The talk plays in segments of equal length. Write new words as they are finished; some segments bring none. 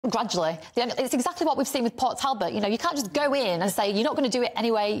Gradually. It's exactly what we've seen with Port Talbot. You know, you can't just go in and say, you're not going to do it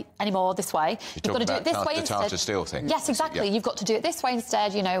anymore this way. You've got to do it this way instead. The Tartar Steel thing. Yes, exactly. Yeah. You've got to do it this way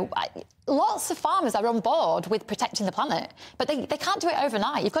instead, you know. Lots of farmers are on board with protecting the planet, but they can't do it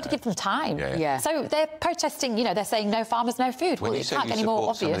overnight. You've got to give them time. Yeah. So they're protesting, you know, they're saying no farmers, no food. When well, you say can't you get any more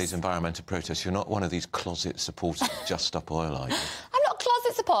support obvious. some of these environmental protests, you're not one of these closet supporters of Just Stop Oil, are you? I'm not a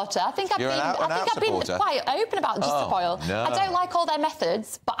closet supporter. I think I've been quite open about Just Stop Oil. No. I don't like all their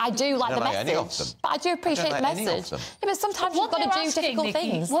methods, but I do like the message. Any of them. But I do appreciate the message. Yeah, but sometimes you've got to do difficult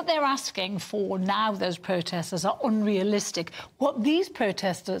things. What they're asking for now, those protesters, are unrealistic. What these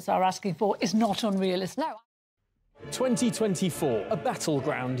protesters are asking for is not unrealistic. No. 2024, a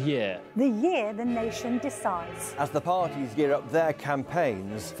battleground year. The year the nation decides. As the parties gear up their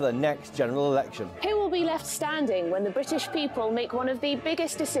campaigns for the next general election. Who will be left standing when the British people make one of the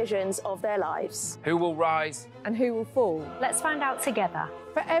biggest decisions of their lives? Who will rise? And who will fall? Let's find out together.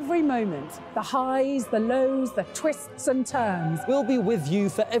 For every moment, the highs, the lows, the twists and turns. We'll be with you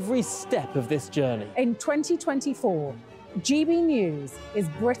for every step of this journey. In 2024, GB News is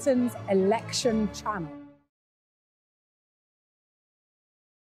Britain's election channel.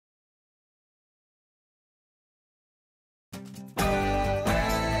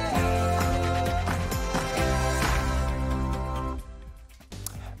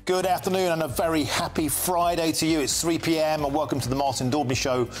 Good afternoon and a very happy Friday to you. It's 3 p.m. and welcome to the Martin Daubney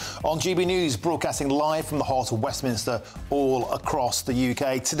Show on GB News, broadcasting live from the heart of Westminster all across the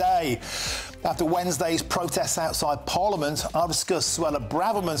UK. Today, after Wednesday's protests outside Parliament, I'll discuss Suella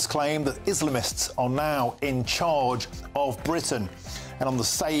Braverman's claim that Islamists are now in charge of Britain. And on the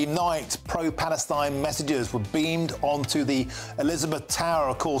same night, pro-Palestine messages were beamed onto the Elizabeth Tower,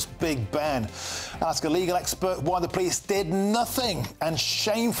 of course, Big Ben. I'll ask a legal expert why the police did nothing and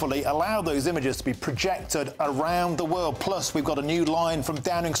shamefully allowed those images to be projected around the world. Plus, we've got a new line from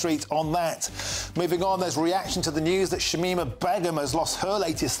Downing Street on that. Moving on, there's reaction to the news that Shamima Begum has lost her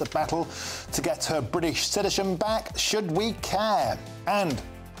latest battle to get her British citizenship back. Should we care? And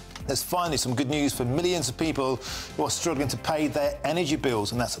there's finally some good news for millions of people who are struggling to pay their energy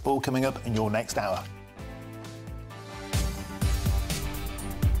bills, and that's all coming up in your next hour.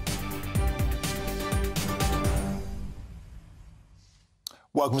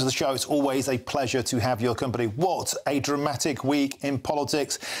 Welcome to the show. It's always a pleasure to have your company. What a dramatic week in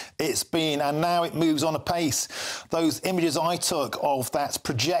politics it's been, and now it moves on apace. Those images I took of that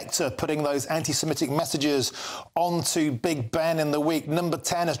projector putting those anti-Semitic messages onto Big Ben in the week. Number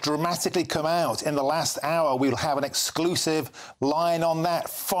 10 has dramatically come out in the last hour. We'll have an exclusive line on that.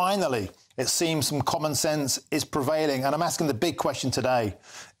 Finally, it seems some common sense is prevailing, and I'm asking the big question today.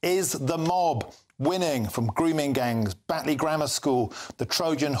 Is the mob winning? From grooming gangs, Batley Grammar School, the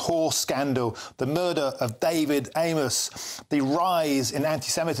Trojan Horse scandal, the murder of David Amos, the rise in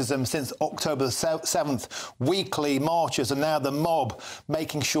anti-Semitism since October 7th, weekly marches, and now the mob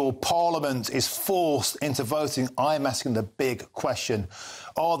making sure Parliament is forced into voting. I'm asking the big question.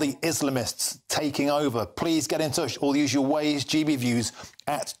 Are the Islamists taking over? Please get in touch, all the usual ways, GBviews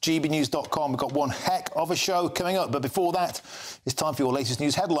at gbnews.com. We've got one heck of a show coming up, but before that, it's time for your latest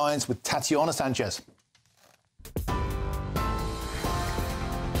news headlines with Tatiana Sanchez.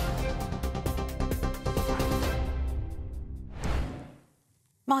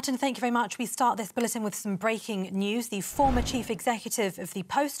 Martin, thank you very much. We start this bulletin with some breaking news. The former chief executive of the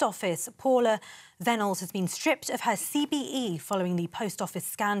Post Office, Paula Venables, has been stripped of her CBE following the Post Office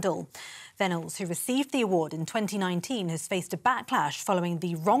scandal. Venables, who received the award in 2019, has faced a backlash following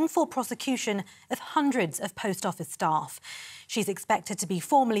the wrongful prosecution of hundreds of Post Office staff. She's expected to be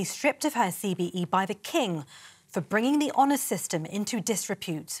formally stripped of her CBE by the King for bringing the honours system into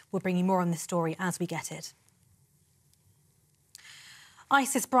disrepute. We'll bring you more on this story as we get it.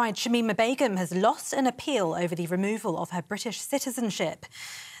 ISIS bride Shamima Begum has lost an appeal over the removal of her British citizenship.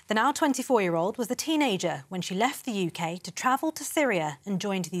 The now 24-year-old was a teenager when she left the UK to travel to Syria and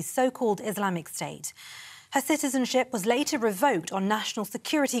joined the so-called Islamic State. Her citizenship was later revoked on national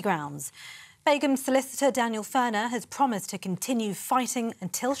security grounds. Begum's solicitor Daniel Ferner has promised to continue fighting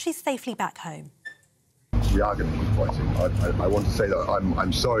until she's safely back home. We are going to keep fighting. I want to say that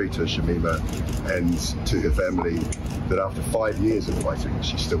I'm sorry to Shamima and to her family that after 5 years of fighting,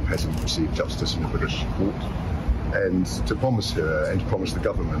 she still hasn't received justice in a British court. And to promise her and to promise the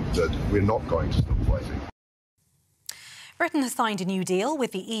government that we're not going to stop fighting. Britain has signed a new deal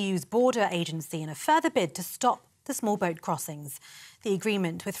with the EU's border agency in a further bid to stop the small boat crossings. The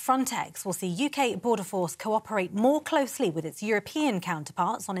agreement with Frontex will see UK Border Force cooperate more closely with its European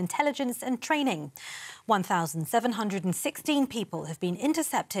counterparts on intelligence and training. 1,716 people have been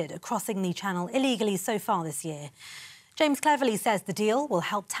intercepted crossing the Channel illegally so far this year. James Cleverly says the deal will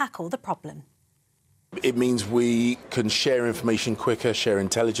help tackle the problem. It means we can share information quicker, share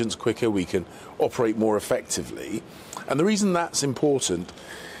intelligence quicker, we can operate more effectively. And the reason that's important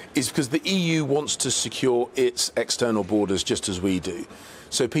is because the EU wants to secure its external borders just as we do.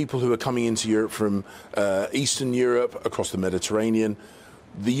 So people who are coming into Europe from Eastern Europe, across the Mediterranean,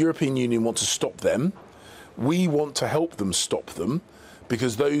 the European Union wants to stop them. We want to help them stop them,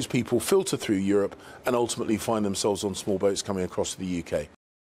 because those people filter through Europe and ultimately find themselves on small boats coming across to the UK.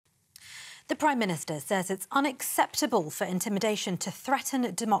 The Prime Minister says it's unacceptable for intimidation to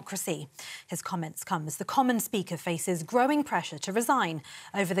threaten democracy. His comments come as the Commons Speaker faces growing pressure to resign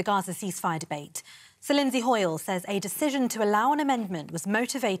over the Gaza ceasefire debate. Sir Lindsay Hoyle says a decision to allow an amendment was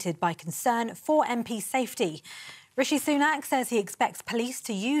motivated by concern for MP safety. Rishi Sunak says he expects police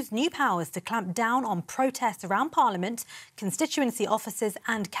to use new powers to clamp down on protests around Parliament, constituency offices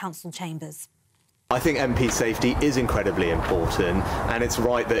and council chambers. I think MP safety is incredibly important, and it's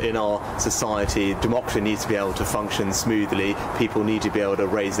right that in our society democracy needs to be able to function smoothly. People need to be able to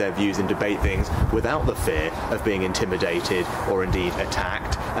raise their views and debate things without the fear of being intimidated or indeed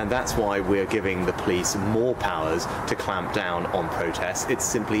attacked, and that's why we're giving the police more powers to clamp down on protests. It's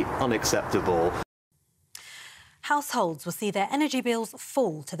simply unacceptable. Households will see their energy bills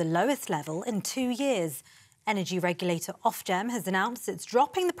fall to the lowest level in 2 years. Energy regulator Ofgem has announced it's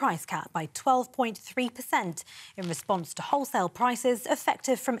dropping the price cap by 12.3% in response to wholesale prices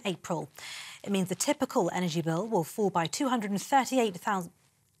effective from April. It means the typical energy bill will fall by £238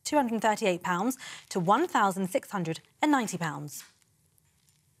 to £1,690.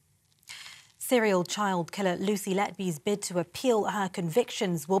 Serial child killer Lucy Letby's bid to appeal her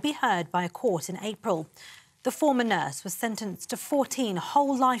convictions will be heard by a court in April. The former nurse was sentenced to 14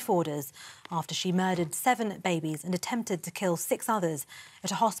 whole life orders after she murdered 7 babies and attempted to kill 6 others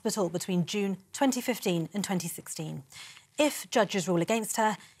at a hospital between June 2015 and 2016. If judges rule against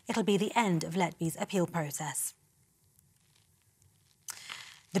her, it'll be the end of Letby's appeal process.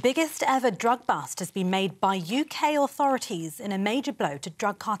 The biggest ever drug bust has been made by UK authorities in a major blow to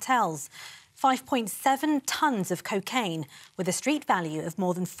drug cartels. 5.7 tonnes of cocaine with a street value of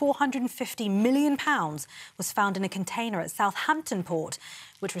more than £450 million was found in a container at Southampton port,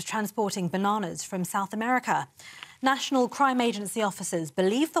 which was transporting bananas from South America. National Crime Agency officers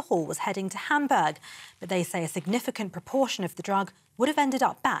believe the haul was heading to Hamburg, but they say a significant proportion of the drug would have ended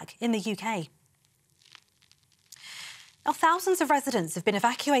up back in the UK. Now, thousands of residents have been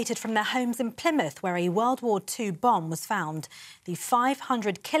evacuated from their homes in Plymouth, where a World War II bomb was found. The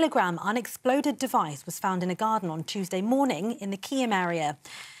 500-kilogram unexploded device was found in a garden on Tuesday morning in the Keyham area.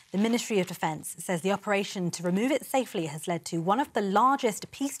 The Ministry of Defence says the operation to remove it safely has led to one of the largest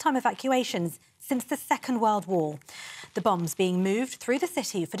peacetime evacuations since the Second World War. The bomb's being moved through the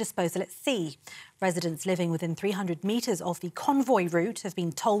city for disposal at sea. Residents living within 300 metres of the convoy route have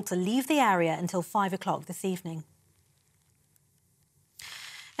been told to leave the area until 5 o'clock this evening.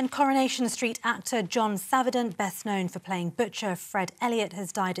 And Coronation Street actor John Savidant, best known for playing butcher Fred Elliott,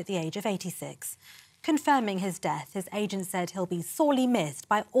 has died at the age of 86. Confirming his death, his agent said he'll be sorely missed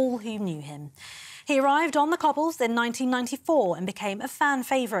by all who knew him. He arrived on the cobbles in 1994 and became a fan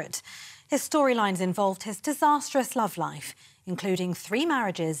favourite. His storylines involved his disastrous love life, including 3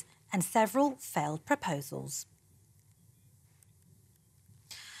 marriages and several failed proposals.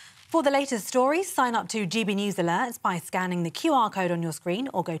 For the latest stories, sign up to GB News Alerts by scanning the QR code on your screen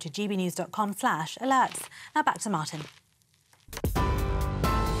or go to gbnews.com/alerts. Now back to Martin.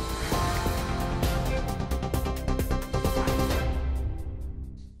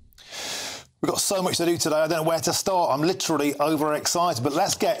 We've got so much to do today, I don't know where to start. I'm literally overexcited, but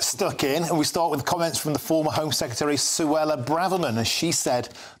let's get stuck in. And we start with comments from the former Home Secretary Suella Braverman, as she said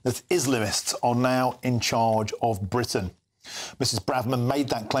that Islamists are now in charge of Britain. Mrs Braverman made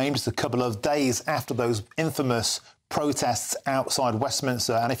that claim just a couple of days after those infamous protests outside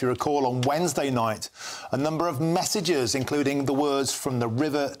Westminster. And if you recall, on Wednesday night, a number of messages, including the words "from the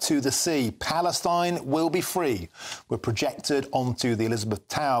river to the sea, Palestine will be free," were projected onto the Elizabeth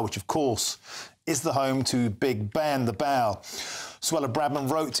Tower, which, of course, is the home to Big Ben, the Bell. Suella Braverman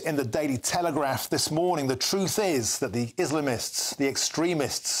wrote in the Daily Telegraph this morning, "The truth is that the Islamists, the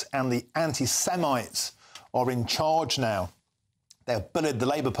extremists and the anti-Semites are in charge now. They have bullied the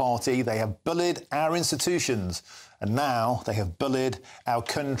Labour Party, they have bullied our institutions, and now they have bullied our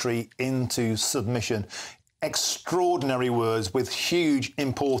country into submission." Extraordinary words with huge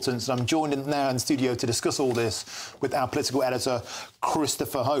importance. I'm joined now in the studio to discuss all this with our political editor,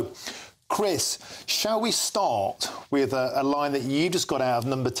 Christopher Hope. Chris, shall we start with a line that you just got out of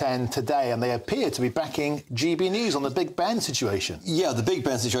Number 10 today, and they appear to be backing GB News on the Big Ben situation. Yeah, the Big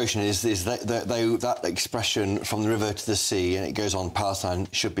Ben situation is that expression from the river to the sea, and it goes on, Palestine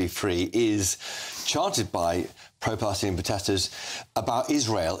should be free, is chanted by pro-Palestinian protesters about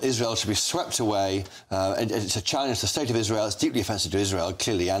Israel. Israel should be swept away. And it's a challenge to the state of Israel. It's deeply offensive to Israel,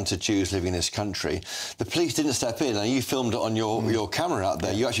 clearly, and to Jews living in this country. The police didn't step in. And you filmed it on your camera out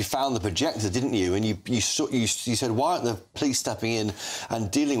there. You actually found the projector, didn't you? And you said, why aren't the police stepping in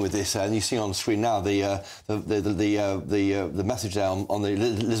and dealing with this? And you see on the screen now the message there on the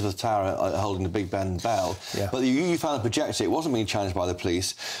Elizabeth Tower holding the Big Ben bell. Yeah. But you found the projector. It wasn't being challenged by the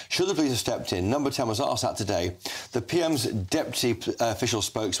police. Should the police have stepped in? Number 10 was asked that today. The PM's deputy official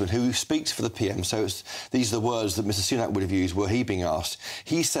spokesman, who speaks for the PM, so these are the words that Mr Sunak would have used were he being asked.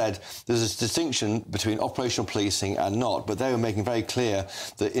 He said there's a distinction between operational policing and not, but they were making very clear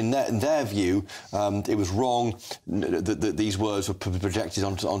that in their view it was wrong that these words were projected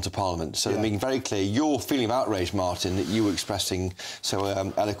onto Parliament. So they're making very clear your feeling of outrage, Martin, that you were expressing so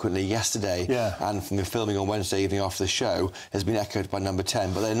eloquently yesterday and from the filming on Wednesday evening after the show has been echoed by Number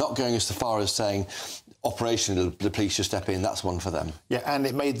 10, but they're not going as far as saying operationally, the police should step in. That's one for them. Yeah, and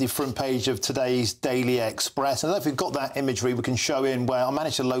it made the front page of today's Daily Express. And if we've got that imagery, we can show in where I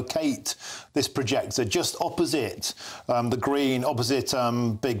managed to locate this projector just opposite the green, opposite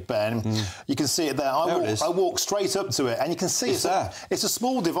Big Ben. You can see it there. I walk straight up to it, and you can see it's there. It's a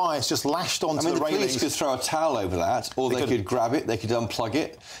small device just lashed onto the railings. The police could throw a towel over that, or they could grab it, they could unplug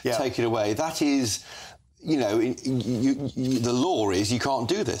it, take it away. That is, you know, the law is you can't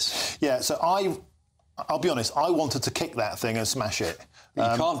do this. Yeah, so I'll be honest, I wanted to kick that thing and smash it. You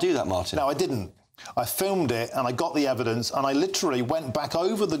can't do that, Martin. No, I didn't. I filmed it and I got the evidence and I literally went back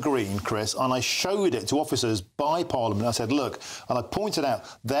over the green, Chris, and I showed it to officers by Parliament. I said, look, and I pointed out,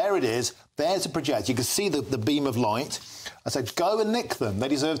 there it is, there's a projector. You can see the beam of light. I said, go and nick them. They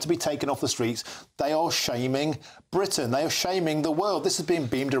deserve to be taken off the streets. They are shaming Britain. They are shaming the world. This is being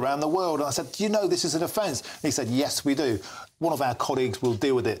beamed around the world. And I said, do you know this is an offence? And he said, yes, we do. One of our colleagues will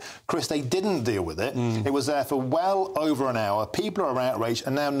deal with it. Chris, they didn't deal with it. It was there for well over an hour. People are outraged,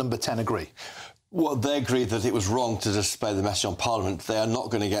 and now Number 10 agree. Well, they agreed that it was wrong to display the message on Parliament. They are not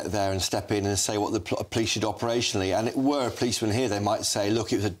going to get there and step in and say what the police should operationally. And it were a policeman here, they might say,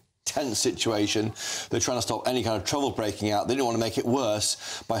 look, it was a tense situation. They're trying to stop any kind of trouble breaking out. They didn't want to make it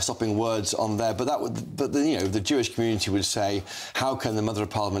worse by stopping words on there. But the Jewish community would say, how can the Mother of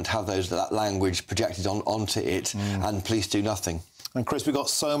Parliament have that language projected onto it and police do nothing? And, Chris, we've got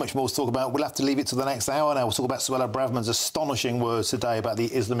so much more to talk about. We'll have to leave it to the next hour now. We'll talk about Suella Braverman's astonishing words today about the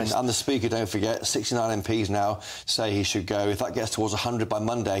Islamist... And the Speaker, don't forget, 69 MPs now say he should go. If that gets towards 100 by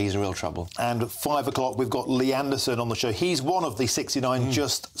Monday, he's in real trouble. And at 5 o'clock, we've got Lee Anderson on the show. He's one of the 69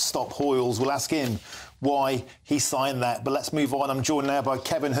 Just Stop Hoyles. We'll ask him why he signed that. But let's move on. I'm joined now by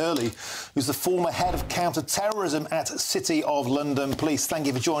Kevin Hurley, who's the former head of counter-terrorism at City of London Police. Thank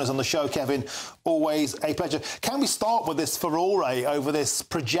you for joining us on the show, Kevin. Always a pleasure. Can we start with this furore over this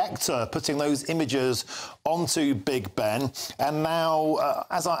projector putting those images onto Big Ben? And now,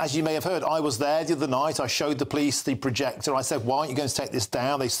 as you may have heard, I was there the other night. I showed the police the projector. I said, why aren't you going to take this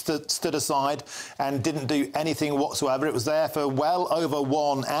down? They stood aside and didn't do anything whatsoever. It was there for well over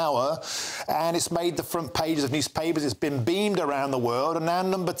 1 hour, and it's made the front pages of newspapers. It's been beamed around the world, and now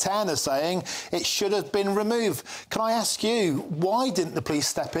Number 10 are saying it should have been removed. Can I ask you, why didn't the police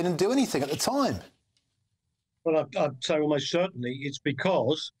step in and do anything at the time? Well, I'd say almost certainly it's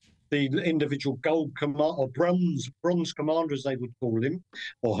because the individual gold command or bronze commander, as they would call him,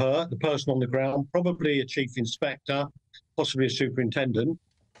 or her, the person on the ground, probably a chief inspector, possibly a superintendent,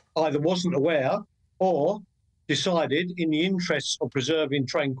 either wasn't aware or decided, in the interests of preserving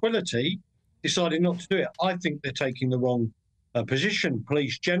tranquility, decided not to do it. I think they're taking the wrong position.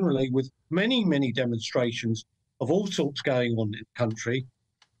 Police generally, with many, many demonstrations of all sorts going on in the country,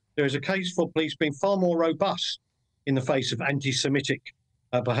 there is a case for police being far more robust in the face of anti-Semitic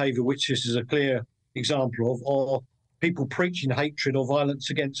behaviour, which this is a clear example of, or people preaching hatred or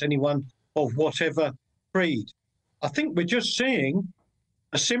violence against anyone of whatever creed. I think we're just seeing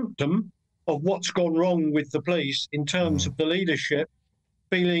a symptom of what's gone wrong with the police in terms of the leadership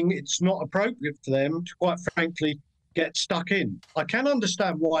feeling it's not appropriate for them to, quite frankly, get stuck in. I can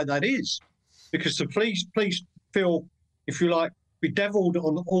understand why that is, because the police feel, if you like, bedeviled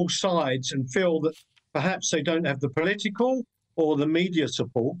on all sides and feel that perhaps they don't have the political or the media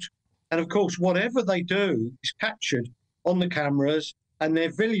support. And, of course, whatever they do is captured on the cameras and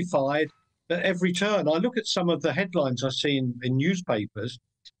they're vilified at every turn. I look at some of the headlines I see in newspapers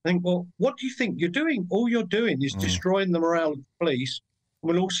and think, well, what do you think you're doing? All you're doing is destroying the morale of the police,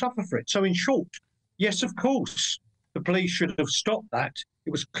 and we'll all suffer for it. So, in short, yes, of course, the police should have stopped that.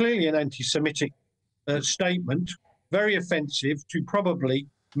 It was clearly an anti-Semitic statement, very offensive to probably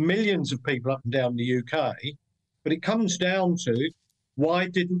millions of people up and down the UK. But it comes down to, why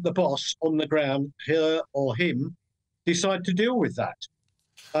didn't the boss on the ground, her or him, decide to deal with that?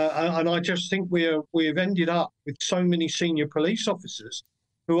 And I just think we've ended up with so many senior police officers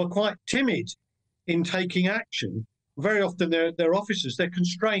who are quite timid in taking action. Very often they're officers, they're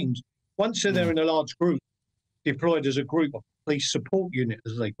constrained. Once they're there in a large group, deployed as a group of police support unit,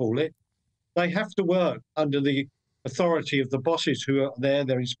 as they call it, they have to work under the authority of the bosses who are there,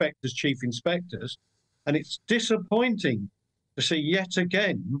 their inspectors, chief inspectors. And it's disappointing to see yet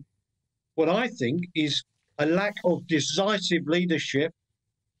again what I think is a lack of decisive leadership,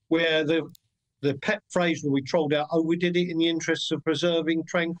 where the pet phrase where we trolled out, oh, we did it in the interests of preserving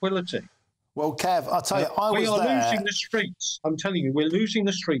tranquility. Well, Kev, I'll tell you, we are losing the streets. I'm telling you, we're losing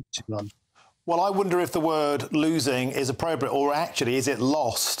the streets in London. Well, I wonder if the word losing is appropriate, or actually is it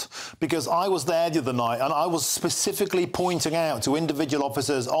lost? Because I was there the other night and I was specifically pointing out to individual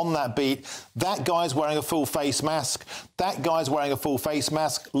officers on that beat, that guy's wearing a full face mask, that guy's wearing a full face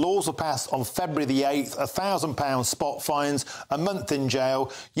mask. Laws were passed on February the 8th, £1,000 spot fines, a month in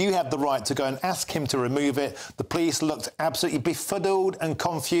jail. You have the right to go and ask him to remove it. The police looked absolutely befuddled and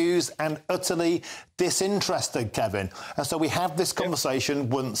confused and utterly disinterested, Kevin. And so we have this conversation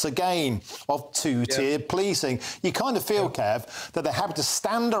once again of two-tier policing. You kind of feel, Kev, that they're happy to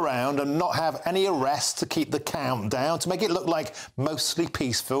stand around and not have any arrests to keep the count down, to make it look like mostly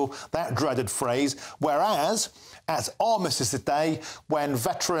peaceful, that dreaded phrase, whereas at Armistice Day, when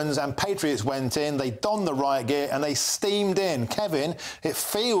veterans and patriots went in, they donned the riot gear and they steamed in. Kevin, it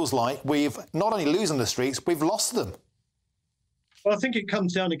feels like we've not only losing the streets, we've lost them. Well, I think it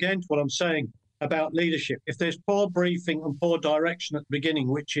comes down again to what I'm saying about leadership. If there's poor briefing and poor direction at the beginning,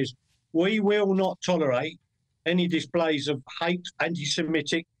 which is, we will not tolerate any displays of hate,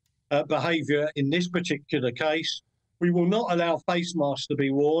 anti-Semitic behaviour in this particular case. We will not allow face masks to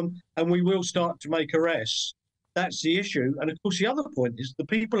be worn, and we will start to make arrests. That's the issue. And of course, the other point is the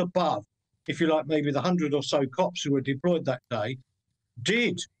people above, if you like, maybe the 100 or so cops who were deployed that day,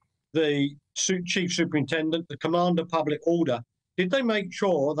 did the chief superintendent, the commander public order, did they make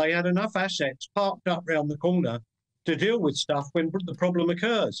sure they had enough assets parked up round the corner to deal with stuff when the problem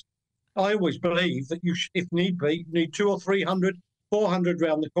occurs? I always believe that you, if need be, you need 200 or 300, 400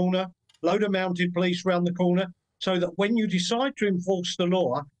 round the corner, load of mounted police round the corner, so that when you decide to enforce the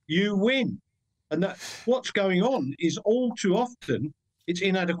law, you win. And that what's going on is all too often it's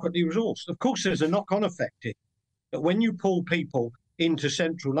inadequately resourced. Of course, there's a knock-on effect here. But when you pull people into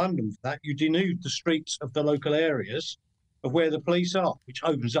central London for that, you denude the streets of the local areas of where the police are, which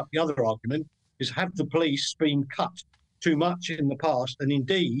opens up the other argument, is have the police been cut too much in the past? And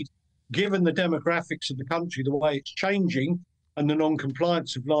indeed, given the demographics of the country, the way it's changing, and the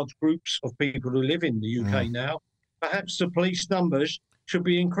non-compliance of large groups of people who live in the UK now, perhaps the police numbers should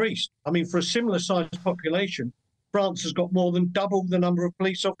be increased. I mean, for a similar sized population, France has got more than double the number of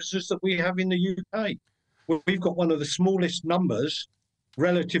police officers that we have in the UK. Well, we've got one of the smallest numbers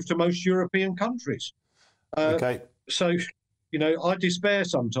relative to most European countries. So, you know, I despair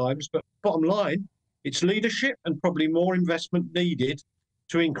sometimes, but bottom line, it's leadership and probably more investment needed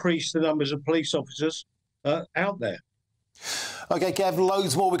to increase the numbers of police officers out there. OK, Kev,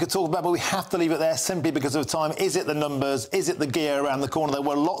 loads more we could talk about, but we have to leave it there simply because of time. Is it the numbers? Is it the gear around the corner? There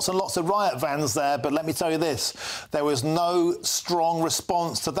were lots and lots of riot vans there, but let me tell you this, there was no strong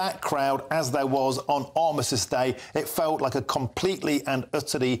response to that crowd as there was on Armistice Day. It felt like a completely and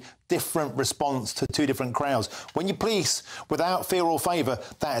utterly different response to two different crowds. When you police without fear or favour,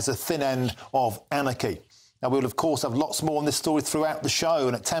 that is a thin end of anarchy. Now, we'll, of course, have lots more on this story throughout the show,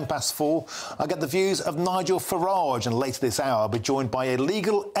 and at 4:10, I'll get the views of Nigel Farage, and later this hour, I'll be joined by a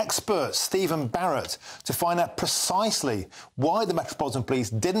legal expert, Stephen Barrett, to find out precisely why the Metropolitan Police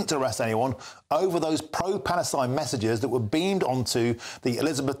didn't arrest anyone over those pro-Palestine messages that were beamed onto the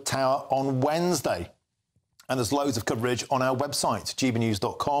Elizabeth Tower on Wednesday. And there's loads of coverage on our website,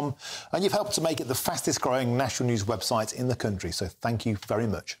 gbnews.com, and you've helped to make it the fastest-growing national news website in the country, so thank you very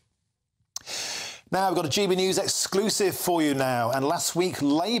much. Now, we've got a GB News exclusive for you now. And last week,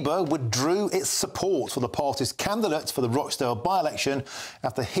 Labour withdrew its support for the party's candidate for the Rochdale by-election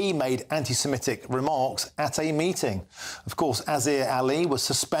after he made anti-Semitic remarks at a meeting. Of course, Azir Ali was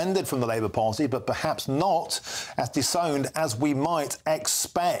suspended from the Labour Party, but perhaps not as disowned as we might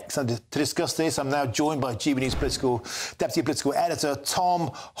expect. And to discuss this, I'm now joined by GB News Deputy Political Editor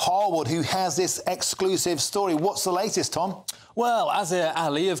Tom Harwood, who has this exclusive story. What's the latest, Tom? Well, Azir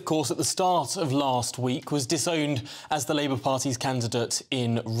Ali, of course, at the start of last week was disowned as the Labour Party's candidate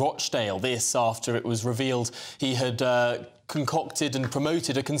in Rochdale. This after it was revealed he had concocted and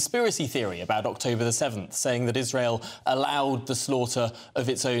promoted a conspiracy theory about October the 7th, saying that Israel allowed the slaughter of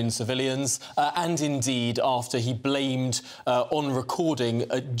its own civilians, and indeed after he blamed on recording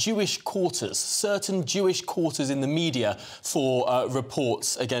Jewish quarters, certain Jewish quarters in the media for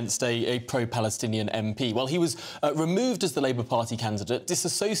reports against a pro-Palestinian MP. Well, he was removed as the Labour Party candidate,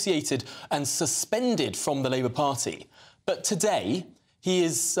 disassociated and suspended from the Labour Party. But today, he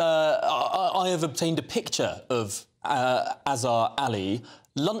is... I have obtained a picture of Azir Ali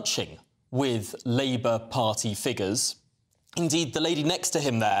lunching with Labour Party figures. Indeed, the lady next to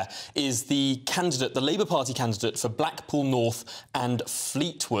him there is the candidate, the Labour Party candidate for Blackpool North and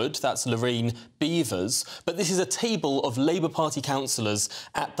Fleetwood. That's Lorraine Beavers. But this is a table of Labour Party councillors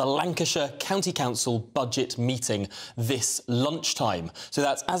at the Lancashire County Council budget meeting this lunchtime. So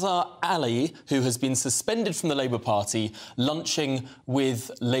that's Azir Ali, who has been suspended from the Labour Party, lunching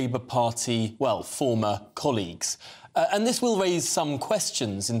with Labour Party, well, former colleagues. And this will raise some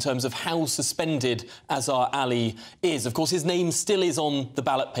questions in terms of how suspended Azir Ali is. Of course, his name still is on the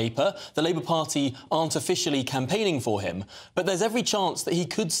ballot paper. The Labour Party aren't officially campaigning for him, but there's every chance that he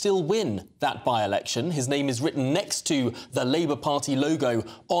could still win that by-election. His name is written next to the Labour Party logo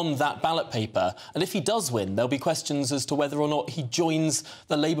on that ballot paper. And if he does win, there'll be questions as to whether or not he joins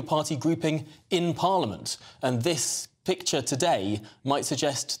the Labour Party grouping in Parliament. And this picture today might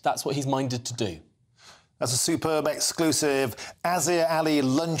suggest that's what he's minded to do. That's a superb exclusive. Azir Ali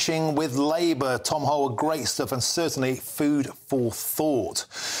lunching with Labour. Tom Howard, great stuff and certainly food for thought.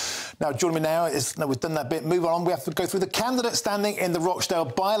 Now, joining me now is, we've done that bit, move on. We have to go through the candidate standing in the Rochdale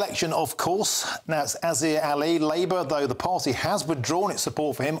by-election, of course. Now, it's Azir Ali, Labour, though the party has withdrawn its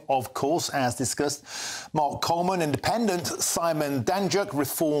support for him, of course, as discussed. Mark Coleman, Independent. Simon Danjuk,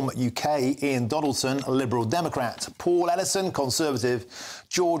 Reform UK. Ian Doddleton, Liberal Democrat. Paul Ellison, Conservative.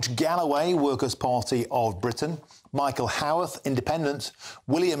 George Galloway, Workers' Party of Britain. Michael Howarth, Independent.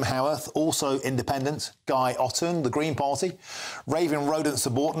 William Howarth, also Independent. Guy Otten, the Green Party. Raving Rodent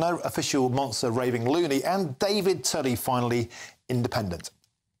Subordinate, Official Monster Raving Loony. And David Tully, finally, Independent.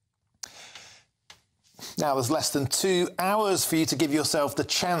 Now, there's less than 2 hours for you to give yourself the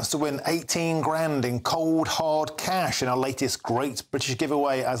chance to win 18 grand in cold, hard cash in our latest Great British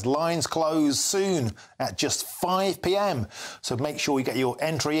Giveaway, as lines close soon at just 5 p.m. So make sure you get your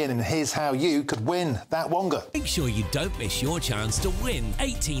entry in, and here's how you could win that wonga. Make sure you don't miss your chance to win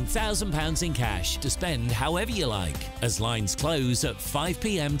 £18,000 in cash to spend however you like, as lines close at 5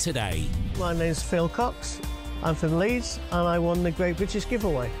 p.m. today. My name's Phil Cox. I'm from Leeds and I won the Great British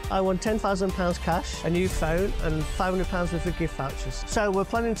Giveaway. I won £10,000 cash, a new phone and £500 worth of gift vouchers. So we're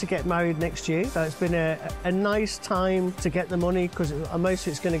planning to get married next year. So it's been a nice time to get the money, because most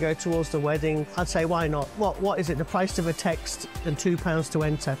of it's going to go towards the wedding. I'd say, why not? What is it? The price of a text and £2 to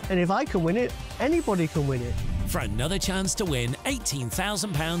enter. And if I can win it, anybody can win it. For another chance to win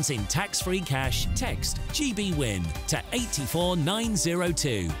 £18,000 in tax-free cash, text GBWIN to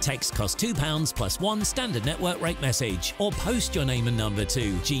 84902. Text costs £2 plus one standard network rate message, or post your name and number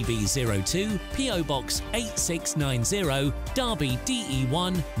to GB02 PO Box 8690 Derby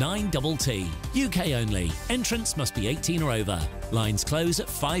DE1 9TT. UK only. Entrance must be 18 or over. Lines close at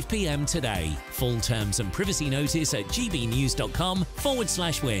 5 p.m. today. Full terms and privacy notice at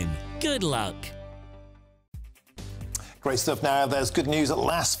gbnews.com/win. Good luck. Great stuff. Now, there's good news at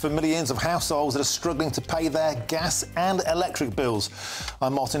last for millions of households that are struggling to pay their gas and electric bills.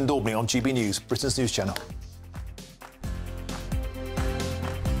 I'm Martin Daubney on GB News, Britain's news channel.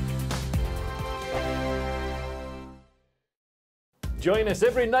 Join us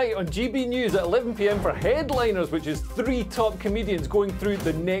every night on GB News at 11 p.m. for Headliners, which is 3 top comedians going through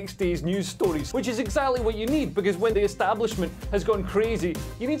the next day's news stories, which is exactly what you need, because when the establishment has gone crazy,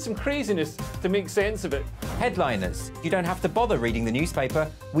 you need some craziness to make sense of it. Headliners. You don't have to bother reading the newspaper.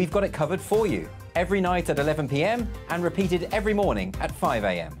 We've got it covered for you. Every night at 11 p.m. and repeated every morning at 5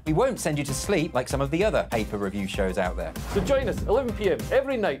 a.m. We won't send you to sleep like some of the other paper review shows out there. So join us 11 p.m.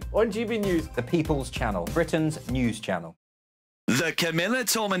 every night on GB News. The People's Channel, Britain's news channel. The Camilla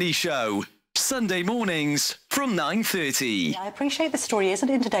Tominey Show, Sunday mornings from 9:30. I appreciate the story isn't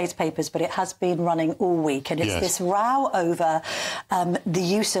in today's papers, but it has been running all week, and it's this row over the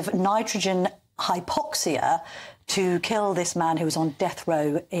use of nitrogen hypoxia to kill this man who was on death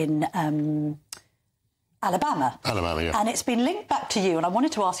row in Alabama. Yeah. And it's been linked back to you, and I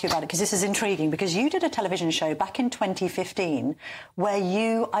wanted to ask you about it because this is intriguing, because you did a television show back in 2015 where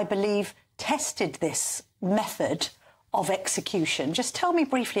you, I believe, tested this method of execution. Just tell me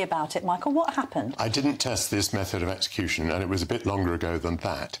briefly about it, Michael. What happened? I didn't test this method of execution, and it was a bit longer ago than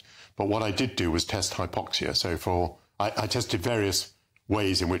that. But what I did do was test hypoxia. So I tested various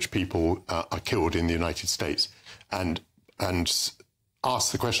ways in which people are killed in the United States, and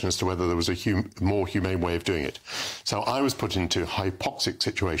asked the question as to whether there was a more humane way of doing it. So I was put into hypoxic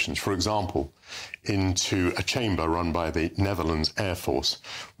situations, for example, into a chamber run by the Netherlands Air Force,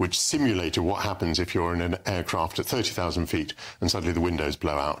 which simulated what happens if you're in an aircraft at 30,000 feet and suddenly the windows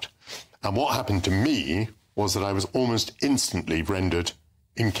blow out. And what happened to me was that I was almost instantly rendered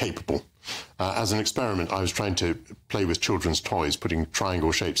incapable. As an experiment, I was trying to play with children's toys, putting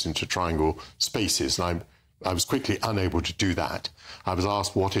triangle shapes into triangle spaces, and I was quickly unable to do that. I was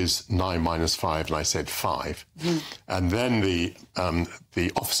asked, what is 9 minus 5? And I said 5. And then the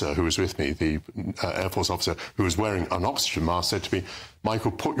officer who was with me, the Air Force officer who was wearing an oxygen mask, said to me, Michael,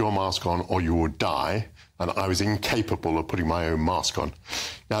 put your mask on or you will die. And I was incapable of putting my own mask on.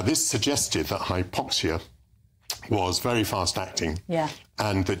 Now, this suggested that hypoxia was very fast-acting,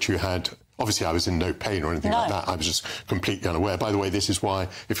 and that you had... Obviously, I was in no pain or anything like that. I was just completely unaware. By the way, this is why,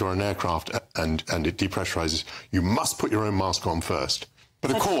 if you're on an aircraft and it depressurizes, you must put your own mask on first. But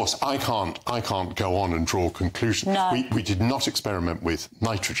of course, I can't go on and draw conclusions. No. We did not experiment with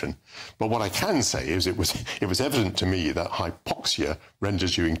nitrogen. But what I can say is it was evident to me that hypoxia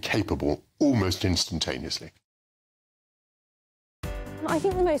renders you incapable almost instantaneously. I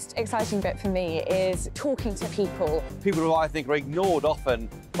think the most exciting bit for me is talking to people. People who I think are ignored often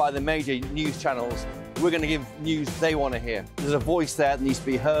by the major news channels. We're going to give news they want to hear. There's a voice there that needs to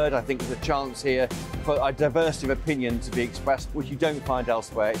be heard. I think there's a chance here for a diversity of opinion to be expressed, which you don't find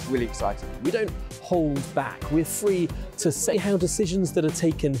elsewhere. It's really exciting. We don't hold back. We're free to say how decisions that are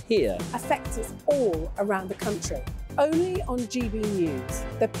taken here affect us all around the country. Only on GB News,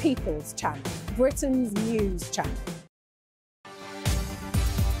 the People's Channel, Britain's news channel.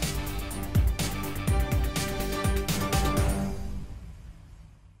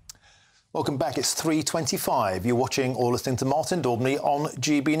 Welcome back. It's 3:25. You're watching or listening to Martin Daubney on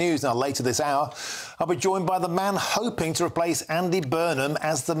GB News. Now, later this hour, I'll be joined by the man hoping to replace Andy Burnham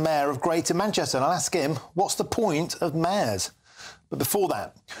as the Mayor of Greater Manchester. And I'll ask him, what's the point of mayors? But before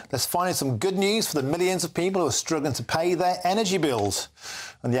that, let's find some good news for the millions of people who are struggling to pay their energy bills.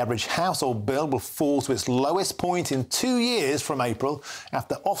 And the average household bill will fall to its lowest point in 2 years from April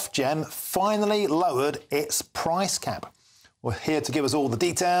after Ofgem finally lowered its price cap. Well, here to give us all the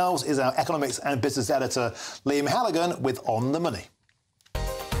details is our economics and business editor, Liam Halligan, with On the Money.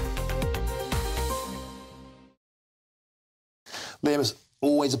 Liam, it's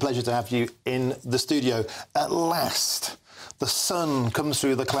always a pleasure to have you in the studio. At last, the sun comes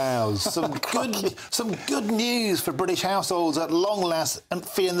through the clouds. Some good news for British households at long last and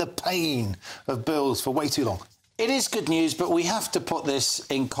feeling the pain of bills for way too long. It is good news, but we have to put this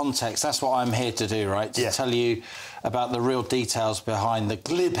in context. That's what I'm here to do, right? To tell you about the real details behind the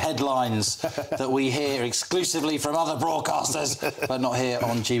glib headlines that we hear exclusively from other broadcasters, but not here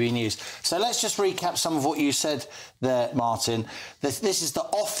on GB News. So let's just recap some of what you said there, Martin. This is the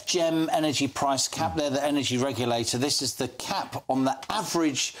Ofgem energy price cap. They're the energy regulator. This is the cap on the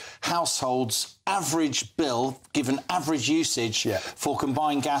average household's average bill, given average usage for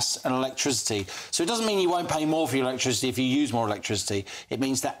combined gas and electricity. So it doesn't mean you won't pay more for your electricity if you use more electricity. It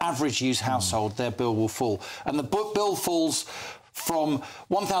means that average use household, their bill will fall. And the bill falls from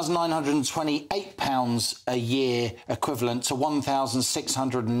 £1,928 a year equivalent to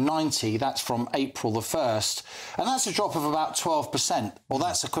 £1,690. That's from April the 1st. And that's a drop of about 12%. Well,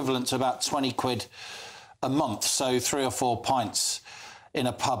 that's equivalent to about 20 quid a month. So 3 or 4 pints in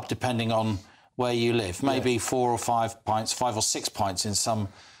a pub, depending on where you live. Maybe 4 or 5 pints, 5 or 6 pints in some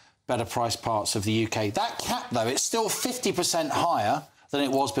better priced parts of the UK. That cap, though, it's still 50% higher than it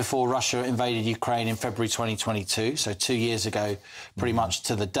was before Russia invaded Ukraine in February 2022, so 2 years ago, pretty much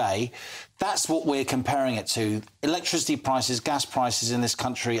to the day. That's what we're comparing it to. Electricity prices, gas prices in this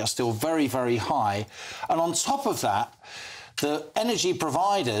country are still very, very high. And on top of that, the energy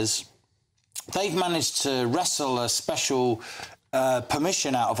providers, they've managed to wrestle a special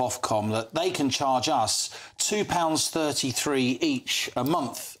permission out of Ofcom that they can charge us £2.33 each a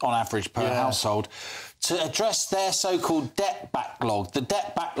month on average per household to address their so-called debt backlog. The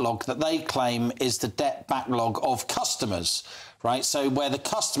debt backlog that they claim is the debt backlog of customers, right? So where the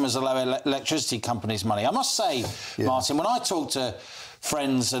customers allow electricity companies money. I must say, Martin, when I talk to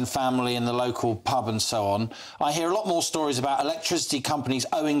friends and family in the local pub and so on, I hear a lot more stories about electricity companies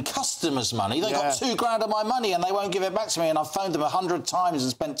owing customers money. They got £2,000 of my money and they won't give it back to me, and I've phoned them 100 times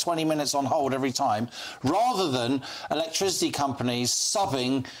and spent 20 minutes on hold every time, rather than electricity companies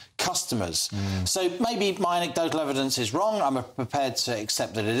subbing customers. So maybe my anecdotal evidence is wrong. I'm prepared to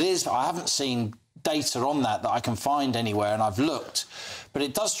accept that it is. I haven't seen data on that I can find anywhere, and I've looked. But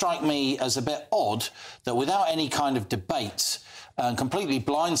it does strike me as a bit odd that without any kind of debate and completely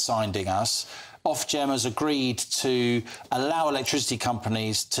blindsiding us, Ofgem has agreed to allow electricity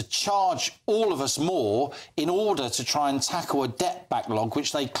companies to charge all of us more in order to try and tackle a debt backlog,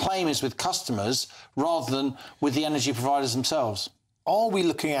 which they claim is with customers rather than with the energy providers themselves. Are we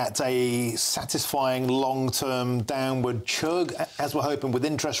looking at a satisfying long-term downward chug, as we're hoping, with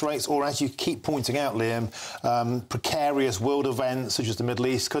interest rates, or, as you keep pointing out, Liam, precarious world events such as the Middle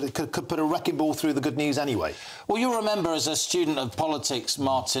East could put a wrecking ball through the good news anyway? Well, you'll remember, as a student of politics,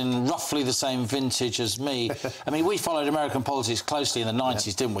 Martin, roughly the same vintage as me. I mean, we followed American politics closely in the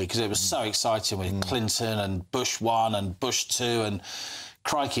 90s, didn't we? Because it was so exciting with Clinton and Bush 1 and Bush 2 and...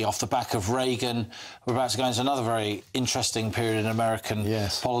 crikey, off the back of Reagan, we're about to go into another very interesting period in American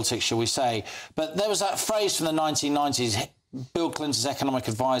politics, shall we say. But there was that phrase from the 1990s, Bill Clinton's economic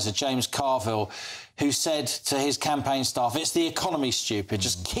advisor, James Carville, who said to his campaign staff, it's the economy, stupid.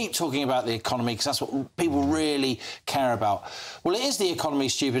 Just keep talking about the economy, because that's what people really care about. Well, it is the economy,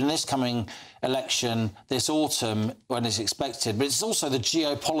 stupid, in this coming election this autumn when it's expected, but it's also the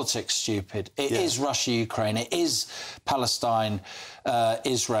geopolitics, stupid. It is Russia-Ukraine, it is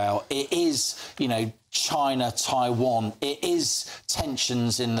Palestine-Israel, it is, you know, China-Taiwan, it is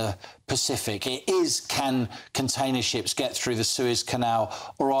tensions in the Pacific, it is, can container ships get through the Suez Canal,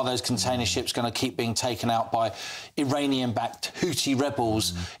 or are those container ships going to keep being taken out by Iranian-backed Houthi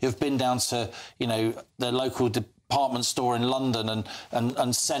rebels who've been down to, you know, their local department store in London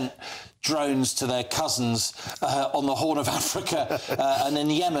and sent drones to their cousins on the Horn of Africa and in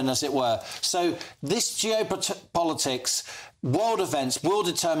Yemen, as it were. So this geopolitics, world events will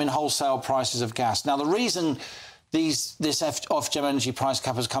determine wholesale prices of gas. Now, the reason this Ofgem energy price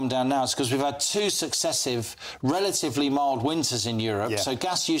cap has come down now is because we've had 2 successive, relatively mild winters in Europe. So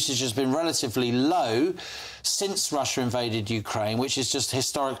gas usage has been relatively low since Russia invaded Ukraine, which is just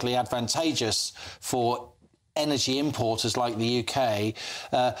historically advantageous for energy importers like the UK.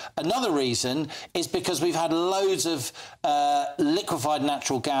 Another reason is because we've had loads of liquefied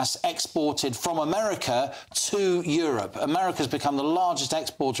natural gas exported from America to Europe. America's become the largest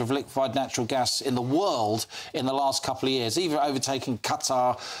exporter of liquefied natural gas in the world in the last couple of years, even overtaking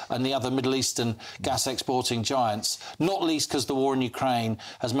Qatar and the other Middle Eastern gas exporting giants, not least because the war in Ukraine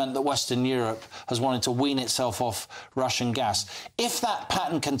has meant that Western Europe has wanted to wean itself off Russian gas. If that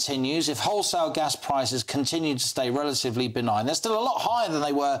pattern continues, if wholesale gas prices continue to stay relatively benign, they're still a lot higher than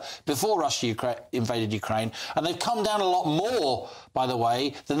they were before Russia invaded Ukraine, and they've come down a lot more, by the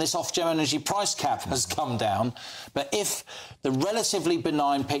way, than this Ofgem energy price cap has come down. But if the relatively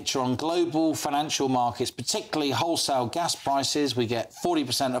benign picture on global financial markets, particularly wholesale gas prices, we get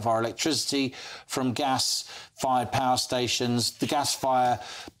 40% of our electricity from gas-fired power stations, the gas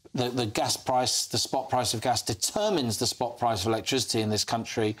price, the spot price of gas determines the spot price of electricity in this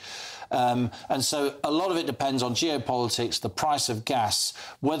country. And so a lot of it depends on geopolitics, the price of gas,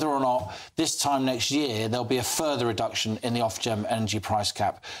 whether or not this time next year there'll be a further reduction in the Ofgem energy price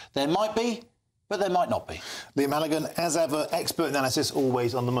cap. There might be, but there might not be. Liam Halligan, as ever, expert analysis,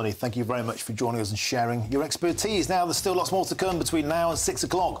 always on the money. Thank you very much for joining us and sharing your expertise. Now, there's still lots more to come between now and 6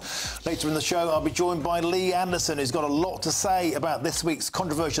 o'clock. Later in the show, I'll be joined by Lee Anderson, who's got a lot to say about this week's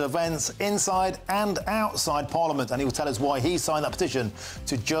controversial events inside and outside Parliament, and he will tell us why he signed that petition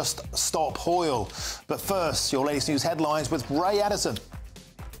to just stop oil. But first, your latest news headlines with Ray Addison.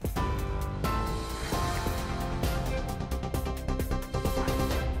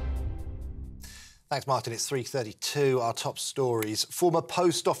 Thanks, Martin. It's 3:32. Our top stories. Former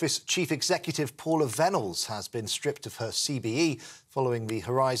Post Office Chief Executive Paula Venables has been stripped of her CBE following the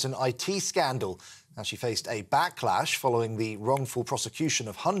Horizon IT scandal. Now, she faced a backlash following the wrongful prosecution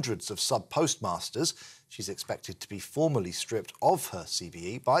of hundreds of sub-postmasters. She's expected to be formally stripped of her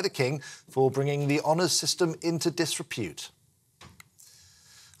CBE by the King for bringing the honours system into disrepute.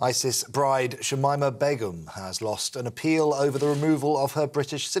 ISIS bride Shamima Begum has lost an appeal over the removal of her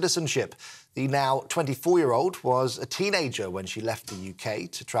British citizenship. The now 24-year-old was a teenager when she left the UK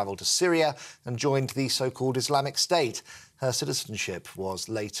to travel to Syria and joined the so-called Islamic State. Her citizenship was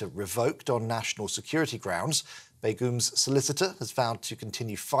later revoked on national security grounds. Begum's solicitor has vowed to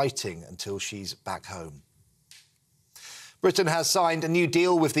continue fighting until she's back home. Britain has signed a new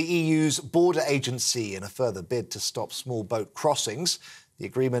deal with the EU's border agency in a further bid to stop small boat crossings. The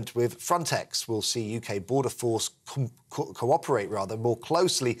agreement with Frontex will see UK border force cooperate more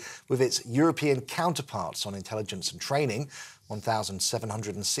closely with its European counterparts on intelligence and training.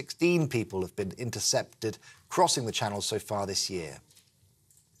 1,716 people have been intercepted crossing the Channel so far this year.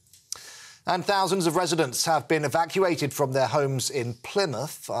 And thousands of residents have been evacuated from their homes in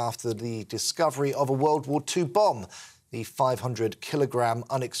Plymouth after the discovery of a World War II bomb. The 500-kilogram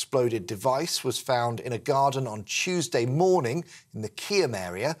unexploded device was found in a garden on Tuesday morning in the Kiam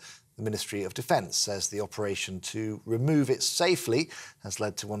area. The Ministry of Defence says the operation to remove it safely has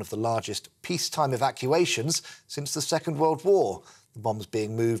led to one of the largest peacetime evacuations since the Second World War. The bomb's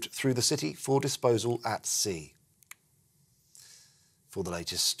being moved through the city for disposal at sea. For the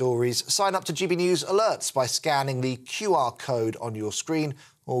latest stories, sign up to GB News Alerts by scanning the QR code on your screen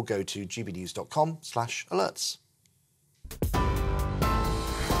or go to gbnews.com/alerts.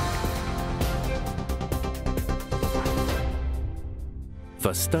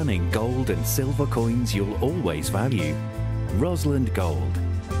 For stunning gold and silver coins you'll always value, Rosland Gold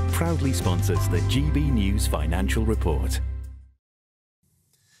proudly sponsors the GB News Financial Report.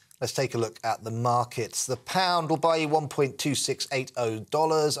 Let's take a look at the markets. The pound will buy you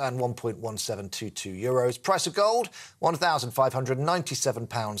 $1.2680 and €1.1722. Price of gold,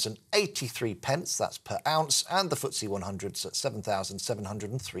 £1,597.83. That's per ounce. And the FTSE 100's at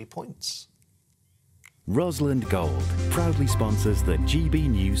 7,703 points. Rosland Gold proudly sponsors the GB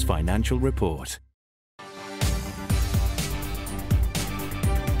News Financial Report.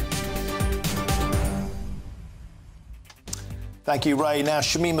 Thank you, Ray. Now,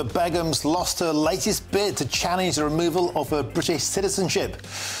 Shamima Begum's lost her latest bid to challenge the removal of her British citizenship.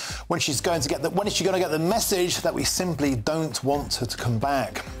 When is she going to get the message that we simply don't want her to come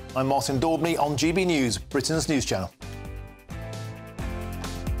back? I'm Martin Daubney on GB News, Britain's news channel.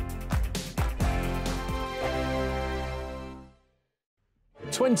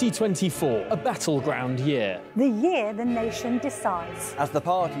 2024, a battleground year. The year the nation decides. As the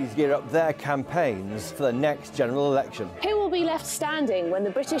parties gear up their campaigns for the next general election. Who will be left standing when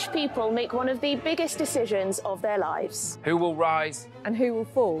the British people make one of the biggest decisions of their lives? Who will rise? And who will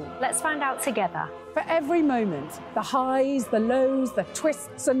fall? Let's find out together. For every moment, the highs, the lows, the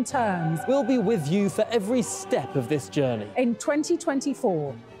twists and turns. We'll be with you for every step of this journey. In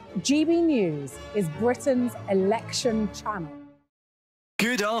 2024, GB News is Britain's election channel.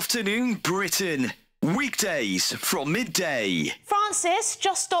 Good afternoon, Britain. Weekdays from midday. Francis,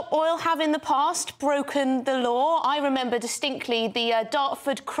 Just Stop Oil have in the past broken the law. I remember distinctly the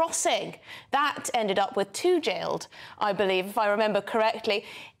Dartford crossing. That ended up with 2 jailed, I believe, if I remember correctly.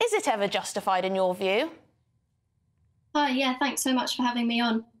 Is it ever justified in your view? Yeah, thanks so much for having me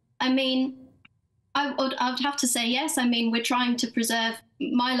on. I mean, I would have to say yes. I mean, we're trying to preserve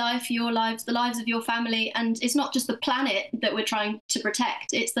my life, your lives, the lives of your family, and it's not just the planet that we're trying to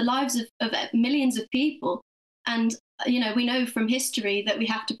protect, it's the lives of millions of people. And, you know, we know from history that we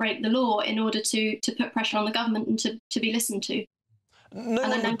have to break the law in order to put pressure on the government and to be listened to. No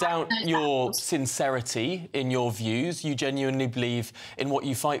one would doubt your sincerity in your views. You genuinely believe in what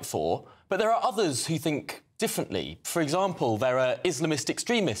you fight for. But there are others who think differently. For example, there are Islamist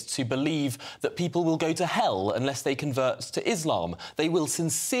extremists who believe that people will go to hell unless they convert to Islam. They will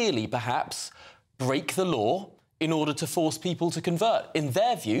sincerely, perhaps, break the law in order to force people to convert. In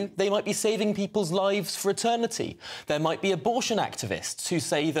their view, they might be saving people's lives for eternity. There might be abortion activists who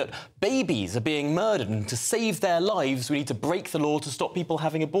say that babies are being murdered and to save their lives we need to break the law to stop people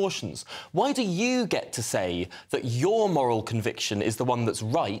having abortions. Why do you get to say that your moral conviction is the one that's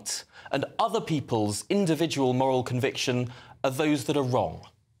right and other people's individual moral conviction are those that are wrong?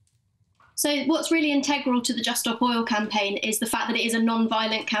 So what's really integral to the Just Stop Oil campaign is the fact that it is a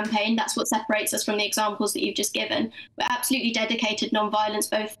non-violent campaign. That's what separates us from the examples that you've just given. We're absolutely dedicated non-violence,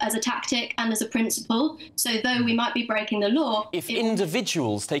 both as a tactic and as a principle. So though we might be breaking the law... If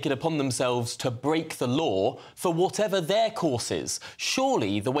individuals take it upon themselves to break the law for whatever their course is,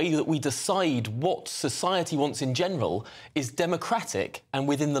 surely the way that we decide what society wants in general is democratic and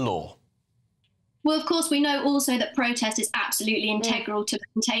within the law. Well, of course, we know also that protest is absolutely integral to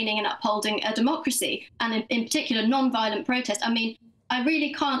maintaining and upholding a democracy, and in particular, non-violent protest. I mean, I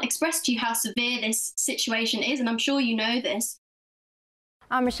really can't express to you how severe this situation is, and I'm sure you know this.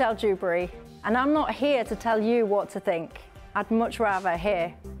 I'm Michelle Dewberry, and I'm not here to tell you what to think. I'd much rather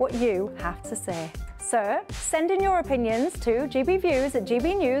hear what you have to say. So, send in your opinions to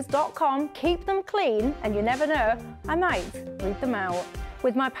gbviews@gbnews.com. Keep them clean, and you never know, I might read them out.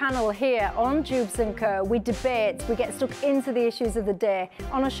 With my panel here on Dubes & Co, we debate, we get stuck into the issues of the day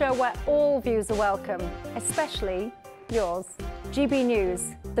on a show where all views are welcome, especially yours. GB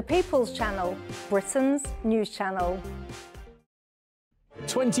News, the People's Channel, Britain's news channel.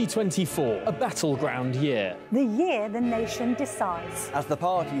 2024, a battleground year. The year the nation decides. As the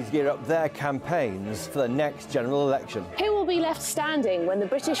parties gear up their campaigns for the next general election. Who will be left standing when the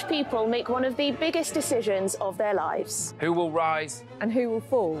British people make one of the biggest decisions of their lives? Who will rise? And who will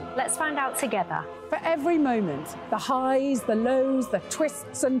fall? Let's find out together. For every moment, the highs, the lows, the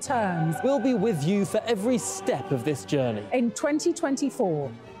twists and turns. We'll be with you for every step of this journey. In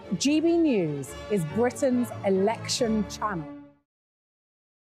 2024, GB News is Britain's election channel.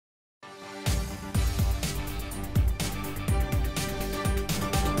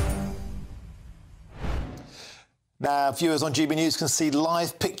 Now, viewers on GB News can see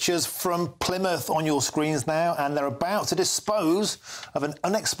live pictures from Plymouth on your screens now, and they're about to dispose of an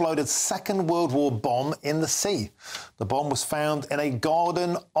unexploded Second World War bomb in the sea. The bomb was found in a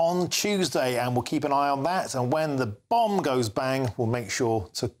garden on Tuesday, and we'll keep an eye on that. And when the bomb goes bang, we'll make sure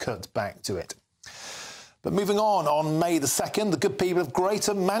to cut back to it. But moving on May the 2nd, the good people of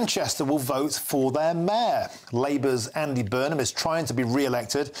Greater Manchester will vote for their mayor. Labour's Andy Burnham is trying to be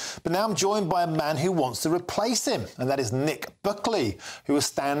re-elected, but now I'm joined by a man who wants to replace him, and that is Nick Buckley, who will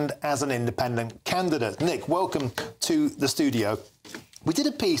stand as an independent candidate. Nick, welcome to the studio. We did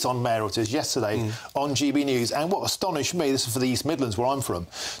a piece on mayoralties yesterday on GB News, and what astonished me, this is for the East Midlands where I'm from,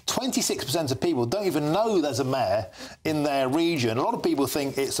 26% of people don't even know there's a mayor in their region. A lot of people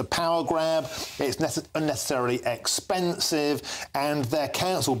think it's a power grab, it's unnecessarily expensive, and their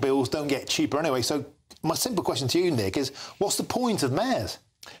council bills don't get cheaper anyway. So my simple question to you, Nick, is what's the point of mayors?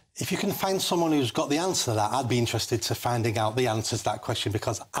 If you can find someone who's got the answer to that, I'd be interested to finding out the answer to that question,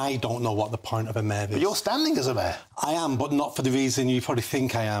 because I don't know what the point of a mayor is. But you're standing as a mayor. I am, but not for the reason you probably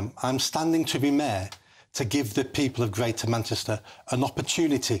think I am. I'm standing to be mayor to give the people of Greater Manchester an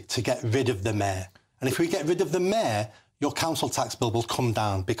opportunity to get rid of the mayor. And if we get rid of the mayor, your council tax bill will come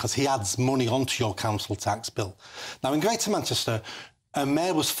down, because he adds money onto your council tax bill. Now, in Greater Manchester, a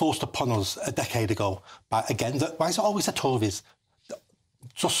mayor was forced upon us a decade ago by, again, why is it always the Tories?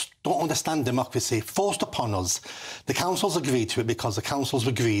 Just don't understand democracy. Forced upon us. The councils agreed to it because the councils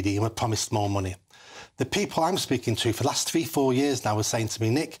were greedy and were promised more money. The people I'm speaking to for the last 3-4 years now are saying to me,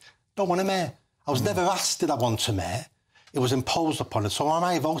 Nick, don't want a mayor. I was never asked, did I want a mayor? It was imposed upon us. So am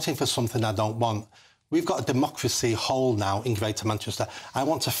I voting for something I don't want? We've got a democracy hole now in Greater Manchester. I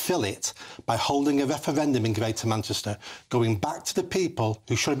want to fill it by holding a referendum in Greater Manchester, going back to the people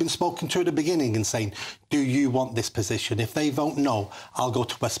who should have been spoken to at the beginning and saying, do you want this position? If they vote no, I'll go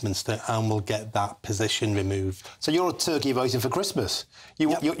to Westminster and we'll get that position removed. So you're a turkey voting for Christmas.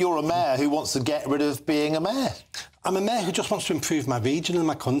 You're a mayor who wants to get rid of being a mayor. I'm a mayor who just wants to improve my region and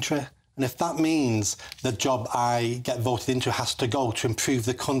my country. And if that means the job I get voted into has to go to improve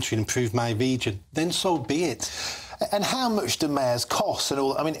the country and improve my region, then so be it. And how much do mayors cost? And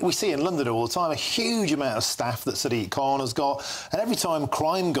all? I mean, we see in London all the time a huge amount of staff that Sadiq Khan has got, and every time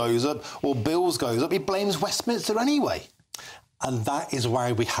crime goes up or bills goes up, he blames Westminster anyway. And that is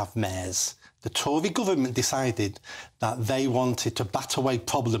why we have mayors. The Tory government decided that they wanted to bat away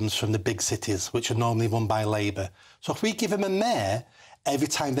problems from the big cities, which are normally run by Labour. So if we give them a mayor, every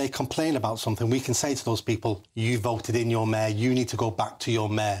time they complain about something, we can say to those people, you voted in your mayor, you need to go back to your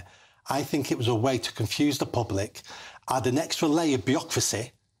mayor. I think it was a way to confuse the public, add an extra layer of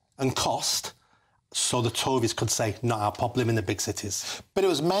bureaucracy and cost, so the Tories could say, not our problem in the big cities. But it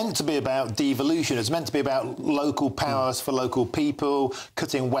was meant to be about devolution. It was meant to be about local powers for local people,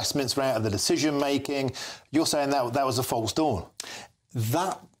 cutting Westminster out of the decision-making. You're saying that was a false dawn?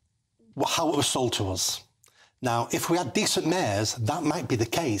 That was how it was sold to us. Now, if we had decent mayors, that might be the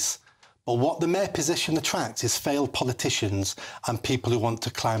case. But what the mayor position attracts is failed politicians and people who want to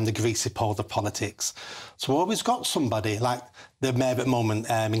climb the greasy pole of politics. So we've always got somebody like the mayor at the moment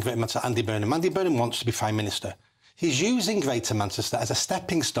in Greater Manchester, Andy Burnham. Andy Burnham wants to be Prime Minister. He's using Greater Manchester as a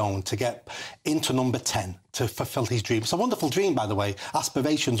stepping stone to get into number 10, to fulfil his dream. It's a wonderful dream, by the way.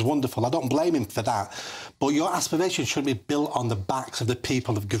 Aspiration's wonderful. I don't blame him for that. But your aspiration should be built on the backs of the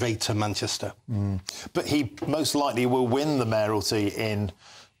people of Greater Manchester. But he most likely will win the mayoralty in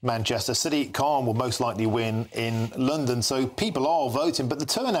Manchester. Sadiq Khan will most likely win in London. So people are voting, but the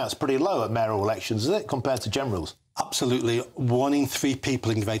turnout's pretty low at mayoral elections, is it, compared to generals? Absolutely. 1 in 3 people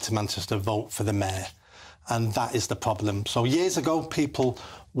in Greater Manchester vote for the mayor. And that is the problem. So years ago, people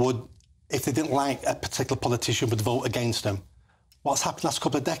would, if they didn't like a particular politician, would vote against them. What's happened the last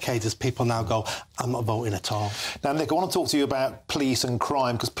couple of decades is people now go, I'm not voting at all. Now, Nick, I want to talk to you about police and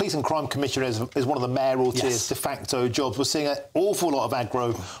crime, because police and crime commissioner is one of the mayoralty's de facto jobs. We're seeing an awful lot of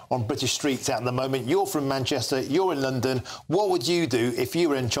aggro on British streets at the moment. You're from Manchester, you're in London. What would you do if you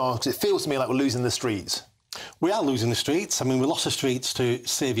were in charge? Because it feels to me like we're losing the streets. We are losing the streets. I mean, we lost the streets to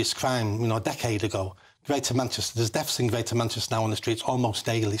serious crime, a decade ago. Greater Manchester, there's deaths in Greater Manchester now on the streets almost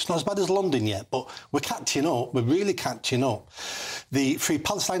daily. It's not as bad as London yet, but we're catching up. We're really catching up. The Free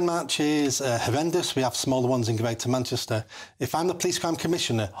Palestine marches are horrendous. We have smaller ones in Greater Manchester. If I'm the Police Crime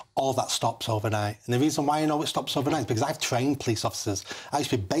Commissioner, all that stops overnight. And the reason why I know it stops overnight is because I've trained police officers. I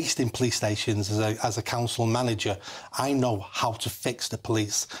used to be based in police stations as a council manager. I know how to fix the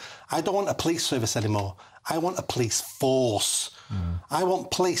police. I don't want a police service anymore. I want a police force. I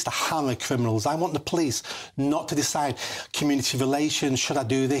want police to hammer criminals. I want the police not to decide community relations, should I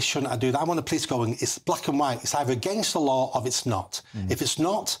do this, shouldn't I do that. I want the police going, it's black and white. It's either against the law or it's not. If it's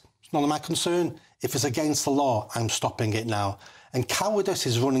not, it's none of my concern. If it's against the law, I'm stopping it now. And cowardice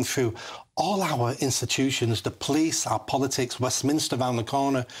is running through all our institutions, the police, our politics, Westminster around the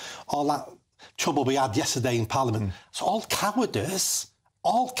corner, all that trouble we had yesterday in Parliament. It's all cowardice.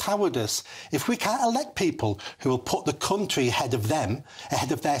 All cowardice. If we can't elect people who will put the country ahead of them,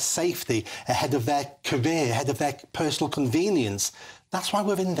 ahead of their safety, ahead of their career, ahead of their personal convenience, that's why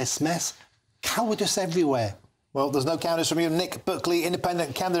we're in this mess. Cowardice everywhere. Well, there's no cowardice from you. Nick Buckley,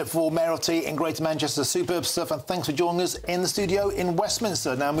 independent candidate for mayoralty in Greater Manchester. Superb stuff, and thanks for joining us in the studio in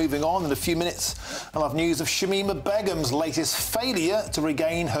Westminster. Now, moving on, in a few minutes, I'll have news of Shamima Begum's latest failure to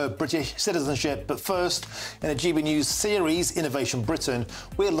regain her British citizenship. But first, in a GB News series, Innovation Britain,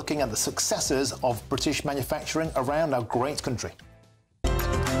 we're looking at the successes of British manufacturing around our great country.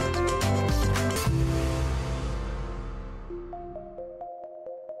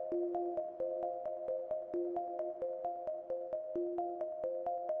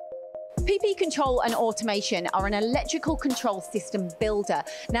 PP Control and Automation are an electrical control system builder.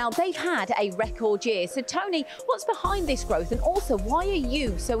 Now, they've had a record year. So, Tony, what's behind this growth? And also, why are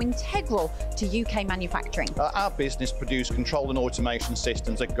you so integral to UK manufacturing? Our business produces control and automation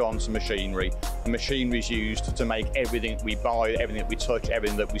systems that go onto machinery. The machinery is used to make everything we buy, everything that we touch,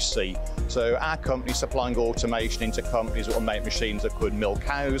 everything that we see. So our company is supplying automation into companies that will make machines that could milk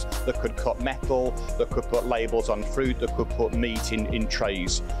cows, that could cut metal, that could put labels on fruit, that could put meat in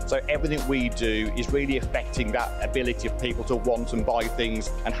trays. So everything we do is really affecting that ability of people to want and buy things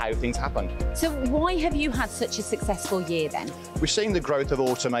and how things happen. So why have you had such a successful year then? We're seeing the growth of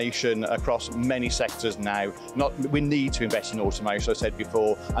automation across many sectors now. We need to invest in automation, as I said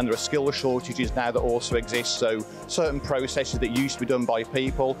before, and there are skill shortages now that also exist. So certain processes that used to be done by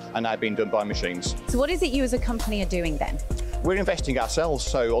people are now being done by machines. So what is it you as a company are doing then? We're investing ourselves,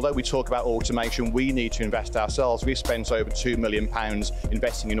 so although we talk about automation, we need to invest ourselves. We've spent over £2 million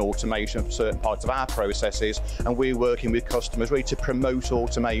investing in automation for certain parts of our processes, and we're working with customers really to promote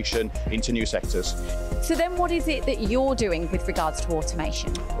automation into new sectors. So then what is it that you're doing with regards to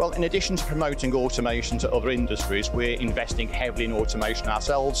automation? Well, in addition to promoting automation to other industries, we're investing heavily in automation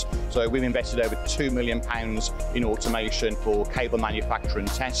ourselves. So we've invested over £2 million in automation for cable manufacture and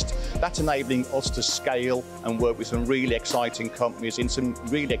test. That's enabling us to scale and work with some really exciting companies in some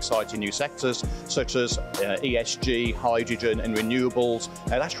really exciting new sectors, such as ESG, hydrogen and renewables.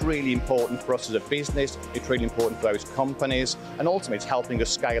 Now, that's really important for us as a business. It's really important for those companies, and ultimately it's helping us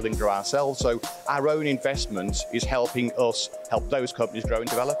scale and grow ourselves. So our own investment is helping us help those companies grow and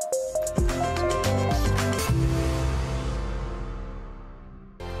develop.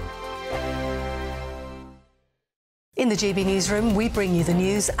 In the GB Newsroom, we bring you the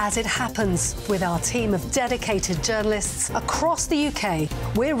news as it happens. With our team of dedicated journalists across the UK,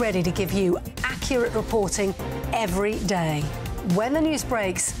 we're ready to give you accurate reporting every day. When the news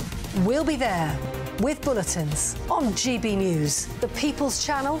breaks, we'll be there with bulletins on GB News, the People's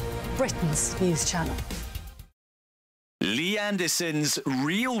Channel, Britain's news channel. Lee Anderson's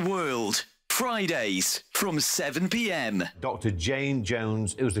Real World. Fridays from 7 p.m. Dr. Jane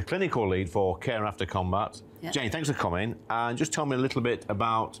Jones, who's the clinical lead for Care After Combat. Yep. Jane, thanks for coming. And just tell me a little bit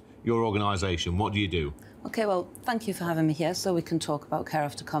about your organisation. What do you do? OK, well, thank you for having me here so we can talk about Care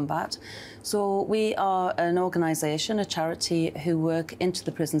After Combat. So we are an organisation, a charity, who work into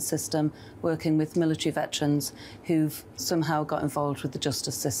the prison system, working with military veterans who've somehow got involved with the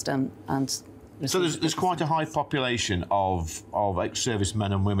justice system and... So there's quite a high population of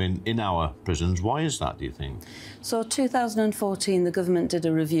ex-servicemen and women in our prisons. Why is that, do you think? So 2014, the government did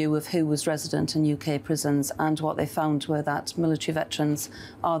a review of who was resident in UK prisons, and what they found were that military veterans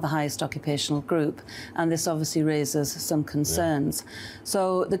are the highest occupational group, and this obviously raises some concerns. Yeah.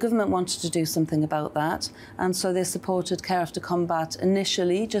 So the government wanted to do something about that, and so they supported Care After Combat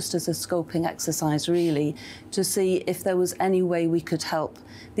initially just as a scoping exercise, really, to see if there was any way we could help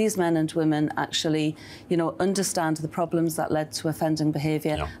these men and women actually, you know, understand the problems that led to offending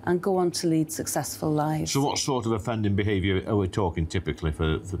behaviour and go on to lead successful lives. So what sort of offending behaviour are we talking typically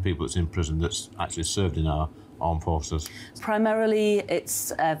for people that's in prison that's actually served in our armed forces? Primarily,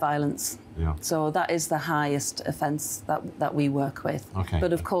 it's violence. Yeah. So that is the highest offence that we work with. Okay.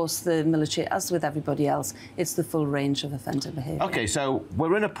 But of course, the military, as with everybody else, it's the full range of offending behaviour. OK, so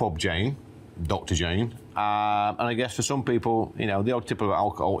we're in a pub, Jane, Dr. Jane, and I guess for some people, you know, the odd tip of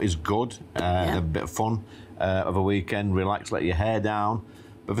alcohol is good, a bit of fun of a weekend, relax, let your hair down.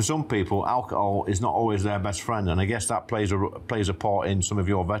 But for some people, alcohol is not always their best friend, and I guess that plays a part in some of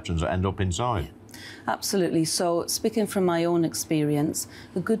your veterans that end up inside. Yeah. Absolutely. So, speaking from my own experience,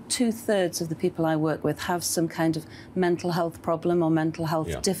 a good 2/3 of the people I work with have some kind of mental health problem or mental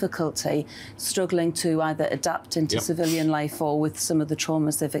health difficulty, struggling to either adapt into civilian life or with some of the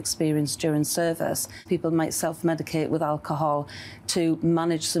traumas they've experienced during service. People might self-medicate with alcohol to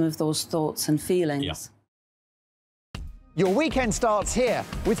manage some of those thoughts and feelings. Your weekend starts here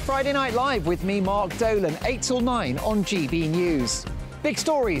with Friday Night Live with me, Mark Dolan, 8 till 9 on GB News. Big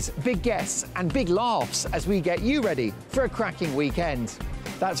stories, big guests and big laughs as we get you ready for a cracking weekend.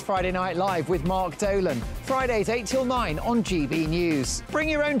 That's Friday Night Live with Mark Dolan, Fridays 8 till 9 on GB News. Bring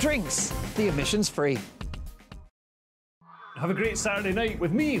your own drinks, the admission's free. Have a great Saturday night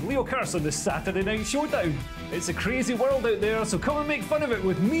with me, Leo Curse, on the Saturday Night Showdown. It's a crazy world out there, so come and make fun of it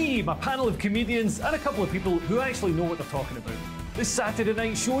with me, my panel of comedians, and a couple of people who actually know what they're talking about. This Saturday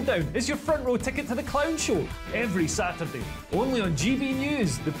Night Showdown is your front row ticket to the clown show every Saturday, only on GB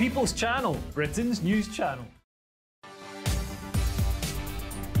News, the People's Channel, Britain's news channel.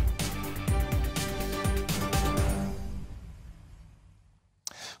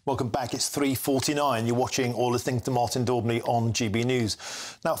 Welcome back. It's 3:49. You're watching or listening to Martin Daubney on GB News.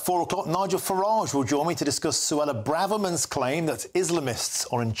 Now, at 4 o'clock, Nigel Farage will join me to discuss Suella Braverman's claim that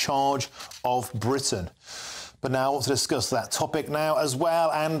Islamists are in charge of Britain. But now I want to discuss that topic now as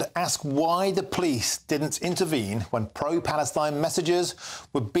well and ask why the police didn't intervene when pro-Palestine messages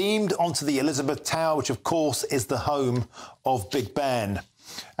were beamed onto the Elizabeth Tower, which, of course, is the home of Big Ben.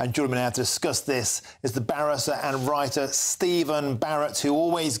 And joining me now to discuss this is the barrister and writer Stephen Barrett, who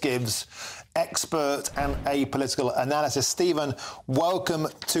always gives expert and apolitical analysis. Stephen, welcome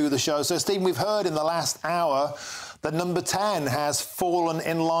to the show. So, Stephen, we've heard in the last hour that Number 10 has fallen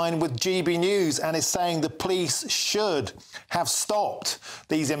in line with GB News and is saying the police should have stopped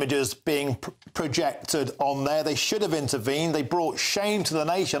these images being projected on there. They should have intervened. They brought shame to the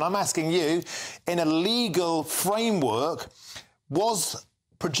nation. I'm asking you, in a legal framework, was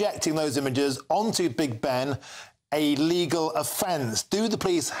projecting those images onto Big Ben a legal offence? Do the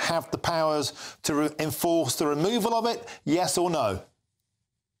police have the powers to enforce the removal of it? Yes or no?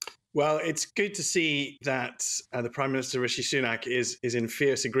 Well, it's good to see that the Prime Minister, Rishi Sunak, is in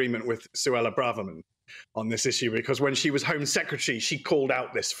fierce agreement with Suella Braverman on this issue, because when she was Home Secretary, she called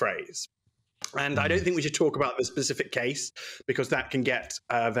out this phrase. And I don't think we should talk about the specific case because that can get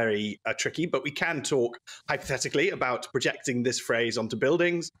very tricky, but we can talk hypothetically about projecting this phrase onto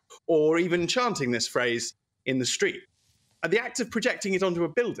buildings or even chanting this phrase in the street. The act of projecting it onto a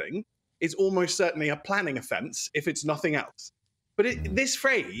building is almost certainly a planning offence if it's nothing else. But this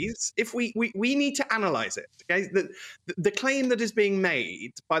phrase, if we need to analyse it, okay? The claim that is being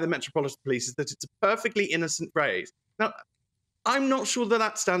made by the Metropolitan Police is that it's a perfectly innocent phrase. Now, I'm not sure that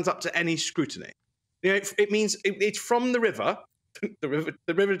that stands up to any scrutiny. You know, it means it's from the river, the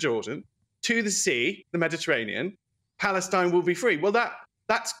River Jordan, to the sea, the Mediterranean. Palestine will be free. Well,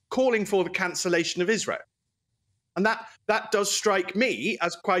 that's calling for the cancellation of Israel, and that does strike me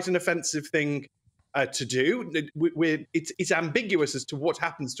as quite an offensive thing to do. It's ambiguous as to what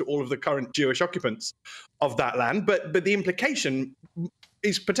happens to all of the current Jewish occupants of that land, but the implication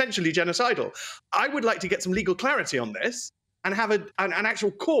is potentially genocidal. I would like to get some legal clarity on this and have an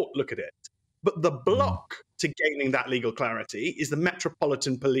actual court look at it. But the block to gaining that legal clarity is the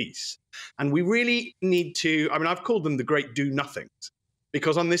Metropolitan Police. And we really need to, I mean, I've called them the great do-nothings,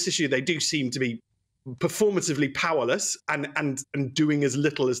 because on this issue, they do seem to be performatively powerless and doing as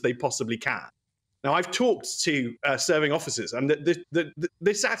little as they possibly can. Now, I've talked to serving officers, and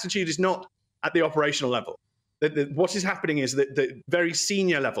this attitude is not at the operational level. What is happening is that the very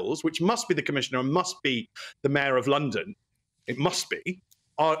senior levels, which must be the Commissioner and must be the Mayor of London, it must be,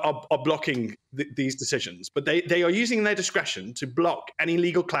 are blocking these decisions. But they are using their discretion to block any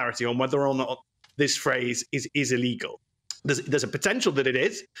legal clarity on whether or not this phrase is illegal. There's a potential that it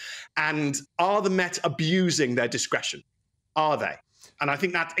is. And are the Met abusing their discretion? Are they? And I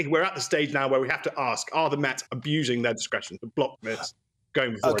think that we're at the stage now where we have to ask, are the Met abusing their discretion to block this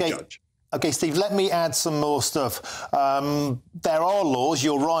going before a judge? OK, Steve, let me add some more stuff. There are laws,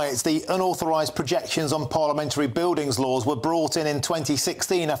 you're right. The unauthorised projections on parliamentary buildings laws were brought in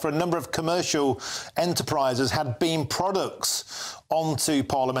 2016 after a number of commercial enterprises had beamed products onto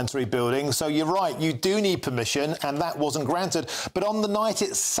parliamentary buildings. So you're right, you do need permission, and that wasn't granted. But on the night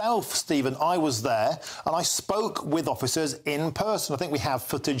itself, Stephen, I was there and I spoke with officers in person. I think we have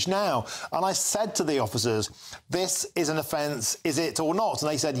footage now. And I said to the officers, this is an offence, is it or not?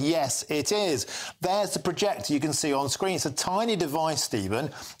 And they said, yes, it is. There's the projector you can see on screen. It's a tiny device,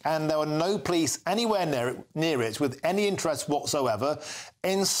 Stephen, and there were no police anywhere near it with any interest whatsoever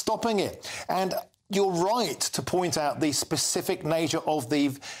in stopping it. And you're right to point out the specific nature of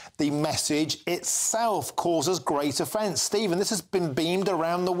the message itself causes great offence. Stephen, this has been beamed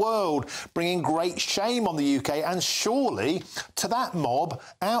around the world, bringing great shame on the UK, and surely to that mob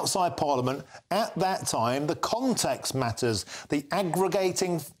outside Parliament at that time, the context matters. The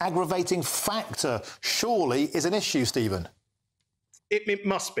aggravating factor surely is an issue, Stephen. It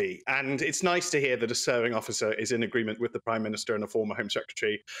must be, and it's nice to hear that a serving officer is in agreement with the Prime Minister and a former Home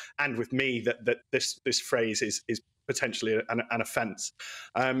Secretary, and with me that this phrase is potentially an offence.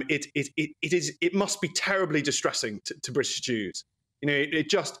 It must be terribly distressing to British Jews. You know,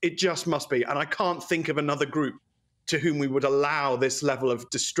 it just must be, and I can't think of another group to whom we would allow this level of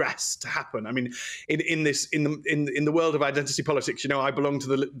distress to happen. I mean, in the world of identity politics, you know, I belong to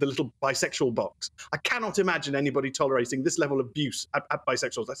the little bisexual box. I cannot imagine anybody tolerating this level of abuse at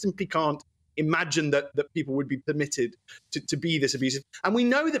bisexuals. I simply can't imagine that people would be permitted to be this abusive. And we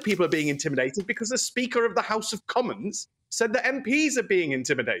know that people are being intimidated because the Speaker of the House of Commons said that MPs are being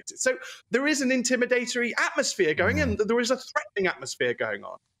intimidated. So there is an intimidatory atmosphere going in. There is a threatening atmosphere going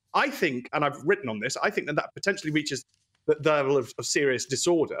on. I think, and I've written on this, I think that potentially reaches the level of serious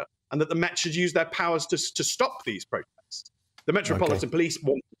disorder, and that the Met should use their powers to stop these protests. The Metropolitan Police,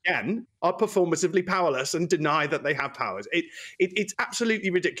 once again, are performatively powerless and deny that they have powers. It's absolutely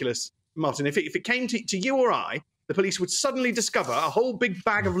ridiculous, Martin. If it came to you or I, the police would suddenly discover a whole big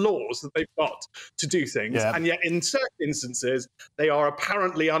bag of laws that they've got to do things, and yet in certain instances, they are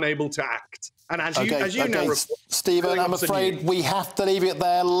apparently unable to act. And as you know, Stephen, I'm afraid we have to leave it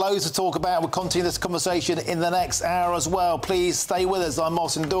there. Loads to talk about. We'll continue this conversation in the next hour as well. Please stay with us. I'm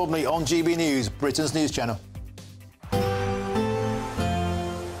Martin Daubney on GB News, Britain's news channel.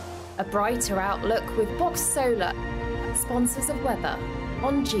 A brighter outlook with Box Solar, sponsors of weather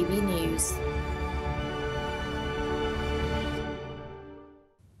on GB News.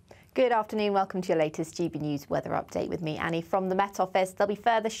 Good afternoon, welcome to your latest GB News weather update with me, Annie, from the Met Office. There'll be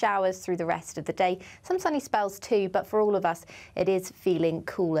further showers through the rest of the day, some sunny spells too, but for all of us, it is feeling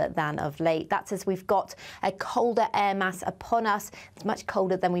cooler than of late. That's as we've got a colder air mass upon us. It's much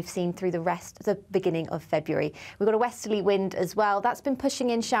colder than we've seen through the beginning of February. We've got a westerly wind as well. That's been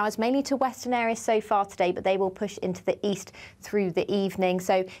pushing in showers mainly to western areas so far today, but they will push into the east through the evening.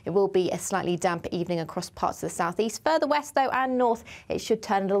 So it will be a slightly damp evening across parts of the southeast. Further west though and north, it should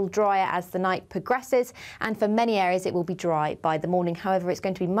turn a little drier as the night progresses, and for many areas it will be dry by the morning. However, it's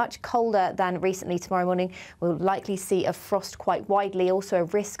going to be much colder than recently tomorrow morning. We'll likely see a frost quite widely, also a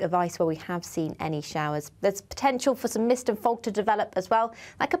risk of ice where we have seen any showers. There's potential for some mist and fog to develop as well.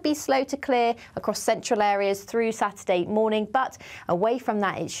 That could be slow to clear across central areas through Saturday morning, but away from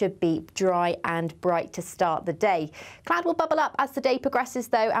that it should be dry and bright to start the day. Cloud will bubble up as the day progresses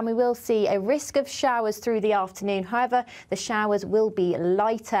though, and we will see a risk of showers through the afternoon. However, the showers will be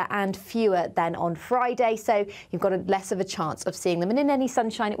lighter and fewer than on Friday, so you've got less of a chance of seeing them. And in any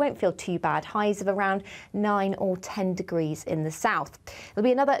sunshine, it won't feel too bad. Highs of around 9 or 10 degrees in the south. There'll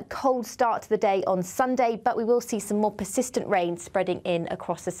be another cold start to the day on Sunday, but we will see some more persistent rain spreading in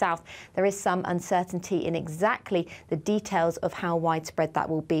across the south. There is some uncertainty in exactly the details of how widespread that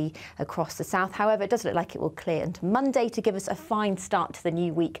will be across the south. However, it does look like it will clear into Monday to give us a fine start to the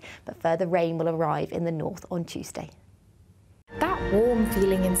new week, but further rain will arrive in the north on Tuesday. That warm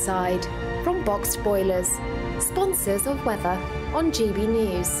feeling inside from Boxed Boilers, sponsors of weather on GB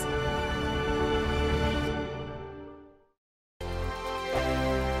News.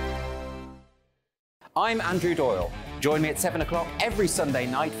 I'm Andrew Doyle. Join me at 7 o'clock every Sunday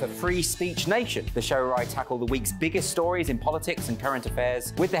night for Free Speech Nation, the show where I tackle the week's biggest stories in politics and current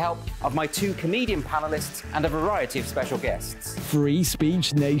affairs with the help of my 2 comedian panellists and a variety of special guests. Free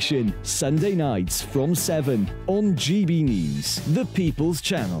Speech Nation, Sunday nights from 7 on GB News, the People's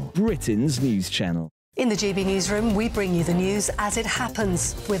Channel, Britain's news channel. In the GB Newsroom, we bring you the news as it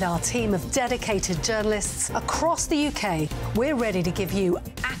happens with our team of dedicated journalists across the UK. We're ready to give you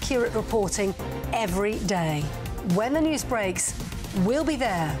accurate reporting every day. When the news breaks, we'll be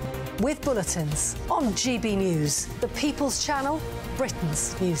there with bulletins on GB News, the People's Channel,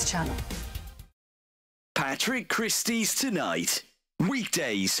 Britain's news channel. Patrick Christie's Tonight.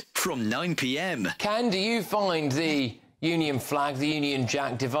 Weekdays from 9 p.m. Ken, do you find the Union flag, the Union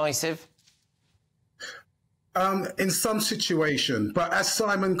Jack, divisive? In some situation, but as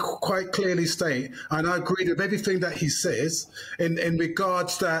Simon quite clearly stated, and I agree with everything that he says in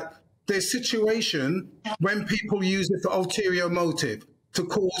regards that there's situation when people use it for ulterior motive to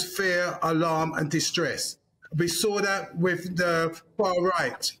cause fear, alarm and distress. We saw that with the far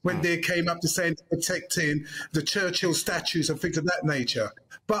right when they came up to saying protecting the Churchill statues and things of that nature.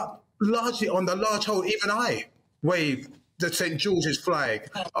 But largely on the large whole, even I wave the St. George's flag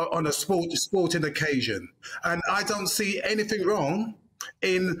on a sporting occasion. And I don't see anything wrong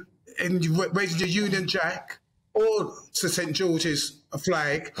in raising the Union Jack or the St. George's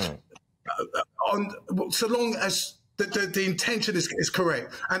flag so long as the intention is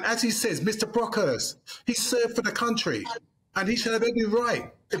correct. And as he says, Mr. Brockhurst, he served for the country and he should have every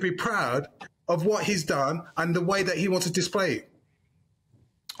right to be proud of what he's done and the way that he wants to display it.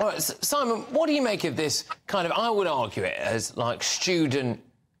 All right, Simon, what do you make of this kind of, I would argue it as like student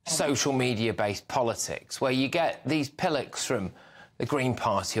social media-based politics, where you get these pillocks from the Green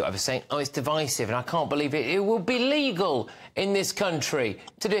Party or whatever saying, oh, it's divisive and I can't believe it. It will be legal in this country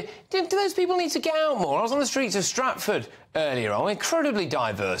to do... Do those people need to get out more? I was on the streets of Stratford earlier on, an incredibly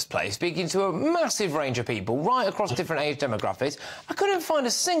diverse place, speaking to a massive range of people right across different age demographics. I couldn't find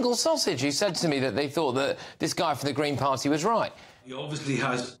a single sausage who said to me that they thought that this guy from the Green Party was right. He obviously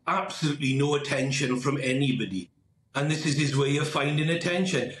has absolutely no attention from anybody, and this is his way of finding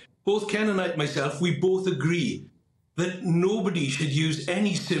attention. Both Ken and myself, we both agree that nobody should use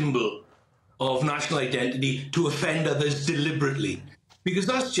any symbol of national identity to offend others deliberately, because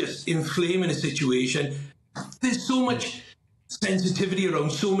that's just inflaming a situation. There's so much sensitivity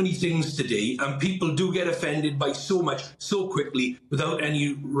around so many things today, and people do get offended by so much so quickly without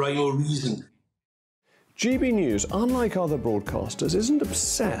any rhyme or reason. GB News, unlike other broadcasters, isn't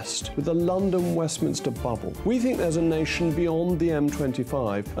obsessed with the London-Westminster bubble. We think there's a nation beyond the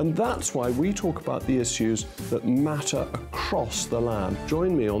M25, and that's why we talk about the issues that matter across the land.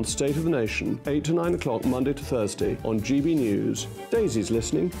 Join me on State of the Nation, 8 to 9 o'clock, Monday to Thursday, on GB News. Daisy's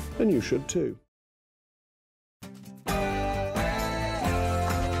listening, and you should too.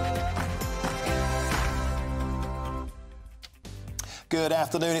 Good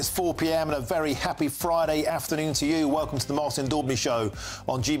afternoon, it's 4 p.m. and a very happy Friday afternoon to you. Welcome to the Martin Daubney Show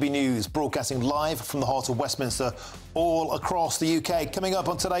on GB News, broadcasting live from the heart of Westminster, all across the UK. Coming up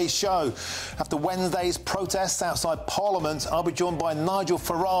on today's show, after Wednesday's protests outside Parliament, I'll be joined by Nigel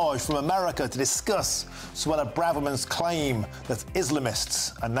Farage from America to discuss Suella Braverman's claim that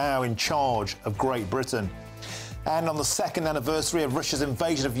Islamists are now in charge of Great Britain. And on the second anniversary of Russia's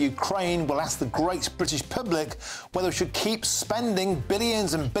invasion of Ukraine, we'll ask the great British public whether we should keep spending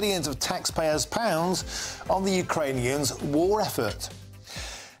billions and billions of taxpayers' pounds on the Ukrainians' war effort.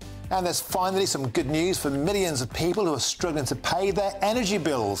 And there's finally some good news for millions of people who are struggling to pay their energy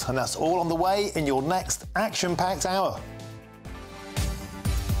bills. And that's all on the way in your next action-packed hour.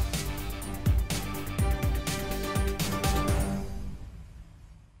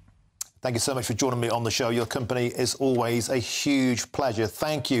 Thank you so much for joining me on the show. Your company is always a huge pleasure.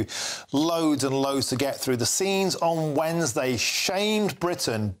 Thank you. Loads and loads to get through. The scenes on Wednesday shamed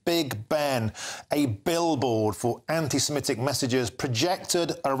Britain. Big Ben, a billboard for anti-Semitic messages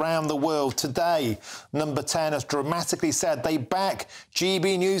projected around the world. Today, Number 10 has dramatically said they back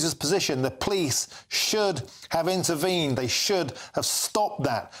GB News' position. The police should have intervened. They should have stopped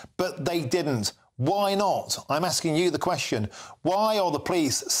that, but they didn't. Why not? I'm asking you the question. Why are the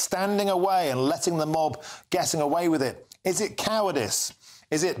police standing away and letting the mob getting away with it? Is it cowardice?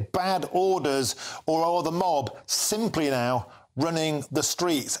 Is it bad orders? Or are the mob simply now running the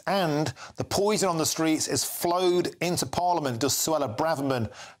streets? And the poison on the streets is flowed into Parliament. Does Suella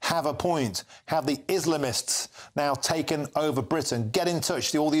Braverman have a point? Have the Islamists now taken over Britain? Get in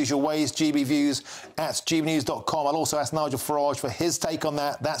touch, all the usual ways, gbviews at gbnews.com. I'll also ask Nigel Farage for his take on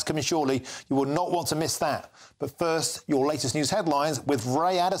that. That's coming shortly. You will not want to miss that. But first, your latest news headlines with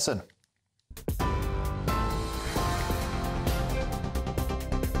Ray Addison.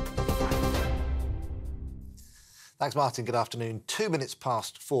 Thanks, Martin. Good afternoon. 2 minutes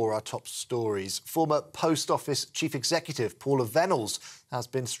past 4, our top stories. Former Post Office Chief Executive Paula Venables has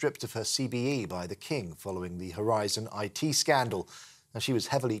been stripped of her CBE by the King following the Horizon IT scandal. Now, she was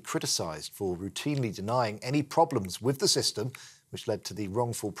heavily criticised for routinely denying any problems with the system, which led to the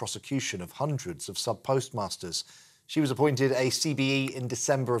wrongful prosecution of hundreds of sub-postmasters. She was appointed a CBE in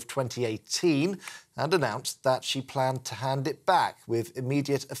December of 2018 and announced that she planned to hand it back with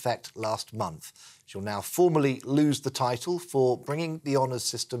immediate effect last month. She'll now formally lose the title for bringing the honours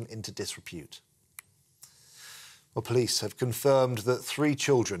system into disrepute. Well, police have confirmed that 3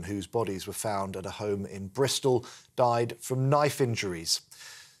 children whose bodies were found at a home in Bristol died from knife injuries.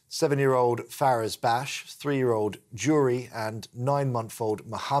 7-year-old Faraz Bash, 3-year-old Juri and 9-month-old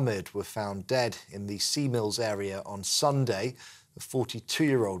Mohammed were found dead in the Sea Mills area on Sunday. The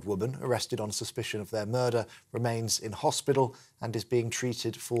 42-year-old woman, arrested on suspicion of their murder, remains in hospital and is being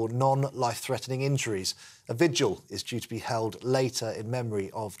treated for non-life-threatening injuries. A vigil is due to be held later in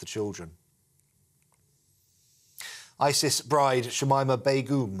memory of the children. ISIS bride Shamima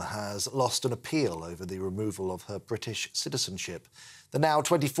Begum has lost an appeal over the removal of her British citizenship. The now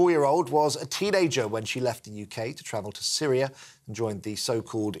 24-year-old was a teenager when she left the UK to travel to Syria and joined the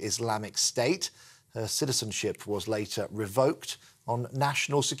so-called Islamic State. Her citizenship was later revoked on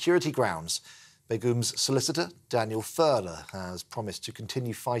national security grounds. Begum's solicitor, Daniel Furler, has promised to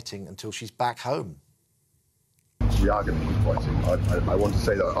continue fighting until she's back home. We are going to keep fighting. I want to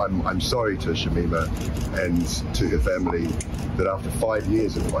say that I'm sorry to Shamima and to her family that after 5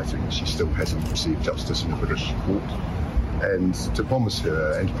 years of fighting, she still hasn't received justice in a British court. And to promise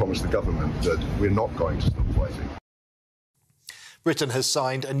her and to promise the government that we're not going to stop fighting. Britain has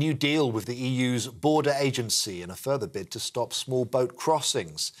signed a new deal with the EU's border agency in a further bid to stop small boat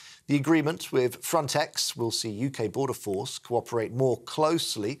crossings. The agreement with Frontex will see UK Border Force cooperate more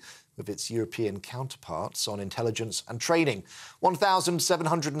closely with its European counterparts on intelligence and training.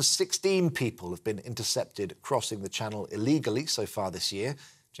 1,716 people have been intercepted crossing the Channel illegally so far this year.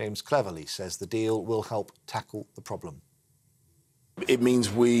 James Cleverly says the deal will help tackle the problem. It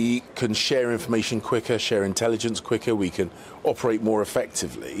means we can share information quicker, share intelligence quicker, we can operate more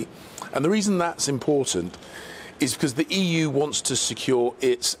effectively. And the reason that's important is because the EU wants to secure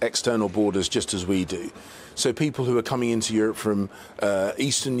its external borders just as we do. So people who are coming into Europe from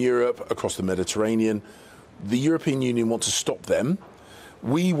Eastern Europe, across the Mediterranean, the European Union want to stop them.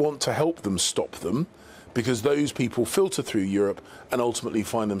 We want to help them stop them because those people filter through Europe and ultimately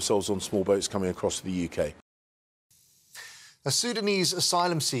find themselves on small boats coming across to the UK. A Sudanese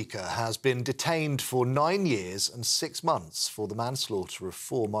asylum seeker has been detained for 9 years and 6 months for the manslaughter of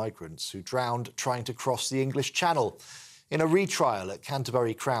 4 migrants who drowned trying to cross the English Channel. In a retrial at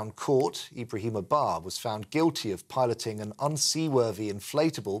Canterbury Crown Court, Ibrahim Abbar was found guilty of piloting an unseaworthy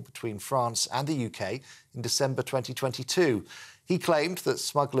inflatable between France and the UK in December 2022. He claimed that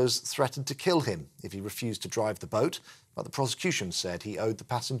smugglers threatened to kill him if he refused to drive the boat, but the prosecution said he owed the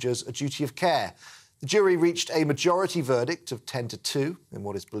passengers a duty of care. The jury reached a majority verdict of 10-2 in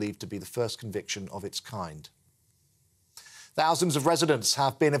what is believed to be the first conviction of its kind. Thousands of residents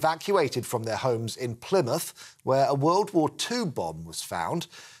have been evacuated from their homes in Plymouth, where a World War II bomb was found.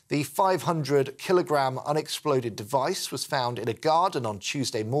 The 500-kilogram unexploded device was found in a garden on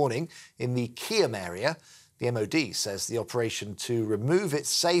Tuesday morning in the Kiam area. The MOD says the operation to remove it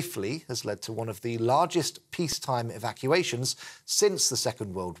safely has led to one of the largest peacetime evacuations since the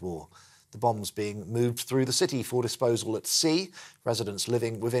Second World War. The bombs being moved through the city for disposal at sea. Residents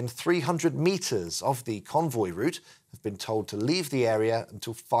living within 300 metres of the convoy route have been told to leave the area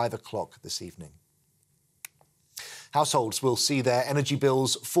until 5 o'clock this evening. Households will see their energy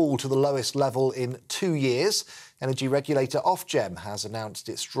bills fall to the lowest level in 2 years. Energy regulator Ofgem has announced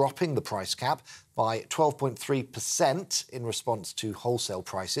it's dropping the price cap by 12.3% in response to wholesale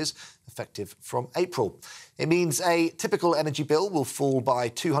prices, effective from April. It means a typical energy bill will fall by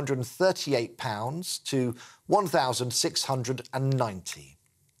 £238 to £1,690.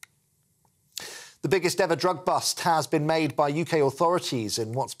 The biggest ever drug bust has been made by UK authorities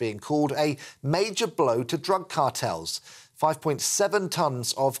in what's being called a major blow to drug cartels. 5.7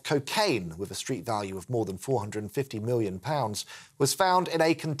 tonnes of cocaine, with a street value of more than £450 million, was found in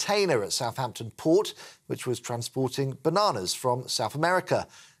a container at Southampton Port, which was transporting bananas from South America.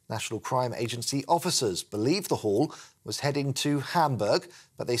 National Crime Agency officers believe the haul was heading to Hamburg,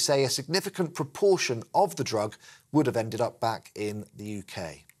 but they say a significant proportion of the drug would have ended up back in the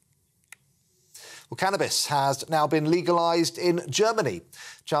UK. Well, cannabis has now been legalised in Germany.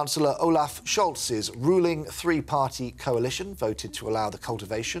 Chancellor Olaf Scholz's ruling three-party coalition voted to allow the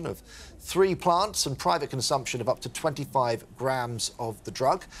cultivation of 3 plants and private consumption of up to 25 grams of the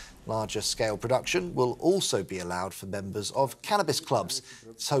drug. Larger-scale production will also be allowed for members of cannabis clubs.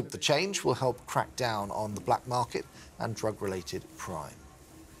 It's hoped the change will help crack down on the black market and drug-related crime.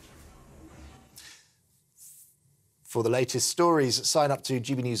 For the latest stories, sign up to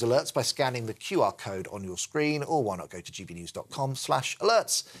GB News Alerts by scanning the QR code on your screen, or why not go to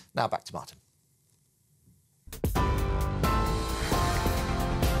gbnews.com/alerts. Now back to Martin.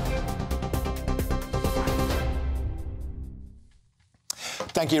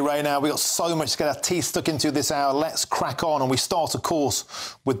 Thank you, Ray. Now, we've got so much to get our teeth stuck into this hour. Let's crack on. And we start, of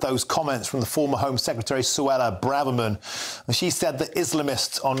course, with those comments from the former Home Secretary, Suella Braverman. And she said that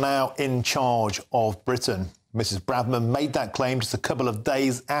Islamists are now in charge of Britain. Mrs. Braverman made that claim just a couple of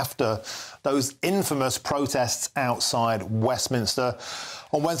days after those infamous protests outside Westminster.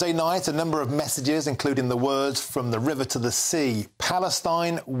 On Wednesday night, a number of messages, including the words "from the river to the sea,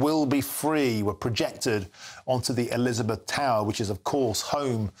 Palestine will be free," were projected onto the Elizabeth Tower, which is, of course,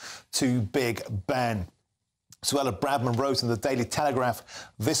 home to Big Ben. Suella Braverman wrote in the Daily Telegraph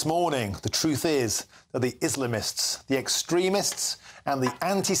this morning, "The truth is that the Islamists, the extremists and the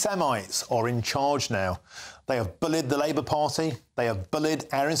anti-Semites are in charge now. They have bullied the Labour Party, they have bullied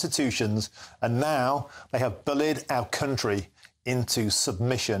our institutions, and now they have bullied our country into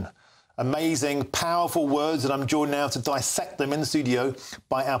submission." Amazing, powerful words, and I'm joined now to dissect them in the studio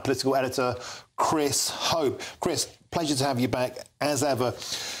by our political editor, Chris Hope. Chris, pleasure to have you back, as ever.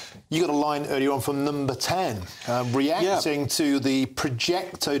 You got a line earlier on from Number 10, reacting to the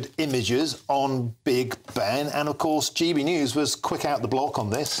projected images on Big Ben, and of course GB News was quick out the block on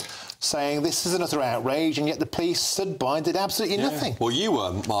this, saying this is another outrage, and yet the police stood by and did absolutely nothing. Well, you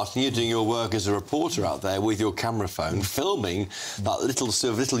were, Martin, you're doing your work as a reporter out there with your camera phone, filming that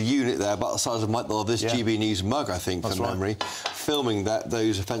little unit there about the size of this GB News mug, I think, from memory, filming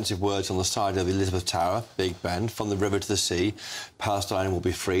those offensive words on the side of the Elizabeth Tower, Big Ben, "from the river to the sea, Palestine will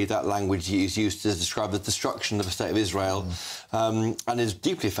be free." That language is used to describe the destruction of the state of Israel, and is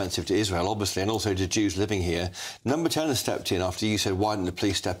deeply offensive to Israel, obviously, and also to Jews living here. Number 10 has stepped in after you said, why didn't the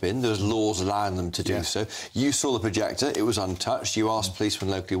police step in? There's laws allowing them to do so. You saw the projector, it was untouched. You asked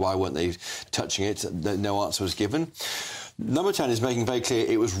policemen locally why weren't they touching it. No answer was given. Number 10 is making very clear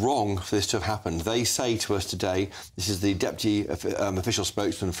it was wrong for this to have happened. They say to us today, this is the deputy official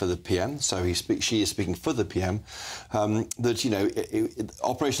spokesman for the PM, so she is speaking for the PM, that, you know,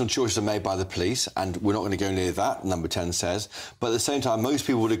 operational choices are made by the police, and we're not going to go near that, Number 10 says. But at the same time, most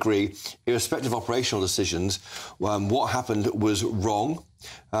people would agree, irrespective of operational decisions, what happened was wrong.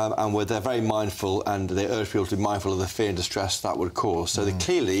 And they're very mindful, and they urge people to be mindful of the fear and distress that would cause. So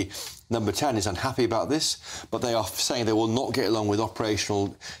clearly, Number 10 is unhappy about this, but they are saying they will not get along with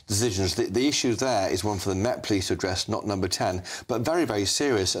operational decisions. The issue there is one for the Met Police to address, not Number 10, but very, very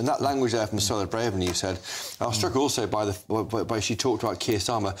serious. And that language there from Suella Braverman, you said, I was struck also by she talked about Keir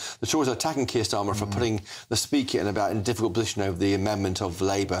Starmer. The Tories are attacking Keir Starmer for putting the Speaker in a difficult position over the amendment of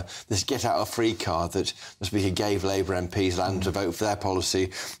Labour, this get-out-of-free card that the Speaker gave Labour MPs land to vote for their policy,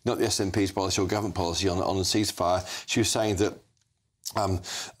 not the SNP's policy or government policy on the ceasefire. She was saying that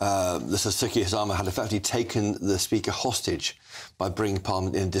Sir Keir Starmer had effectively taken the Speaker hostage by bringing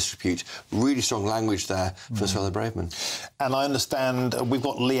Parliament in disrepute. Really strong language there for Suella Braverman. And I understand we've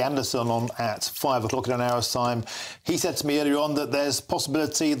got Lee Anderson on at 5 o'clock in an hour's time. He said to me earlier on that there's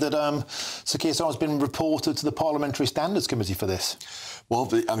possibility that Sir Keir Starmer's been reported to the Parliamentary Standards Committee for this. Well,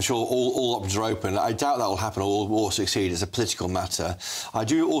 I'm sure all options are open. I doubt that will happen or succeed. It's a political matter. I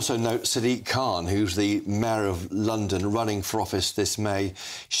do also note Sadiq Khan, who's the Mayor of London, running for office this May.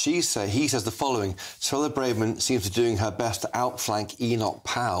 He says the following: Suella Braverman seems to be doing her best to outflank Enoch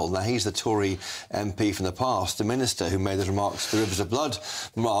Powell. Now, he's the Tory MP from the past, the minister who made those remarks, the Rivers of Blood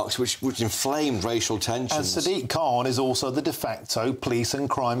remarks, which inflamed racial tensions. And Sadiq Khan is also the de facto Police and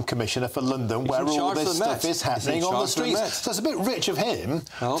Crime Commissioner for London, where all this stuff is happening on the streets. So it's a bit rich of him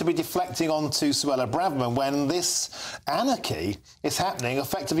to be deflecting onto Suella Braverman when this anarchy is happening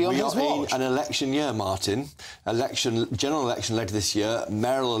effectively on his watch. We are in an election year, Martin. General election later this year,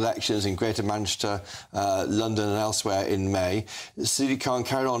 mayoral elections in Greater Manchester, London and elsewhere in May. Sadiq Khan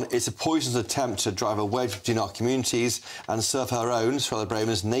carried on. It's a poisonous attempt to drive a wedge between our communities and serve her own, Suella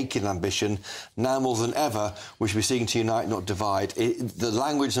Braverman's naked ambition. Now more than ever, we should be seeking to unite, not divide. The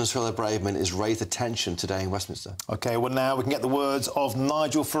language in Suella Braverman is raised the tension today in Westminster. OK, well, now we can get the words of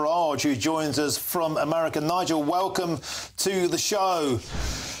Nigel Farage, who joins us from America. Nigel, welcome to the show.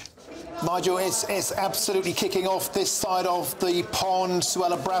 Nigel, it's absolutely kicking off this side of the pond.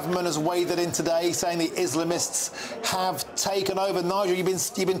 Suella Braverman has waded in today, saying the Islamists have taken over. Nigel,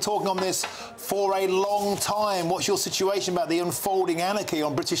 you've been talking on this for a long time. What's your situation about the unfolding anarchy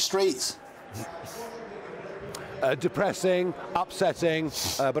on British streets? Depressing, upsetting,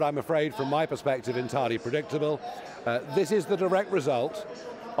 but I'm afraid, from my perspective, entirely predictable. This is the direct result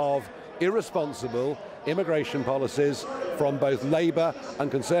of irresponsible immigration policies from both Labour and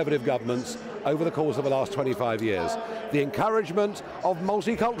Conservative governments over the course of the last 25 years. The encouragement of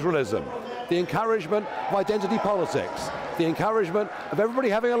multiculturalism, the encouragement of identity politics, the encouragement of everybody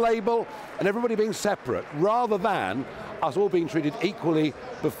having a label and everybody being separate, rather than us all being treated equally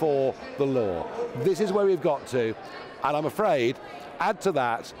before the law. This is where we've got to, and I'm afraid Add to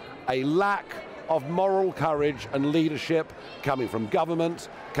that a lack of moral courage and leadership coming from government,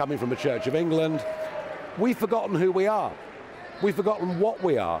 coming from the Church of England. We've forgotten who we are. We've forgotten what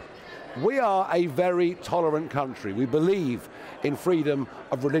we are. We are a very tolerant country. We believe in freedom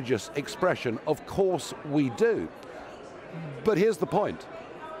of religious expression. Of course we do. But here's the point.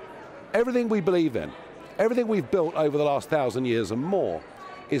 Everything we believe in, everything we've built over the last 1,000 years and more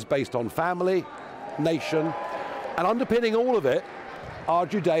is based on family, nation, and underpinning all of it are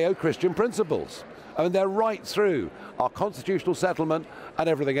Judeo-Christian principles. I mean, they're right through our constitutional settlement and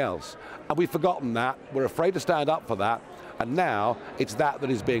everything else. And we've forgotten that. We're afraid to stand up for that. And now it's that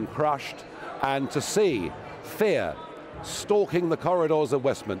is being crushed. And to see fear stalking the corridors of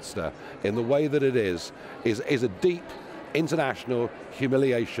Westminster in the way that it is a deep international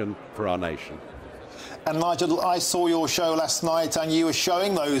humiliation for our nation. And Nigel, I saw your show last night and you were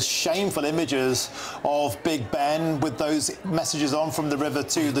showing those shameful images of Big Ben with those messages on from the river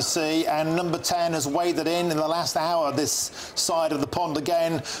to the sea, and Number 10 has weighed it in the last hour this side of the pond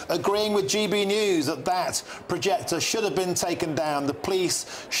again, agreeing with GB News that projector should have been taken down. The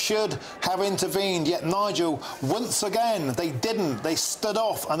police should have intervened, yet Nigel, once again, they didn't. They stood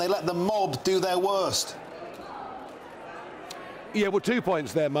off and they let the mob do their worst. Yeah, well, 2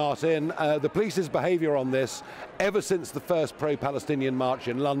 points there, Martin. The police's behaviour on this, ever since the first pro-Palestinian march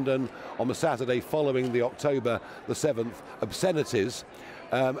in London on the Saturday following the October the 7th obscenities,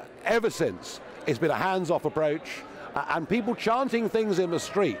 ever since, it's been a hands-off approach and people chanting things in the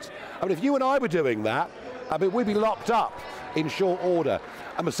street. I mean, if you and I were doing that, I mean, we'd be locked up in short order.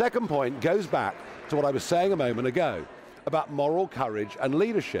 And the second point goes back to what I was saying a moment ago about moral courage and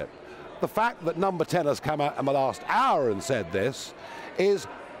leadership. The fact that Number 10 has come out in the last hour and said this is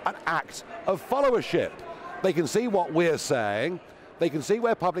an act of followership. They can see what we're saying, they can see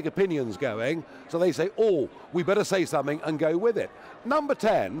where public opinion's going, so they say, oh, we better say something and go with it. Number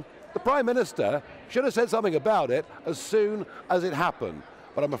 10, the Prime Minister, should have said something about it as soon as it happened.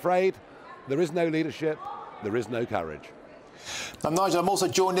 But I'm afraid there is no leadership, there is no courage. And Nigel, I'm also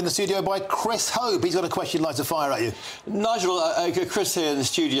joined in the studio by Chris Hope. He's got a question he'd like to fire at you. Nigel, Chris here in the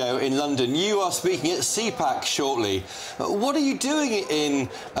studio in London. You are speaking at CPAC shortly. What are you doing in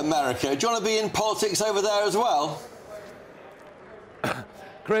America? Do you want to be in politics over there as well?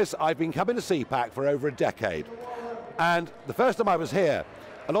 Chris, I've been coming to CPAC for over a decade. And the first time I was here,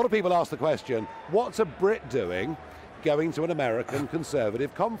 a lot of people asked the question, what's a Brit doing going to an American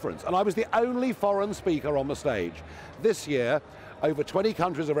Conservative conference? And I was the only foreign speaker on the stage. This year, over 20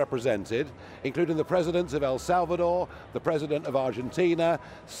 countries are represented, including the presidents of El Salvador, the president of Argentina,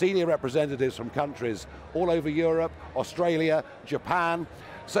 senior representatives from countries all over Europe, Australia, Japan.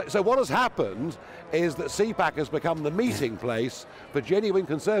 So what has happened is that CPAC has become the meeting place for genuine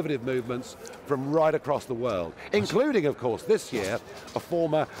conservative movements from right across the world, including, of course, this year, a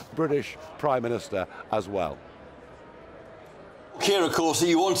former British Prime Minister as well. Here, of course,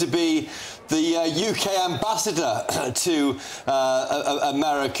 you want to be the UK ambassador to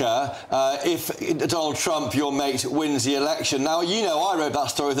America if Donald Trump, your mate, wins the election. Now, you know, I wrote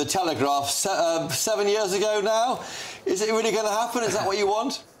that story, The Telegraph, 7 years ago now. Is it really going to happen? Is that what you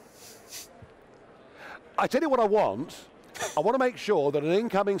want? I tell you what I want. I want to make sure that an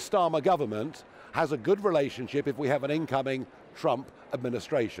incoming Starmer government has a good relationship if we have an incoming Trump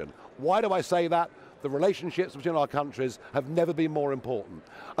administration. Why do I say that? The relationships between our countries have never been more important.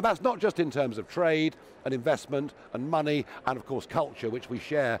 And that's not just in terms of trade and investment and money and, of course, culture, which we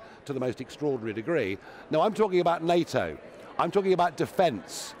share to the most extraordinary degree. No, I'm talking about NATO. I'm talking about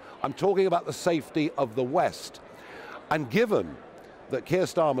defence. I'm talking about the safety of the West. And given that Keir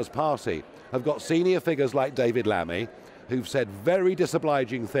Starmer's party have got senior figures like David Lammy, who've said very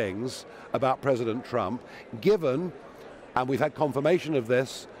disobliging things about President Trump, given, and we've had confirmation of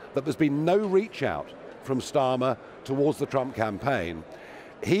this, that there's been no reach out from Starmer towards the Trump campaign,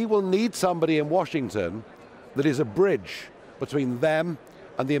 he will need somebody in Washington that is a bridge between them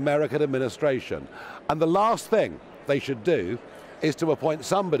and the American administration. And the last thing they should do is to appoint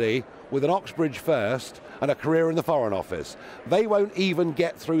somebody with an Oxbridge first and a career in the Foreign Office. They won't even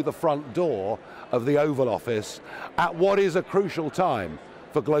get through the front door of the Oval Office at what is a crucial time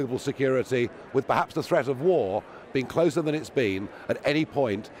for global security, with perhaps the threat of war being closer than it's been at any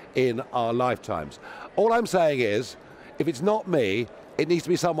point in our lifetimes. All I'm saying is, if it's not me, it needs to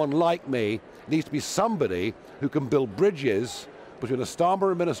be someone like me. It needs to be somebody who can build bridges between a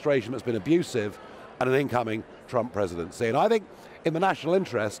Starmer administration that's been abusive and an incoming Trump presidency. And I think in the national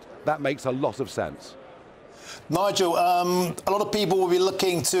interest, that makes a lot of sense. Nigel, a lot of people will be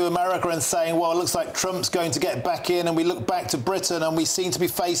looking to America and saying, well, it looks like Trump's going to get back in, and we look back to Britain and we seem to be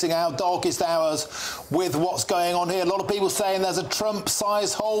facing our darkest hours with what's going on here. A lot of people saying there's a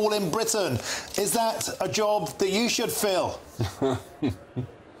Trump-sized hole in Britain. Is that a job that you should fill?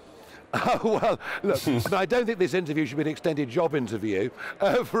 Oh, well, look, I don't think this interview should be an extended job interview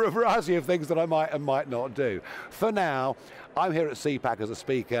for a variety of things that I might and might not do. For now, I'm here at CPAC as a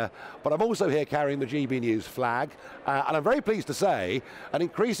speaker, but I'm also here carrying the GB News flag, and I'm very pleased to say an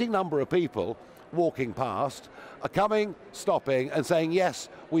increasing number of people walking past are coming, stopping and saying, yes,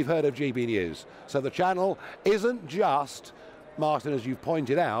 we've heard of GB News. So the channel isn't just, Martin, as you've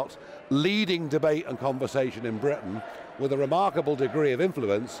pointed out, leading debate and conversation in Britain with a remarkable degree of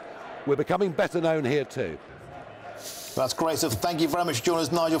influence. We're becoming better known here too. That's great stuff. Thank you very much for joining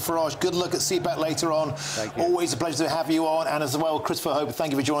us, Nigel Farage. Good luck at CPAC later on. Thank you. Always a pleasure to have you on. And as well, Christopher Hope,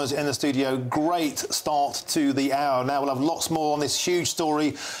 thank you for joining us in the studio. Great start to the hour. Now we'll have lots more on this huge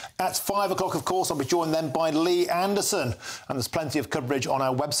story. At 5 o'clock, of course, I'll be joined then by Lee Anderson. And there's plenty of coverage on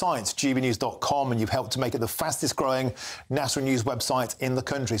our website, gbnews.com, and you've helped to make it the fastest growing national news website in the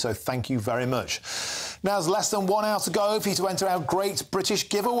country. So thank you very much. Now there's less than 1 hour to go for you to enter our Great British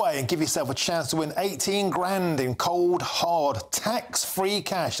Giveaway and give yourself a chance to win 18 grand in cold, hard, tax-free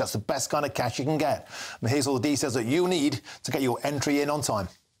cash. That's the best kind of cash you can get. And here's all the details that you need to get your entry in on time.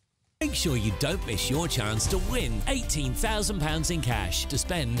 Make sure you don't miss your chance to win £18,000 in cash to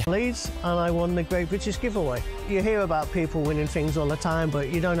spend. Leeds, and I won the Great British Giveaway. You hear about people winning things all the time, but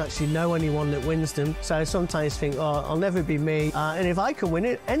you don't actually know anyone that wins them. So I sometimes think, oh, I'll never be me. And if I can win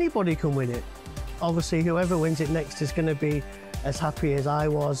it, anybody can win it. Obviously, whoever wins it next is going to be as happy as I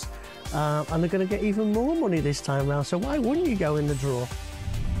was. And they're going to get even more money this time round, so why wouldn't you go in the draw?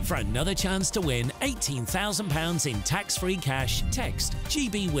 For another chance to win £18,000 in tax-free cash, text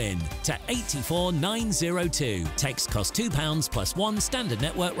GBWIN to 84902. Text costs £2 plus one standard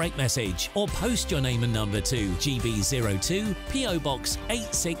network rate message, or post your name and number to GB02 PO Box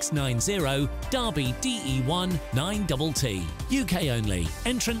 8690 Derby DE1 9TT. UK only.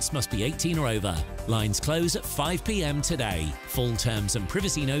 Entrance must be 18 or over. Lines close at 5 p.m. today. Full terms and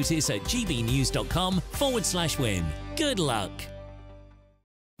privacy notice at gbnews.com/win. Good luck.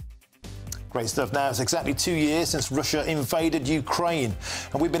 Great stuff. Now, it's exactly 2 years since Russia invaded Ukraine,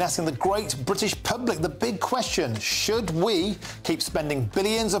 and we've been asking the great British public the big question: should we keep spending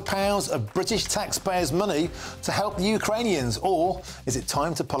billions of pounds of British taxpayers' money to help the Ukrainians, or is it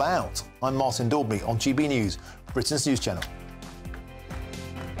time to pull out? I'm Martin Daubney on GB News, Britain's news channel.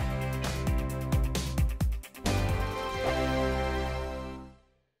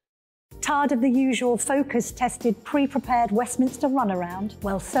 Tired of the usual focus-tested, pre-prepared Westminster runaround?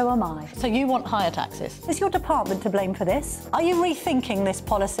 Well, so am I. So you want higher taxes? Is your department to blame for this? Are you rethinking this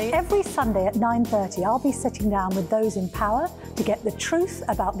policy? Every Sunday at 9:30, I'll be sitting down with those in power to get the truth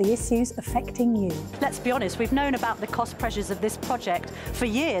about the issues affecting you. Let's be honest, we've known about the cost pressures of this project for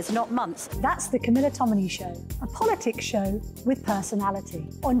years, not months. That's the Camilla Tominey Show, a politics show with personality.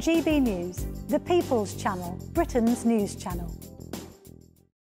 On GB News, the People's Channel, Britain's news channel.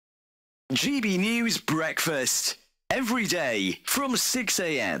 GB News Breakfast. Every day from 6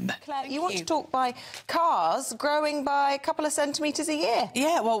 a.m. Claire, you want to talk by cars growing by a couple of centimetres a year?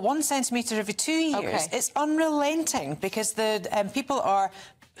 Yeah, well, 1 centimetre every 2 years. Okay. It's unrelenting because the people are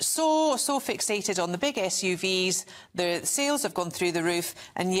so fixated on the big SUVs. The sales have gone through the roof,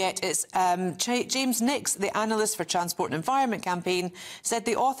 and yet it's James Nix, the analyst for Transport and Environment Campaign, said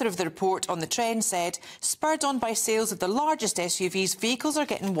the author of the report on the trend said, spurred on by sales of the largest SUVs, vehicles are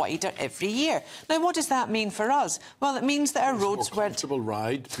getting wider every year. Now, what does that mean for us? Well, it means that our roads weren't... Comfortable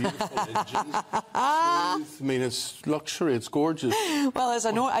ride, beautiful engines. I mean, it's luxury, it's gorgeous. Well, as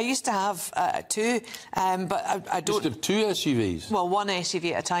I know, I used to have two, but I don't... You used to have 2 SUVs? Well, one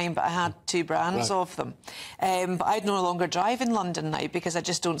SUV at a time, but I had 2 brands of them. But I'd no longer drive in London now because I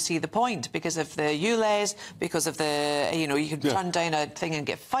just don't see the point, because of the ULEZ, because of the, you know, you can turn down a thing and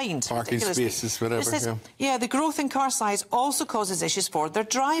get fined. Parking spaces, whatever. Yeah, the growth in car size also causes issues for their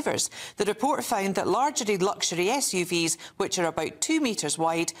drivers. The report found that largely luxury SUVs, which are about 2 metres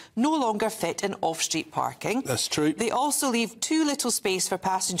wide, no longer fit in off-street parking. That's true. They also leave too little space for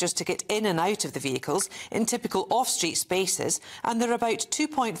passengers to get in and out of the vehicles in typical off-street spaces, and they're about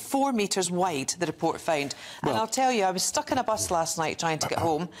 2.4 metres wide, the report found. And I'll tell you, I was stuck in a bus last night trying to get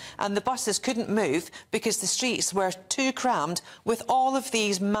home, and the buses couldn't move because the streets were too crammed with all of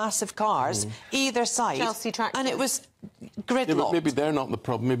these massive cars either side. Chelsea tractors. And it was gridlocked. Yeah, but maybe they're not the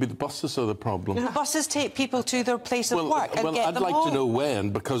problem. Maybe the buses are the problem. The buses take people to their place of work and get I'd them like home. to know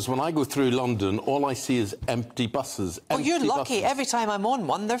when, because when I go through London, all I see is empty buses. Oh, you're lucky. Every time I'm on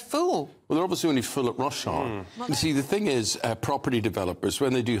one, they're full. Well, they're obviously only full at rush hour. You see, the thing is, property developers,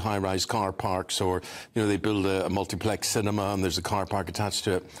 when they do high-rise car parks or, they build a multiplex cinema and there's a car park attached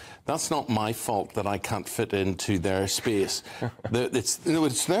to it, that's not my fault that I can't fit into their space.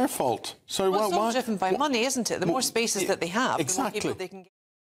 It's their fault. So it's all driven by money, isn't it? The more spaces that they have, exactly. the more people they can get.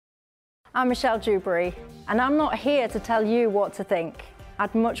 I'm Michelle Dewberry, and I'm not here to tell you what to think.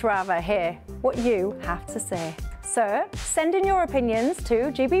 I'd much rather hear what you have to say. So, send in your opinions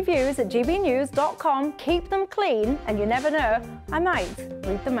to gbviews@gbnews.com. Keep them clean, and you never know, I might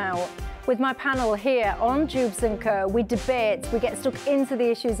read them out. With my panel here on Jubes & Co, we debate, we get stuck into the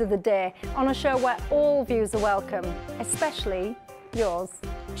issues of the day on a show where all views are welcome, especially yours.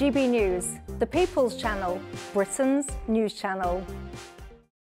 GB News, the People's Channel, Britain's news channel.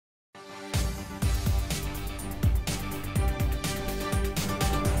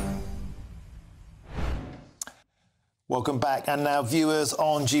 Welcome back. And now viewers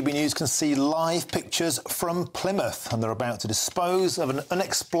on GB News can see live pictures from Plymouth, and they're about to dispose of an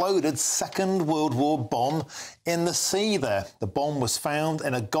unexploded Second World War bomb in the sea there. The bomb was found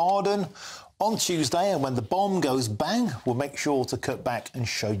in a garden on Tuesday, and when the bomb goes bang, we'll make sure to cut back and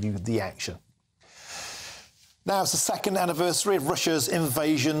show you the action. Now, it's the second anniversary of Russia's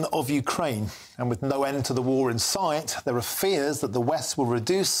invasion of Ukraine, and with no end to the war in sight, there are fears that the West will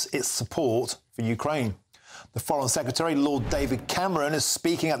reduce its support for Ukraine. The Foreign Secretary, Lord David Cameron, is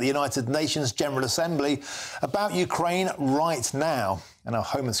speaking at the United Nations General Assembly about Ukraine right now. And our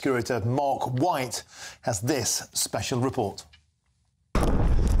Home and Security Editor, Mark White, has this special report.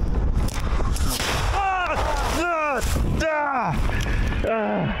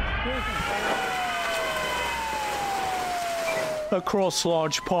 Across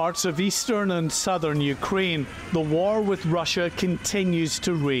large parts of eastern and southern Ukraine, the war with Russia continues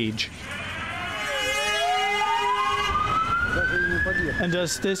to rage. And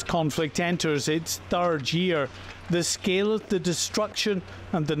as this conflict enters its third year, the scale of the destruction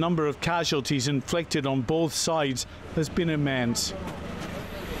and the number of casualties inflicted on both sides has been immense.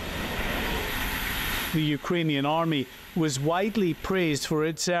 The Ukrainian army was widely praised for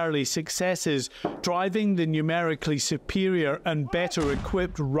its early successes, driving the numerically superior and better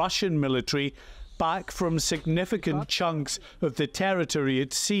equipped Russian military back from significant chunks of the territory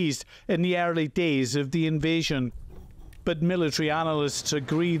it seized in the early days of the invasion. But military analysts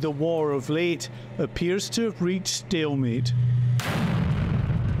agree the war of late appears to have reached stalemate.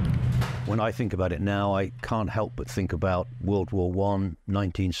 When I think about it now, I can't help but think about World War I,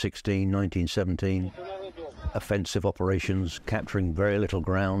 1916, 1917, offensive operations, capturing very little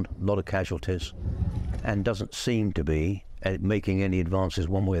ground, a lot of casualties, and doesn't seem to be making any advances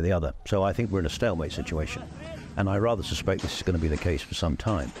one way or the other. So I think we're in a stalemate situation, and I rather suspect this is going to be the case for some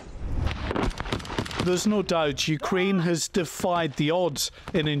time. There's no doubt Ukraine has defied the odds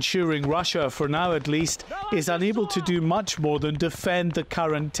in ensuring Russia, for now at least, is unable to do much more than defend the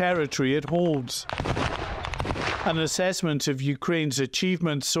current territory it holds. An assessment of Ukraine's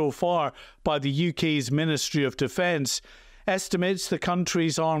achievements so far by the UK's Ministry of Defence estimates the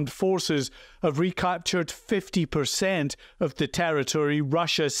country's armed forces have recaptured 50% of the territory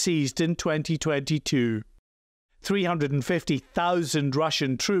Russia seized in 2022. 350,000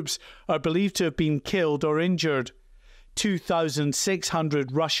 Russian troops are believed to have been killed or injured.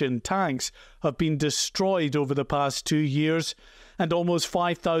 2,600 Russian tanks have been destroyed over the past 2 years, and almost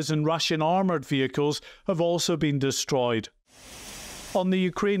 5,000 Russian armoured vehicles have also been destroyed. On the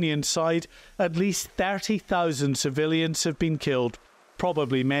Ukrainian side, at least 30,000 civilians have been killed,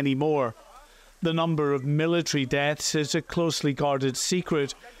 probably many more. The number of military deaths is a closely guarded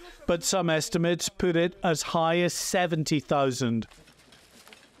secret, but some estimates put it as high as 70,000.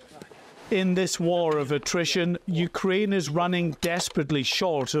 In this war of attrition, Ukraine is running desperately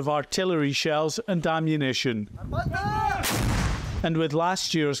short of artillery shells and ammunition. And with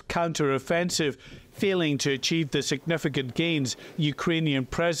last year's counter-offensive failing to achieve the significant gains Ukrainian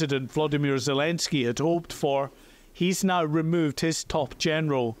President Volodymyr Zelensky had hoped for, he's now removed his top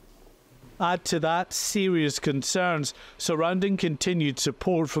general. Add to that serious concerns surrounding continued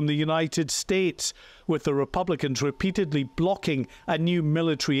support from the United States, with the Republicans repeatedly blocking a new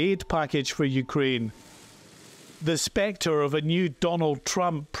military aid package for Ukraine. The spectre of a new Donald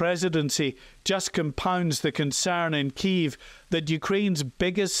Trump presidency just compounds the concern in Kyiv that Ukraine's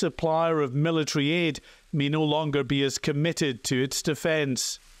biggest supplier of military aid may no longer be as committed to its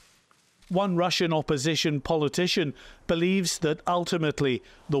defence. One Russian opposition politician believes that ultimately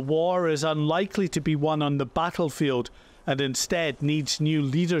the war is unlikely to be won on the battlefield and instead needs new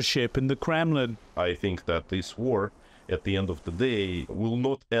leadership in the Kremlin. I think that this war, at the end of the day, will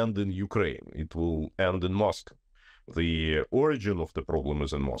not end in Ukraine. It will end in Moscow. The origin of the problem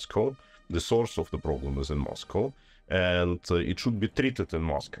is in Moscow. The source of the problem is in Moscow. And it should be treated in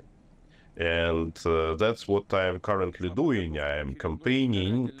Moscow. And that's what I am currently doing. I am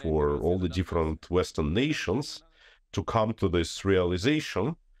campaigning for all the different Western nations to come to this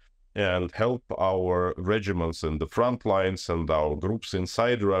realization and help our regiments in the front lines and our groups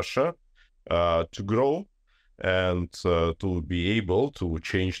inside Russia to grow and to be able to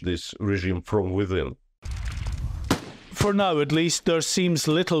change this regime from within. For now, at least, there seems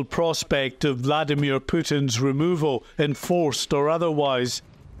little prospect of Vladimir Putin's removal, enforced or otherwise.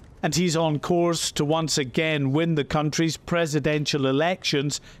 And he's on course to once again win the country's presidential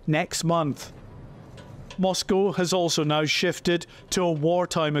elections next month. Moscow has also now shifted to a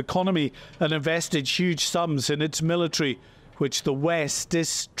wartime economy and invested huge sums in its military, which the West is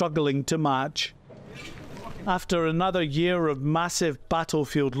struggling to match. After another year of massive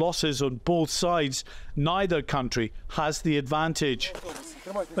battlefield losses on both sides, neither country has the advantage.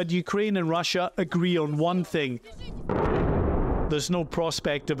 But Ukraine and Russia agree on one thing. There's no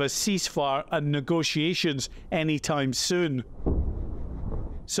prospect of a ceasefire and negotiations anytime soon.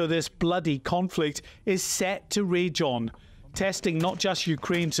 So this bloody conflict is set to rage on, testing not just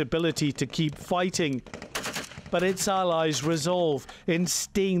Ukraine's ability to keep fighting, but its allies' resolve in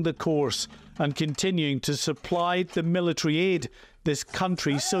staying the course and continuing to supply the military aid this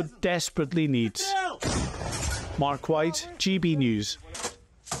country so desperately needs. Mark White, GB News.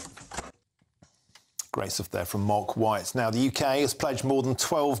 Great stuff there from Mark White. Now, the UK has pledged more than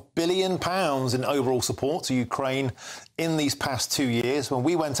 £12 billion in overall support to Ukraine in these past 2 years. When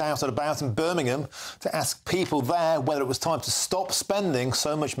we went out and about in Birmingham to ask people there whether it was time to stop spending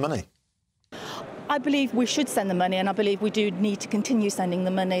so much money. I believe we should send the money, and I believe we do need to continue sending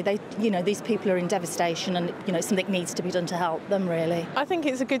the money. These people are in devastation, and something needs to be done to help them. Really, I think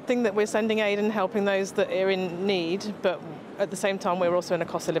it's a good thing that we're sending aid and helping those that are in need, but at the same time, we're also in a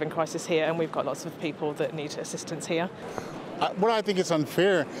cost of living crisis here, and we've got lots of people that need assistance here. Well, I think it's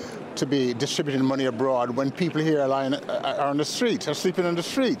unfair to be distributing money abroad when people here are on the street, are sleeping on the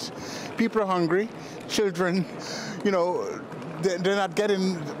street. People are hungry, children, they're not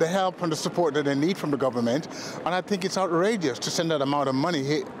getting the help and the support that they need from the government. And I think it's outrageous to send that amount of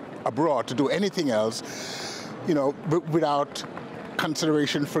money abroad to do anything else, without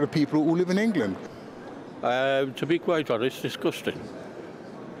consideration for the people who live in England. To be quite honest, disgusting.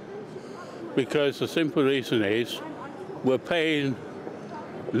 Because the simple reason is we're paying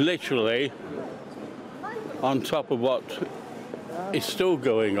literally on top of what is still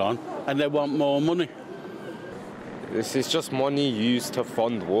going on, and they want more money. This is just money used to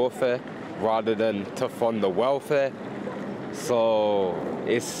fund warfare rather than to fund the welfare. So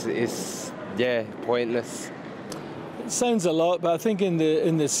it's pointless. It sounds a lot, but I think in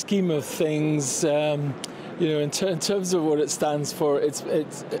the scheme of things, in terms of what it stands for,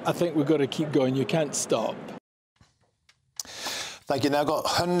 I think we've got to keep going. You can't stop. Thank you. Now, I've got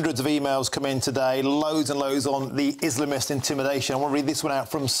hundreds of emails come in today, loads and loads on the Islamist intimidation. I want to read this one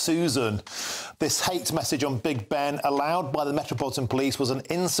out from Susan. This hate message on Big Ben allowed by the Metropolitan Police was an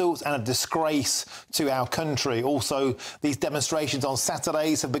insult and a disgrace to our country. Also, these demonstrations on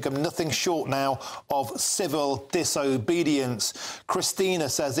Saturdays have become nothing short now of civil disobedience. Christina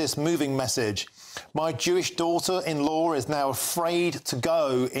says this moving message. My Jewish daughter-in-law is now afraid to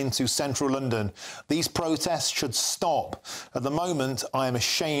go into central London. These protests should stop. At the moment, I am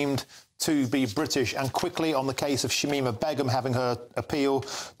ashamed to be British. And quickly on the case of Shamima Begum having her appeal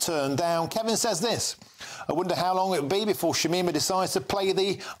turned down, Kevin says this. I wonder how long it will be before Shamima decides to play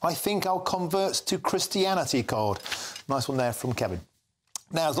the I think I'll convert to Christianity card. Nice one there from Kevin.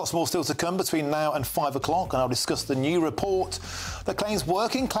 Now, there's lots more still to come between now and 5 o'clock, and I'll discuss the new report that claims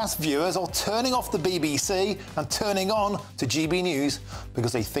working-class viewers are turning off the BBC and turning on to GB News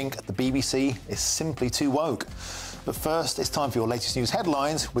because they think the BBC is simply too woke. But first, it's time for your latest news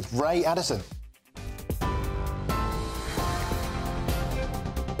headlines with Ray Addison.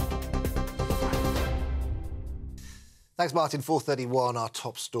 Thanks, Martin. 4:31, our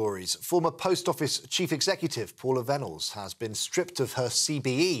top stories. Former Post Office Chief Executive Paula Venables has been stripped of her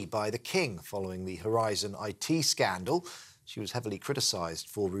CBE by the King following the Horizon IT scandal. She was heavily criticised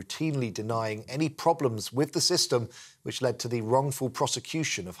for routinely denying any problems with the system, which led to the wrongful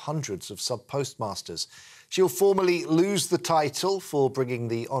prosecution of hundreds of sub-postmasters. She'll formally lose the title for bringing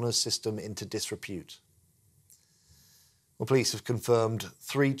the honours system into disrepute. Well, police have confirmed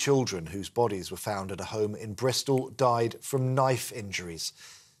 3 children whose bodies were found at a home in Bristol died from knife injuries.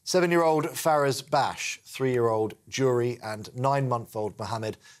 7-year-old Faraz Bash, 3-year-old Juri and 9-month-old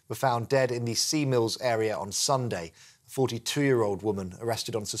Mohammed were found dead in the Sea Mills area on Sunday. A 42-year-old woman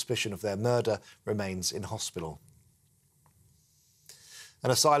arrested on suspicion of their murder remains in hospital. An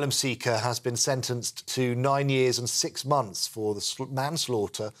asylum seeker has been sentenced to 9 years and 6 months for the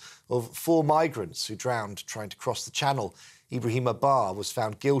manslaughter of 4 migrants who drowned trying to cross the Channel. Ibrahim Abbar was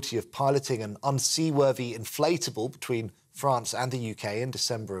found guilty of piloting an unseaworthy inflatable between France and the UK in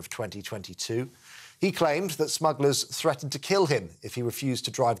December of 2022. He claimed that smugglers threatened to kill him if he refused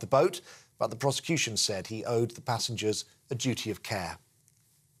to drive the boat, but the prosecution said he owed the passengers a duty of care.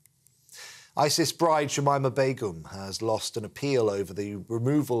 ISIS bride Shamima Begum has lost an appeal over the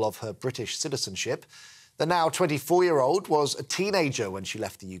removal of her British citizenship. The now 24-year-old was a teenager when she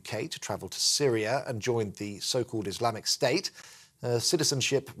left the UK to travel to Syria and joined the so-called Islamic State. Her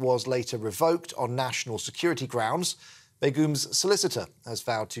citizenship was later revoked on national security grounds. Begum's solicitor has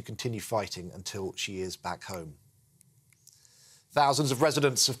vowed to continue fighting until she is back home. Thousands of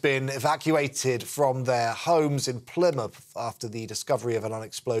residents have been evacuated from their homes in Plymouth after the discovery of an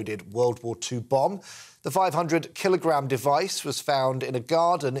unexploded World War II bomb. The 500-kilogram device was found in a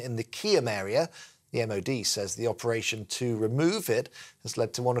garden in the Keyham area. The MOD says the operation to remove it has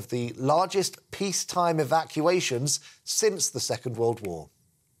led to one of the largest peacetime evacuations since the Second World War.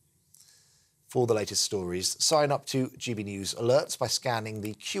 For the latest stories, sign up to GB News Alerts by scanning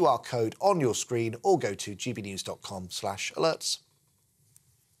the QR code on your screen or go to gbnews.com/alerts.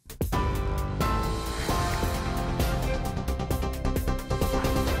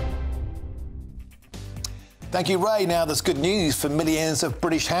 Thank you, Ray. Now, there's good news for millions of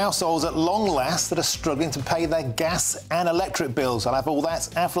British households at long last that are struggling to pay their gas and electric bills. I'll have all that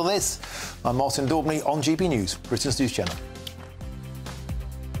after this. I'm Martin Daubney on GB News, Britain's news channel.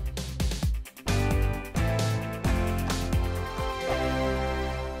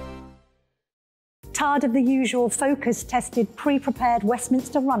 Tired of the usual focus-tested, pre-prepared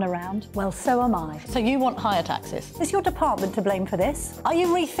Westminster runaround? Well, so am I. So you want higher taxes? Is your department to blame for this? Are you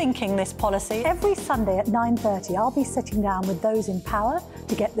rethinking this policy? Every Sunday at 9:30, I'll be sitting down with those in power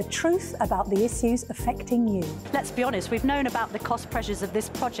to get the truth about the issues affecting you. Let's be honest, we've known about the cost pressures of this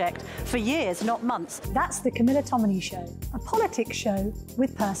project for years, not months. That's the Camilla Tominey Show, a politics show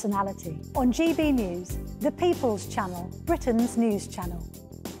with personality. On GB News, the People's Channel, Britain's news channel.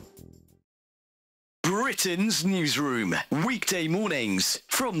 Britain's Newsroom, weekday mornings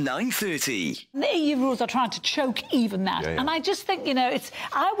from 9:30. The EU rules are trying to choke even that. And I just think, you know,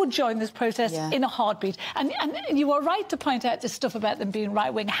 I would join this protest in a heartbeat. And you are right to point out this stuff about them being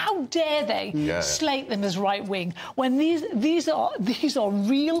right-wing. How dare they slate them as right-wing when these are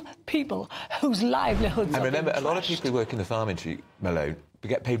real people whose livelihoods and are remember, being a lot of people who work in the farm industry, Malone,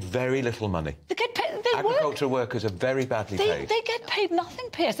 get paid very little money. They get paid. Agricultural workers are very badly paid. They get paid nothing,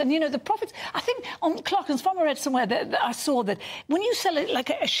 Pierce. And, you know, the profits... I think on Clarkson's Farm, I read somewhere that I saw that when you sell it like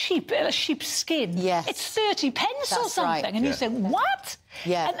a sheep's skin, it's 30 pence or something. Right. And you say, what?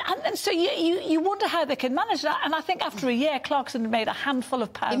 Yeah. And so you wonder how they can manage that. And I think after a year, Clarkson made a handful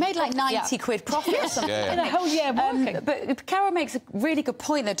of pounds. He made like 90 quid profit or something. In a whole year working. But Carol makes a really good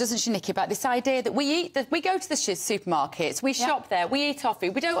point, though, doesn't she, Nikki, about this idea that we go to the supermarkets, we shop there, we eat our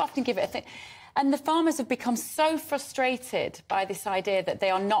food, we don't often give it a thing. And the farmers have become so frustrated by this idea that they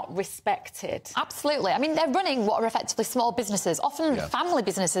are not respected. Absolutely. I mean, they're running what are effectively small businesses, often family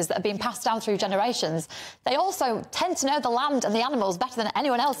businesses that are being passed down through generations. They also tend to know the land and the animals better than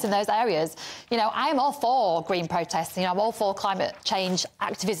anyone else in those areas. You know, I'm all for green protests, you know, I'm all for climate change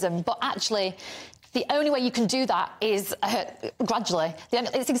activism, but actually... the only way you can do that is gradually.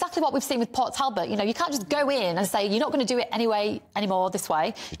 It's exactly what we've seen with Port Talbot. You know, you can't just go in and say, you're not going to do it anymore this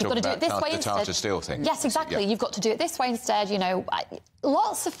way. You've got to do it this way instead. The Tata Steel thing. Yes, exactly. You've got to do it this way instead. You know,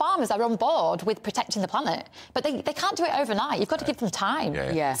 lots of farmers are on board with protecting the planet, but they can't do it overnight. You've got to give them time.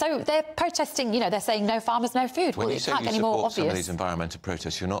 So they're protesting, you know, they're saying no farmers, no food. When well, you say can't you get any more support obvious. some of these environmental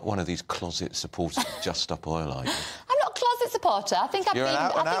protests, you're not one of these closet supporters of Just Stop Oil, are you? I'm not a closet supporter. I think I've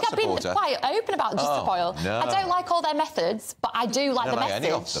been quite open about Just Stop Oil. No. I don't like all their methods, but I do like the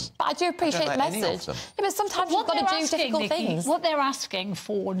message. But I do appreciate the message. Yeah, but sometimes you've got to do difficult things. What they're asking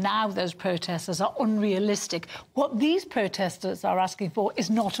for now, those protesters, are unrealistic. What these protesters are asking for is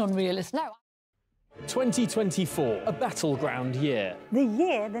not unrealistic. No. 2024, a battleground year. The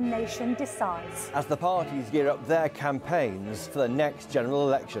year the nation decides. As the parties gear up their campaigns for the next general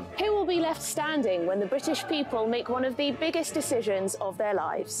election. Who will be left standing when the British people make one of the biggest decisions of their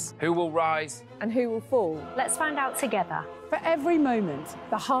lives? Who will rise? And who will fall? Let's find out together. For every moment,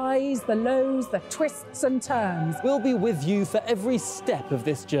 the highs, the lows, the twists and turns. We'll be with you for every step of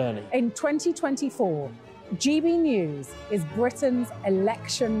this journey. In 2024, GB News is Britain's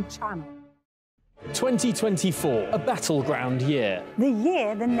election channel. 2024, a battleground year. The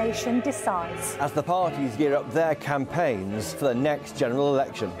year the nation decides. As the parties gear up their campaigns for the next general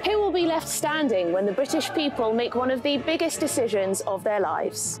election. Who will be left standing when the British people make one of the biggest decisions of their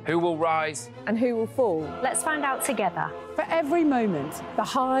lives? Who will rise? And who will fall? Let's find out together. For every moment, the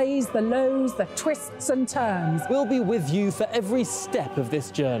highs, the lows, the twists and turns. We'll be with you for every step of this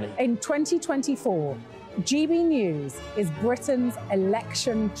journey. In 2024, GB News is Britain's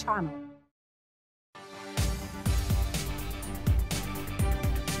election channel.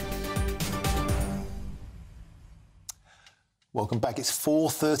 Welcome back. It's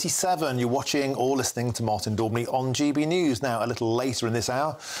 4:37. You're watching or listening to Martin Daubney on GB News. Now, a little later in this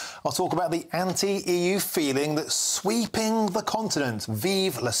hour, I'll talk about the anti-EU feeling that's sweeping the continent.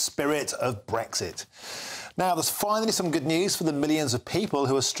 Vive le spirit of Brexit. Now, there's finally some good news for the millions of people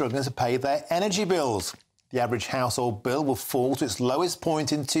who are struggling to pay their energy bills. The average household bill will fall to its lowest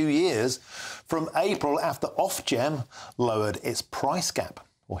point in 2 years from April after Ofgem lowered its price cap.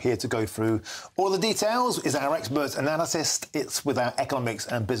 Well, here to go through all the details is our expert analyst. It's with our economics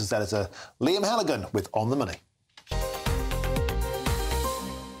and business editor, Liam Halligan, with On the Money.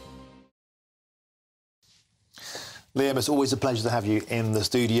 Liam, it's always a pleasure to have you in the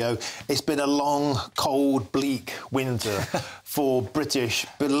studio. It's been a long, cold, bleak winter for British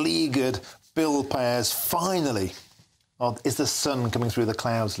beleaguered bill payers. Finally, is the sun coming through the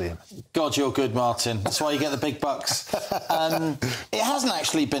clouds, Liam? God, you're good, Martin. That's why you get the big bucks. It hasn't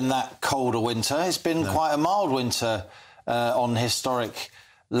actually been that cold a winter. It's been quite a mild winter on historic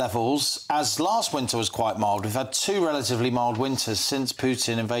levels, as last winter was quite mild. We've had two relatively mild winters since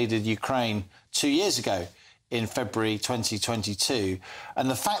Putin invaded Ukraine 2 years ago in February 2022. And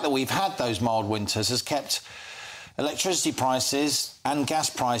the fact that we've had those mild winters has kept electricity prices and gas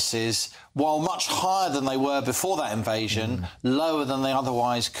prices, while much higher than they were before that invasion, lower than they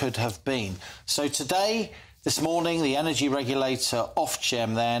otherwise could have been. So today, this morning, the energy regulator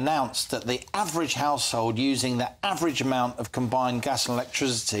Ofgem, they announced that the average household using the average amount of combined gas and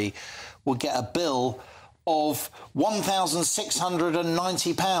electricity will get a bill of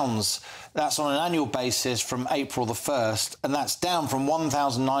 £1,690. That's on an annual basis from April the 1st, and that's down from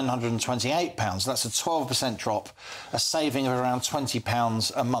 £1,928. That's a 12% drop, a saving of around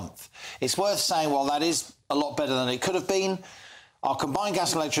 £20 a month. It's worth saying, while that is a lot better than it could have been, our combined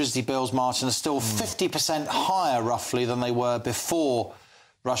gas and electricity bills, Martin, are still 50% higher, roughly, than they were before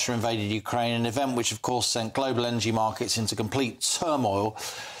Russia invaded Ukraine, an event which, of course, sent global energy markets into complete turmoil,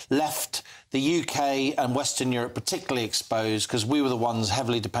 left the UK and Western Europe particularly exposed because we were the ones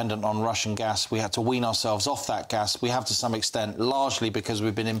heavily dependent on Russian gas. We had to wean ourselves off that gas. We have to some extent, largely because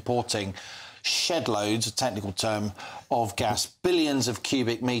we've been importing shed loads, a technical term, of gas, billions of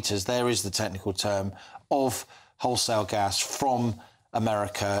cubic metres, there is the technical term, of wholesale gas from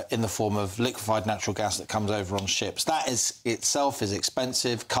America in the form of liquefied natural gas that comes over on ships. That is itself is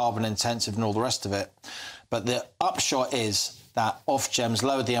expensive, carbon intensive and all the rest of it. But the upshot is that Ofgem's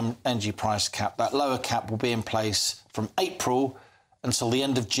lowered the energy price cap. That lower cap will be in place from April until the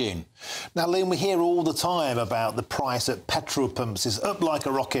end of June. Now, Liam, we hear all the time about the price at petrol pumps is up like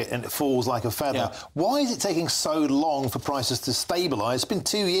a rocket and it falls like a feather. Yeah. Why is it taking so long for prices to stabilise? It's been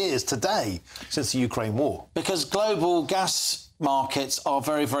 2 years today since the Ukraine war. Because global gas markets are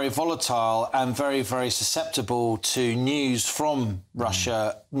very, very volatile and very, very susceptible to news from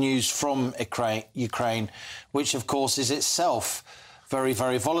Russia, news from Ukraine, which, of course, is itself very,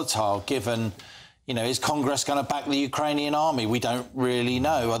 very volatile, given, you know, is Congress going to back the Ukrainian army? We don't really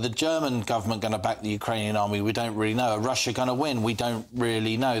know. Are the German government going to back the Ukrainian army? We don't really know. Are Russia going to win? We don't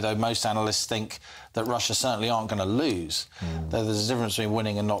really know, though most analysts think that Russia certainly aren't going to lose. Though there's a difference between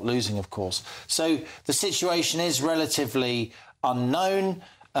winning and not losing, of course. So the situation is relatively unknown.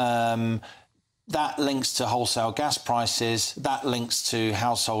 That links to wholesale gas prices. That links to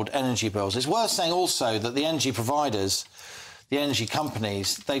household energy bills. It's worth saying also that the energy providers, the energy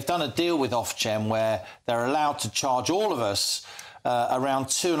companies, they've done a deal with Ofgem where they're allowed to charge all of us around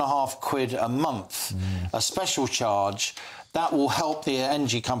 £2.50 a month, a special charge that will help the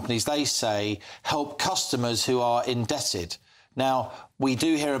energy companies, they say, help customers who are indebted. Now, we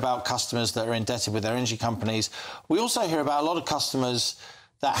do hear about customers that are indebted with their energy companies. We also hear about a lot of customers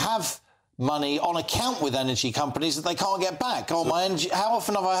that have money on account with energy companies that they can't get back. Oh, my energy... How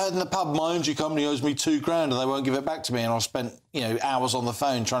often have I heard in the pub, my energy company owes me £2,000 and they won't give it back to me, and I've spent, you know, hours on the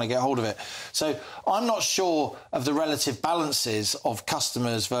phone trying to get hold of it. So I'm not sure of the relative balances of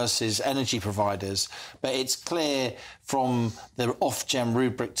customers versus energy providers, but it's clear from the Ofgem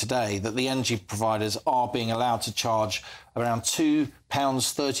rubric today that the energy providers are being allowed to charge around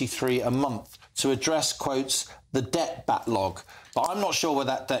 £2.33 a month to address, quotes, the debt backlog. But I'm not sure where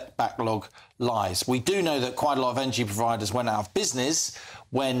that debt backlog lies. We do know that quite a lot of energy providers went out of business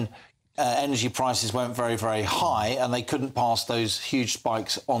when energy prices went very, very high and they couldn't pass those huge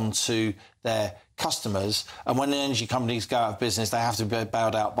spikes on to their customers. And when the energy companies go out of business, they have to be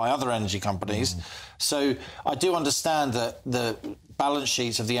bailed out by other energy companies. So I do understand that the balance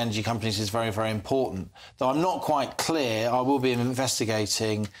sheets of the energy companies is very, very important. Though I'm not quite clear, I will be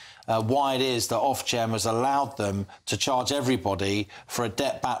investigating why it is that Ofgem has allowed them to charge everybody for a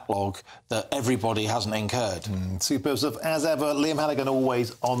debt backlog that everybody hasn't incurred. Superb stuff. As ever, Liam Halligan,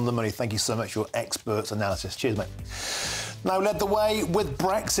 always on the money. Thank you so much for your expert analysis. Cheers, mate. Now led the way with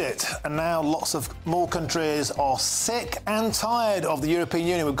Brexit, and now lots of more countries are sick and tired of the European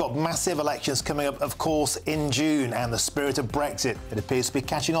Union. We've got massive elections coming up, of course, in June, and the spirit of Brexit, it appears to be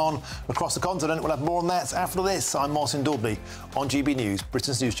catching on across the continent. We'll have more on that after this. I'm Martin Daubney on GB News,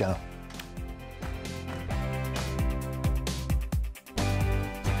 Britain's news channel.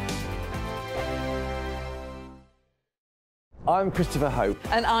 I'm Christopher Hope.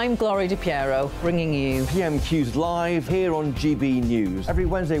 And I'm Gloria Di Piero, bringing you PMQ's Live here on GB News. Every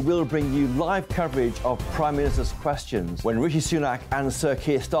Wednesday, we'll bring you live coverage of Prime Minister's questions when Rishi Sunak and Sir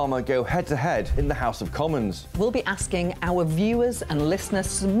Keir Starmer go head-to-head in the House of Commons. We'll be asking our viewers and listeners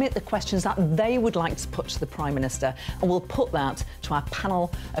to submit the questions that they would like to put to the Prime Minister, and we'll put that to our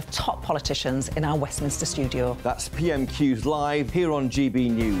panel of top politicians in our Westminster studio. That's PMQ's Live here on GB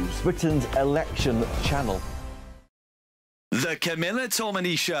News, Britain's election channel. The Camilla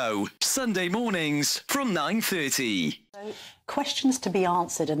Tominey Show, Sunday mornings from 9:30. Questions to be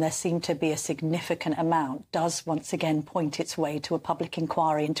answered, and there seem to be a significant amount, does once again point its way to a public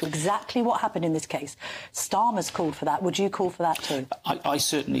inquiry into exactly what happened in this case. Starmer's called for that. Would you call for that too? I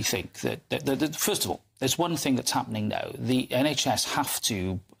certainly think that first of all, there's one thing that's happening now. The NHS have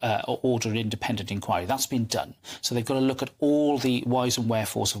to order an independent inquiry. That's been done. So they've got to look at all the whys and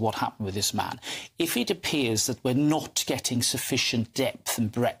wherefores of what happened with this man. If it appears that we're not getting sufficient depth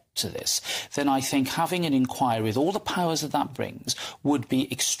and breadth to this, then I think having an inquiry with all the powers that brings would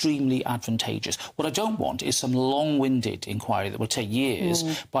be extremely advantageous. What I don't want is some long-winded inquiry that will take years,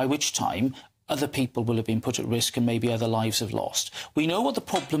 by which time other people will have been put at risk and maybe other lives have lost. We know what the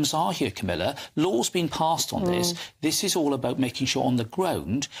problems are here, Camilla. Law's been passed on this. This is all about making sure on the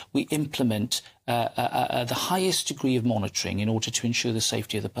ground we implement the highest degree of monitoring in order to ensure the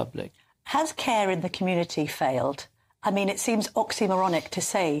safety of the public. Has care in the community failed? I mean, it seems oxymoronic to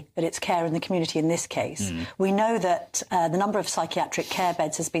say that it's care in the community in this case. We know that the number of psychiatric care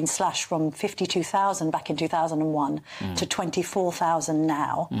beds has been slashed from 52,000 back in 2001 to 24,000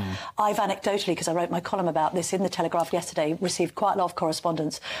 now. I've anecdotally, because I wrote my column about this in The Telegraph yesterday, received quite a lot of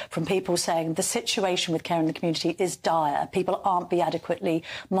correspondence from people saying the situation with care in the community is dire. People aren't being adequately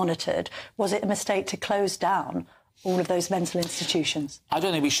monitored. Was it a mistake to close down all of those mental institutions? I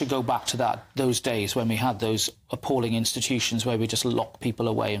don't think we should go back to those days when we had those appalling institutions where we just lock people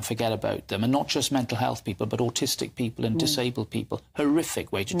away and forget about them, and not just mental health people, but autistic people and disabled people.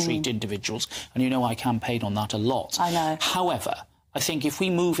 Horrific way to treat individuals, and you know I campaign on that a lot. I know. However, I think if we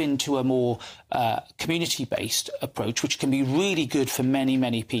move into a more community-based approach, which can be really good for many,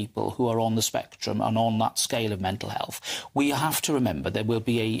 many people who are on the spectrum and on that scale of mental health, we have to remember there will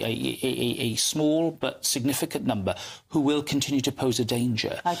be a small but significant number who will continue to pose a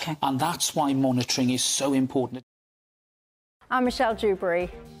danger. And that's why monitoring is so important. I'm Michelle Dewberry,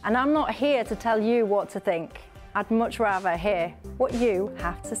 and I'm not here to tell you what to think. I'd much rather hear what you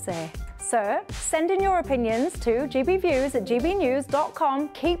have to say. So, send in your opinions to gbviews@gbnews.com.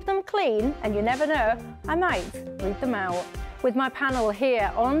 Keep them clean, and you never know, I might read them out. With my panel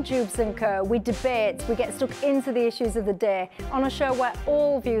here on Jubes & Co, we debate, we get stuck into the issues of the day on a show where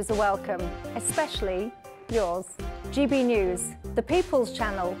all views are welcome, especially yours. GB News, the People's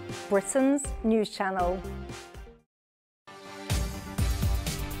Channel, Britain's news channel.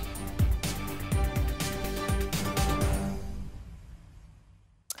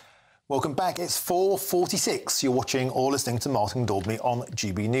 Welcome back. It's 4:46. You're watching or listening to Martin Daubney on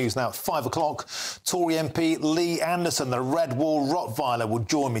GB News. Now, at 5 o'clock, Tory MP Lee Anderson, the Red Wall Rottweiler, will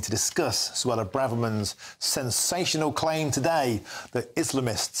join me to discuss Suella Braverman's sensational claim today that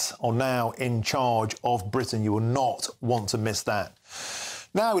Islamists are now in charge of Britain. You will not want to miss that.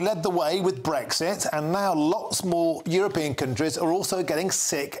 Now, we led the way with Brexit, and now lots more European countries are also getting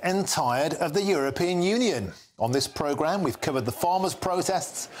sick and tired of the European Union. On this programme, we've covered the farmers'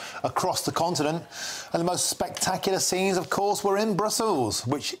 protests across the continent, and the most spectacular scenes, of course, were in Brussels,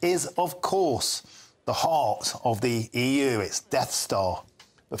 which is, of course, the heart of the EU, its Death Star.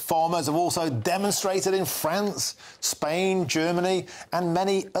 The farmers have also demonstrated in France, Spain, Germany and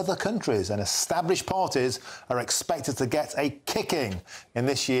many other countries, and established parties are expected to get a kicking in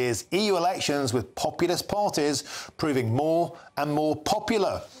this year's EU elections, with populist parties proving more and more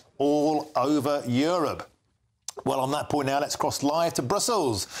popular all over Europe. Well, on that point now, let's cross live to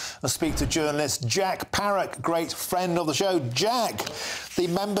Brussels and speak to journalist Jack Parrock, great friend of the show. Jack, the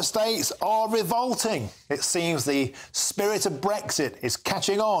member states are revolting. It seems the spirit of Brexit is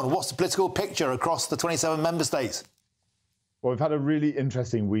catching on. What's the political picture across the 27 member states? Well, we've had a really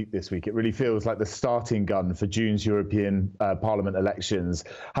interesting week this week. It really feels like the starting gun for June's European Parliament elections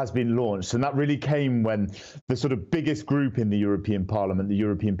has been launched. And that really came when the sort of biggest group in the European Parliament, the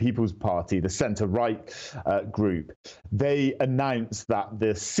European People's Party, the centre-right group, they announced that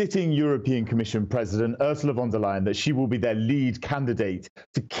the sitting European Commission President, Ursula von der Leyen, that she will be their lead candidate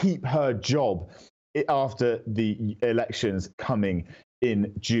to keep her job after the elections coming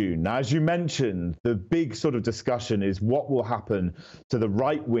in June. Now, as you mentioned, the big sort of discussion is what will happen to the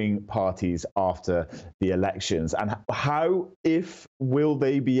right-wing parties after the elections, and how, if will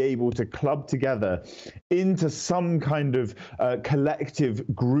they be able to club together into some kind of collective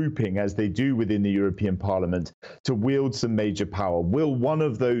grouping, as they do within the European Parliament, to wield some major power? Will one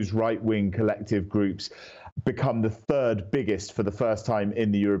of those right-wing collective groups become the third biggest for the first time in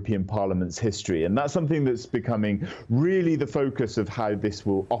the European Parliament's history? And that's something that's becoming really the focus of how this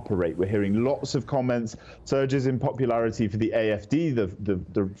will operate. We're hearing lots of comments, surges in popularity for the AfD,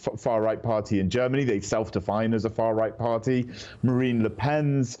 the far-right party in Germany. They self-define as a far-right party. Marine Le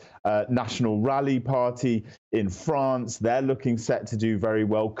Pen's National Rally Party in France, they're looking set to do very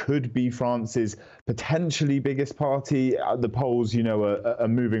well, could be France's potentially biggest party. The polls, you know, are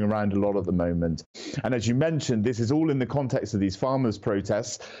moving around a lot at the moment. And as you mentioned, this is all in the context of these farmers'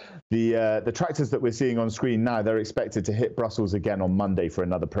 protests. The tractors that we're seeing on screen now, they're expected to hit Brussels again on Monday for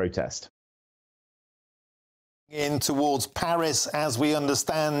another protest. In towards Paris, as we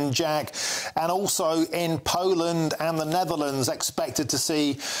understand, Jack, and also in Poland and the Netherlands, expected to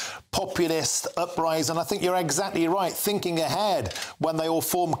see populist uprising. And I think you're exactly right, thinking ahead when they all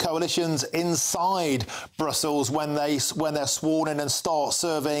form coalitions inside Brussels, when they're sworn in and start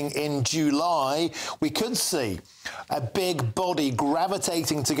serving in July, we could see a big body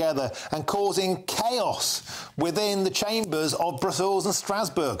gravitating together and causing chaos within the chambers of Brussels and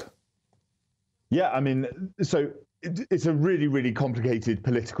Strasbourg. Yeah, I mean, so it's a really, really complicated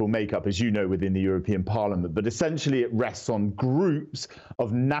political makeup, as you know, within the European Parliament. But essentially, it rests on groups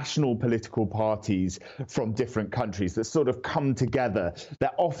of national political parties from different countries that sort of come together.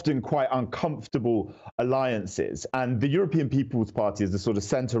 They're often quite uncomfortable alliances. And the European People's Party is the sort of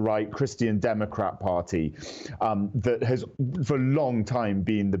centre-right Christian Democrat party that has, for a long time,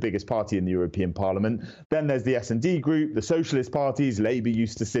 been the biggest party in the European Parliament. Then there's the S&D group, the Socialist parties. Labour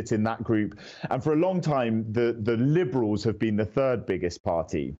used to sit in that group. And for a long time, the Liberals have been the third biggest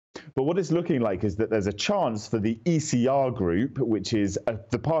party. But what it's looking like is that there's a chance for the ECR group, which is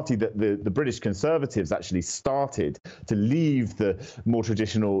the party that the British Conservatives actually started to leave the more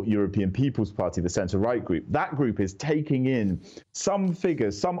traditional European People's Party, the centre-right group. That group is taking in some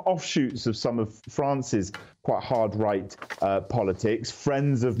figures, some offshoots of some of France's quite hard right politics.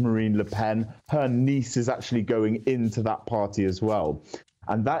 Friends of Marine Le Pen, her niece is actually going into that party as well.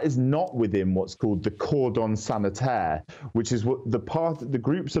 And that is not within what's called the cordon sanitaire, which is what the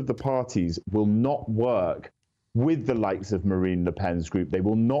groups of the parties will not work with the likes of Marine Le Pen's group. They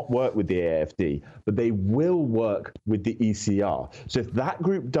will not work with the AfD, but they will work with the ECR. So if that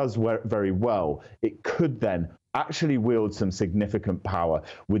group does work very well, it could then actually wield some significant power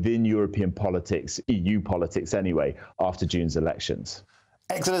within European politics, EU politics anyway, after June's elections.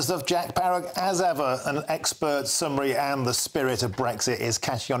 Excellent stuff, Jack Parrock. As ever, an expert summary, and the spirit of Brexit is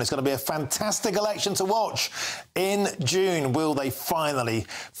catching on. It's going to be a fantastic election to watch in June. Will they finally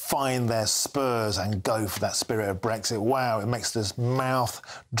find their spurs and go for that spirit of Brexit? Wow, it makes this mouth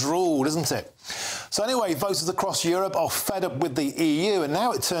drool, doesn't it? So anyway, voters across Europe are fed up with the EU, and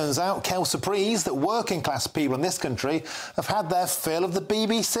now it turns out, quelle surprise, that working class people in this country have had their fill of the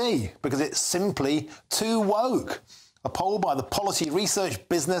BBC because it's simply too woke. A poll by the policy research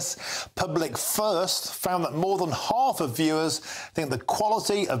business Public First found that more than half of viewers think the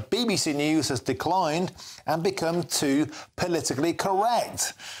quality of BBC News has declined and become too politically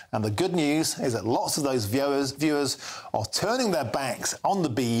correct. And the good news is that lots of those viewers are turning their backs on the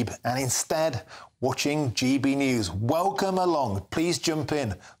Beeb and instead watching GB News. Welcome along. Please jump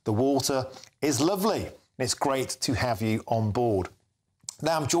in. The water is lovely. It's great to have you on board.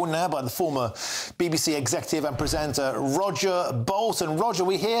 Now, I'm joined now by the former BBC executive and presenter, Roger Bolton. Roger,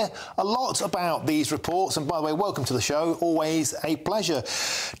 we hear a lot about these reports. And by the way, welcome to the show. Always a pleasure.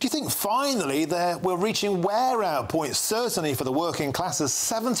 Do you think finally we're reaching wear-out point, certainly for the working classes?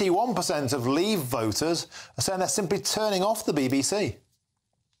 71% of Leave voters are saying they're simply turning off the BBC.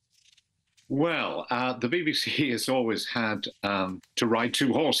 Well, the BBC has always had to ride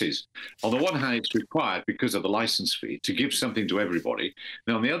two horses. On the one hand, it's required because of the licence fee to give something to everybody.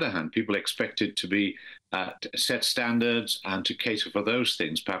 And on the other hand, people expect it to be set standards and to cater for those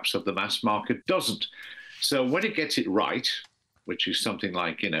things, perhaps that the mass market doesn't. So when it gets it right, which is something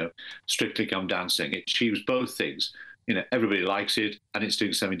like, Strictly Come Dancing, it achieves both things. Everybody likes it and it's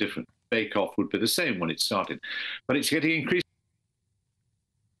doing something different. Bake Off would be the same when it started. But it's getting increasingly.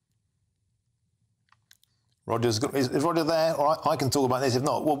 Is Roger there? Or I can talk about this if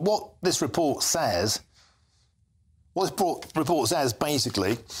not. Well, what this report says,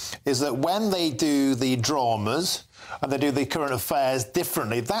 basically is that when they do the dramas and they do the current affairs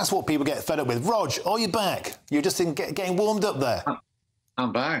differently, that's what people get fed up with. Rog, are you back? You're just getting warmed up there.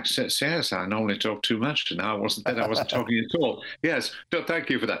 I'm back. Yes, I normally talk too much. Now I wasn't talking at all. Yes, no,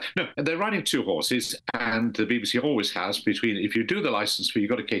 thank you for that. No, they're riding two horses, and the BBC always has between, if you do the licence fee, you've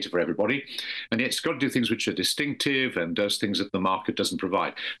got to cater for everybody, and yet it's got to do things which are distinctive and does things that the market doesn't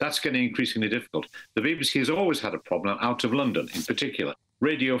provide. That's getting increasingly difficult. The BBC has always had a problem out of London in particular.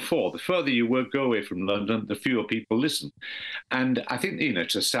 Radio 4, the further you go away from London, the fewer people listen. And I think,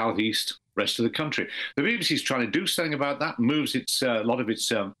 to the southeast, rest of the country. The BBC is trying to do something about that, moves a lot of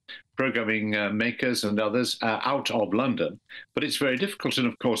its programming makers and others out of London. But it's very difficult. And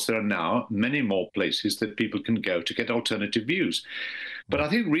of course, there are now many more places that people can go to get alternative views. But I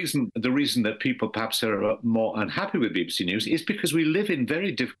think the reason that people perhaps are more unhappy with BBC News is because we live in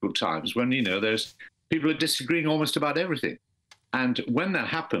very difficult times when, there's people are disagreeing almost about everything. And when that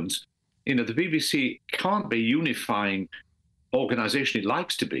happens, the BBC can't be unifying organisation it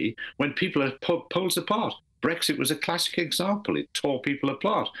likes to be when people are poles apart. Brexit was a classic example. It tore people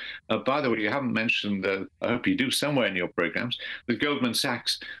apart. By the way, you haven't mentioned, I hope you do somewhere in your programmes, that Goldman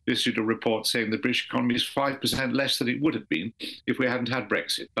Sachs issued a report saying the British economy is 5% less than it would have been if we hadn't had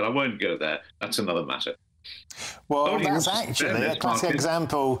Brexit. But I won't go there. That's another matter. Well, that's actually a classic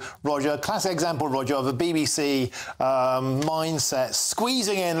example, Roger, of a BBC mindset,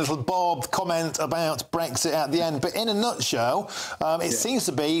 squeezing in a little Bob comment about Brexit at the end. But in a nutshell, it seems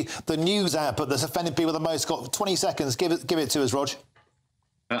to be the news output that's offended people the most. Got 20 seconds. Give it to us, Rog.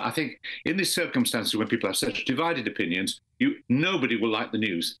 I think in these circumstances when people have such divided opinions, nobody will like the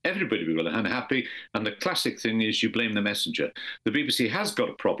news. Everybody will be unhappy. And the classic thing is you blame the messenger. The BBC has got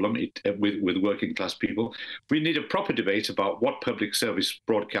a problem with working class people. We need a proper debate about what public service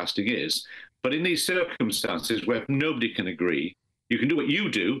broadcasting is. But in these circumstances where nobody can agree, you can do what you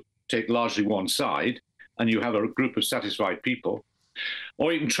do, take largely one side, and you have a group of satisfied people.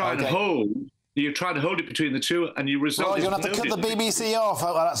 Or you can try and hold... You try to hold it between the two, and you result. Well, you're going to have to cut the BBC off.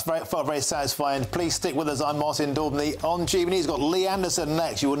 Oh, that's very satisfying. Please stick with us. I'm Martin Daubney on GB News. Got Lee Anderson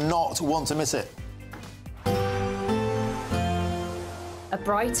next. You will not want to miss it. A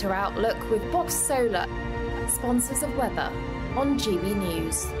brighter outlook with Box Solar, sponsors of weather on GB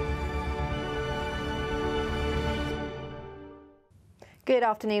News. Good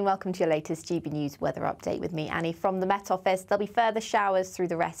afternoon, welcome to your latest GB News weather update with me, Annie, from the Met Office. There'll be further showers through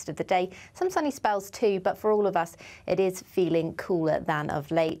the rest of the day, some sunny spells too, but for all of us, it is feeling cooler than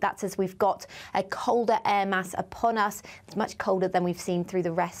of late. That's as we've got a colder air mass upon us. It's much colder than we've seen through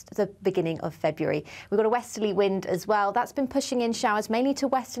the beginning of February. We've got a westerly wind as well. That's been pushing in showers mainly to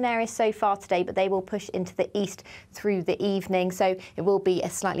western areas so far today, but they will push into the east through the evening. So it will be a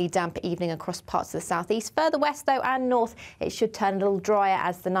slightly damp evening across parts of the southeast. Further west though and north, it should turn a little drier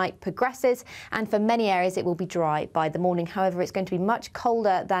as the night progresses, and for many areas it will be dry by the morning. However, it's going to be much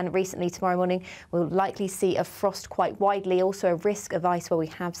colder than recently tomorrow morning. We'll likely see a frost quite widely, also a risk of ice where we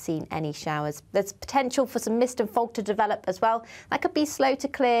have seen any showers. There's potential for some mist and fog to develop as well. That could be slow to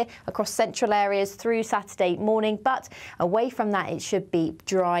clear across central areas through Saturday morning, but away from that it should be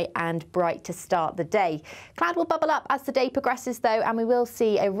dry and bright to start the day. Cloud will bubble up as the day progresses though, and we will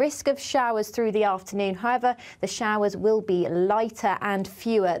see a risk of showers through the afternoon. However, the showers will be lighter and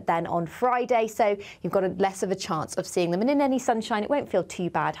fewer than on Friday, so you've got less of a chance of seeing them. And in any sunshine, it won't feel too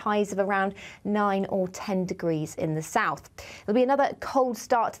bad. Highs of around 9 or 10 degrees in the south. There'll be another cold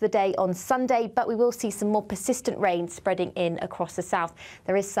start to the day on Sunday, but we will see some more persistent rain spreading in across the south.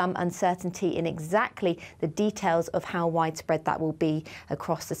 There is some uncertainty in exactly the details of how widespread that will be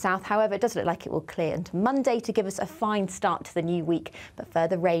across the south. However, it does look like it will clear into Monday to give us a fine start to the new week, but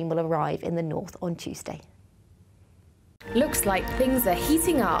further rain will arrive in the north on Tuesday. Looks like things are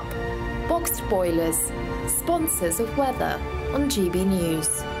heating up. Boxed boilers, sponsors of weather on GB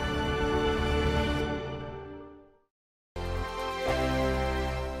News.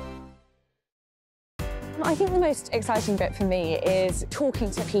 I think the most exciting bit for me is talking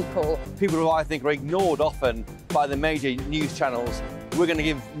to people. People who I think are ignored often by the major news channels. We're going to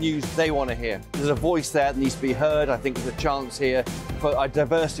give news they want to hear. There's a voice there that needs to be heard. I think there's a chance here for a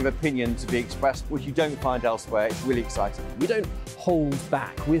diversity of opinion to be expressed, which you don't find elsewhere. It's really exciting. We don't hold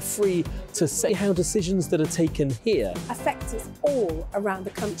back. We're free to say how decisions that are taken here affect us all around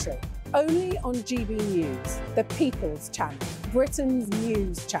the country. Only on GB News, the People's Channel, Britain's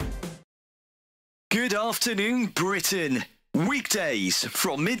news channel. Good afternoon, Britain. Weekdays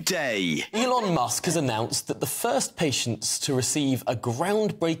from midday. Elon Musk has announced that the first patients to receive a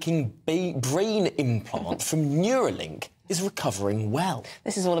groundbreaking brain implant from Neuralink is recovering well.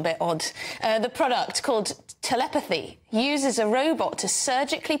 This is all a bit odd. The product, called telepathy, uses a robot to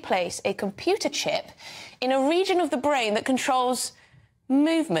surgically place a computer chip in a region of the brain that controls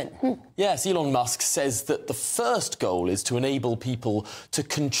movement. Yes, Elon Musk says that the first goal is to enable people to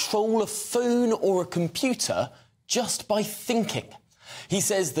control a phone or a computer just by thinking. He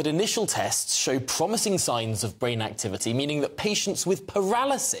says that initial tests show promising signs of brain activity, meaning that patients with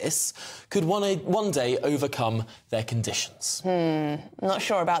paralysis could one day overcome their conditions. Not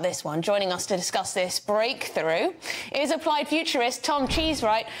sure about this one. Joining us to discuss this breakthrough is applied futurist Tom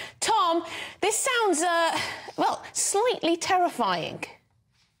Cheesewright. Tom, this sounds, well, slightly terrifying.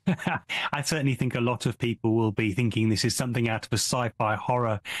 I certainly think a lot of people will be thinking this is something out of a sci-fi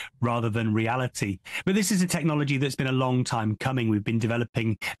horror rather than reality. But this is a technology that's been a long time coming. We've been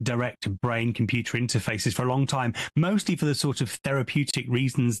developing direct brain-computer interfaces for a long time, mostly for the sort of therapeutic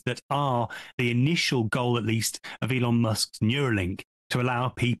reasons that are the initial goal, at least, of Elon Musk's Neuralink, to allow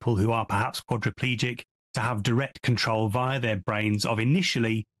people who are perhaps quadriplegic to have direct control via their brains of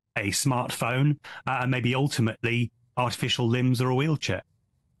initially a smartphone and maybe ultimately artificial limbs or a wheelchair.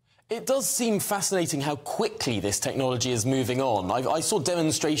 It does seem fascinating how quickly this technology is moving on. I saw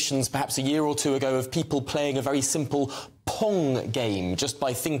demonstrations perhaps a year or two ago of people playing a very simple Pong game just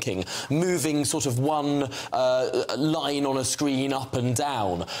by thinking, moving sort of one line on a screen up and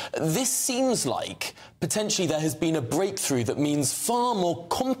down. This seems like potentially there has been a breakthrough that means far more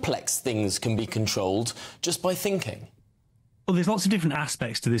complex things can be controlled just by thinking. Well, there's lots of different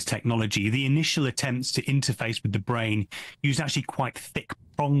aspects to this technology. The initial attempts to interface with the brain used actually quite thick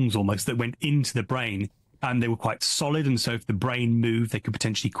prongs almost that went into the brain, and they were quite solid, and so if the brain moved, they could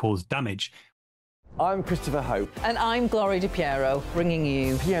potentially cause damage. I'm Christopher Hope. And I'm Gloria Di Piero, bringing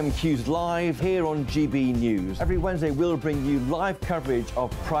you PMQ's live here on GB News. Every Wednesday, we'll bring you live coverage of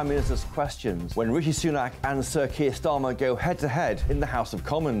Prime Minister's questions when Rishi Sunak and Sir Keir Starmer go head-to-head in the House of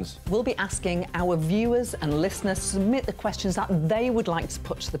Commons. We'll be asking our viewers and listeners to submit the questions that they would like to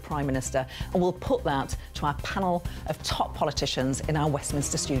put to the Prime Minister, and we'll put that to our panel of top politicians in our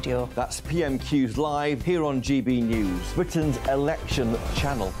Westminster studio. That's PMQ's live here on GB News, Britain's election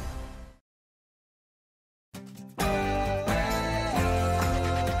channel.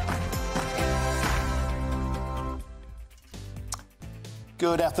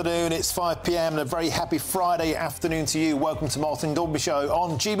 Good afternoon, it's 5 p.m. and a very happy Friday afternoon to you. Welcome to Martin Daubney Show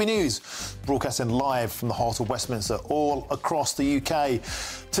on GB News, broadcasting live from the heart of Westminster, all across the UK.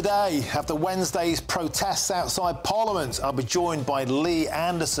 Today, after Wednesday's protests outside Parliament, I'll be joined by Lee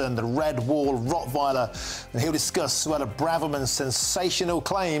Anderson, the Red Wall Rottweiler, and he'll discuss Suella Braverman's sensational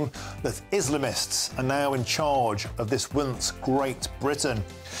claim that Islamists are now in charge of this once Great Britain.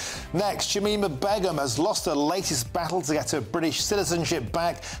 Next, Shamima Begum has lost her latest battle to get her British citizenship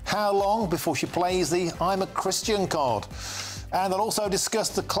back. How long before she plays the I'm a Christian card? And I'll also discuss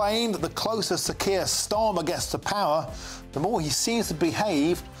the claim that the closer Sir Keir Starmer gets to power, the more he seems to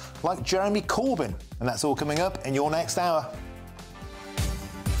behave like Jeremy Corbyn. And that's all coming up in your next hour.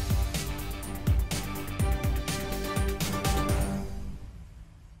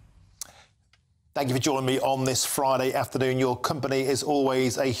 Thank you for joining me on this Friday afternoon. Your company is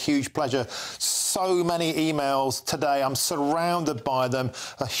always a huge pleasure. so many emails today. I'm surrounded by them.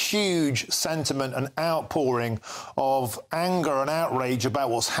 A huge sentiment and outpouring of anger and outrage about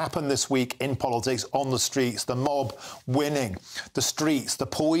what's happened this week in politics on the streets. The mob winning the streets, the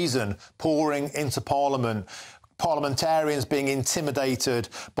poison pouring into Parliament. Parliamentarians being intimidated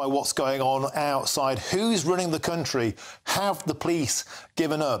by what's going on outside. Who's running the country? Have the police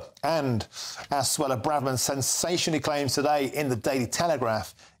given up? And, as Suella Braverman sensationally claims today in the Daily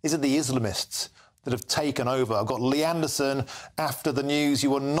Telegraph, is it the Islamists that have taken over? I've got Lee Anderson after the news.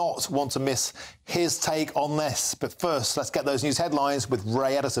 You will not want to miss his take on this. But first, let's get those news headlines with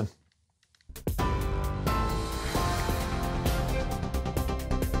Ray Edison.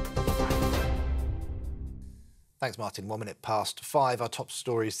 Thanks, Martin. 1 minute past 5. Our top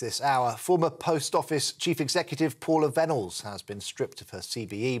stories this hour. Former Post Office Chief Executive Paula Venables has been stripped of her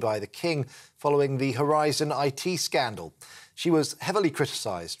CVE by the King following the Horizon IT scandal. She was heavily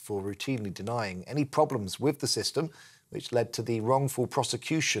criticised for routinely denying any problems with the system, which led to the wrongful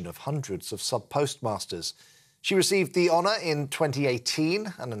prosecution of hundreds of sub-postmasters. She received the honour in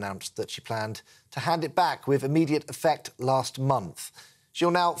 2018 and announced that she planned to hand it back with immediate effect last month. She'll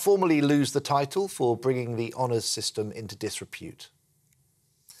now formally lose the title for bringing the honours system into disrepute.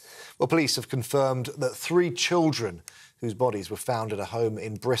 Well, police have confirmed that 3 children whose bodies were found at a home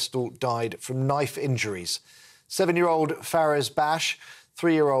in Bristol died from knife injuries. 7-year-old Faraz Bash,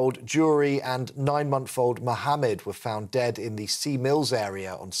 3-year-old Juri and 9-month-old Mohammed were found dead in the Sea Mills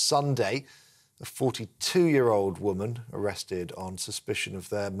area on Sunday. A 42-year-old woman arrested on suspicion of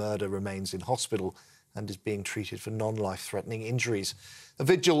their murder remains in hospital and is being treated for non-life-threatening injuries. A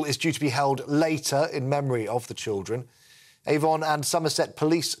vigil is due to be held later in memory of the children. Avon and Somerset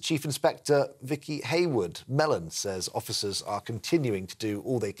Police Chief Inspector Vicky Hayward Mellon says officers are continuing to do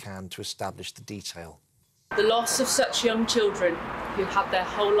all they can to establish the detail. The loss of such young children who have their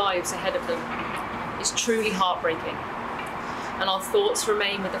whole lives ahead of them is truly heartbreaking, and our thoughts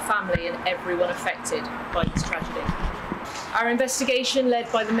remain with the family and everyone affected by this tragedy. Our investigation,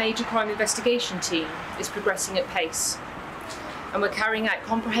 led by the Major Crime Investigation Team, is progressing at pace, and we're carrying out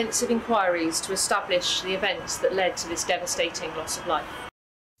comprehensive inquiries to establish the events that led to this devastating loss of life.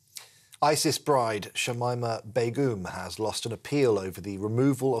 ISIS bride Shamima Begum has lost an appeal over the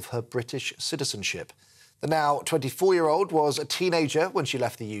removal of her British citizenship. The now 24-year-old was a teenager when she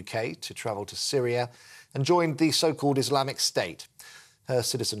left the UK to travel to Syria and joined the so-called Islamic State. Her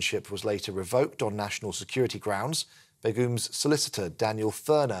citizenship was later revoked on national security grounds. Begum's solicitor, Daniel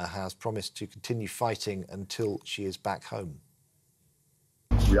Ferner, has promised to continue fighting until she is back home.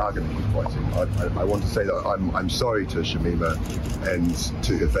 We are going to keep fighting. I want to say that I'm sorry to Shamima and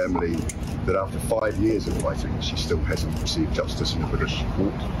to her family that after 5 years of fighting, she still hasn't received justice in a British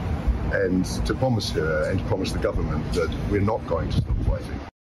court. And to promise her and to promise the government that we're not going to stop fighting.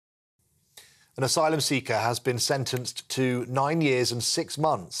 An asylum seeker has been sentenced to 9 years and 6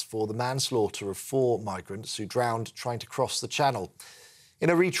 months for the manslaughter of 4 migrants who drowned trying to cross the Channel. In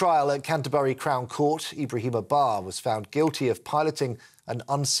a retrial at Canterbury Crown Court, Ibrahim Abbar was found guilty of piloting an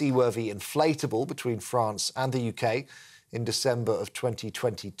unseaworthy inflatable between France and the UK in December of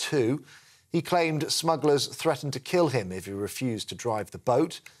 2022. He claimed smugglers threatened to kill him if he refused to drive the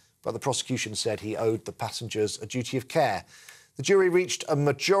boat, but the prosecution said he owed the passengers a duty of care. The jury reached a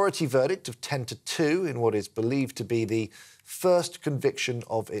majority verdict of 10-2 in what is believed to be the first conviction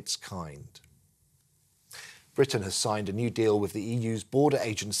of its kind. Britain has signed a new deal with the EU's border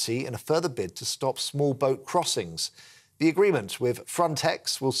agency in a further bid to stop small boat crossings. The agreement with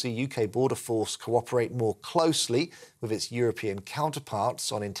Frontex will see UK Border Force cooperate more closely with its European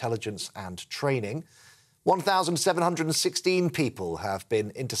counterparts on intelligence and training. 1,716 people have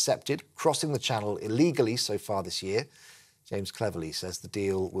been intercepted crossing the Channel illegally so far this year. James Cleverly says the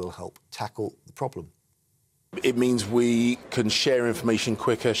deal will help tackle the problem. It means we can share information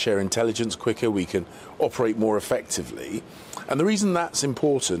quicker, share intelligence quicker, we can operate more effectively. And the reason that's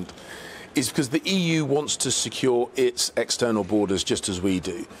important is because the EU wants to secure its external borders just as we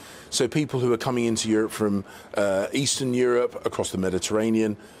do. So people who are coming into Europe from Eastern Europe, across the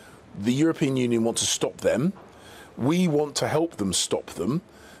Mediterranean, the European Union wants to stop them. We want to help them stop them,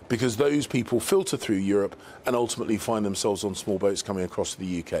 because those people filter through Europe and ultimately find themselves on small boats coming across to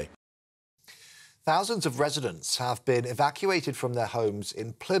the UK. Thousands of residents have been evacuated from their homes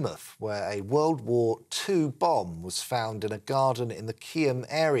in Plymouth, where a World War II bomb was found in a garden in the Keyham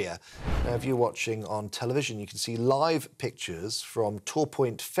area. Now, if you're watching on television, you can see live pictures from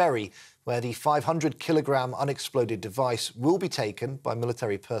Torpoint Ferry, where the 500-kilogram unexploded device will be taken by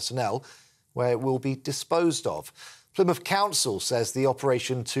military personnel, where it will be disposed of. Plymouth Council says the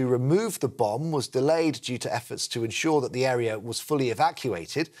operation to remove the bomb was delayed due to efforts to ensure that the area was fully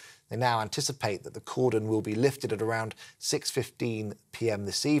evacuated. They now anticipate that the cordon will be lifted at around 6:15 p.m.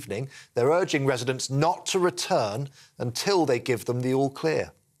 this evening. They're urging residents not to return until they give them the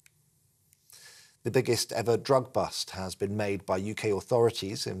all-clear. The biggest ever drug bust has been made by UK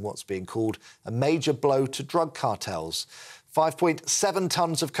authorities in what's being called a major blow to drug cartels. 5.7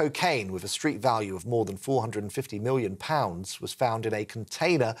 tonnes of cocaine with a street value of more than £450 million was found in a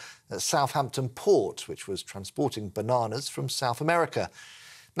container at Southampton Port, which was transporting bananas from South America.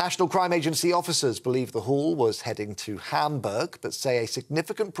 National Crime Agency officers believe the haul was heading to Hamburg, but say a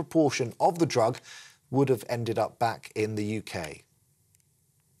significant proportion of the drug would have ended up back in the UK.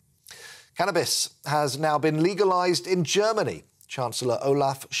 Cannabis has now been legalised in Germany. Chancellor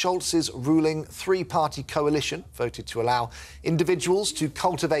Olaf Scholz's ruling three-party coalition voted to allow individuals to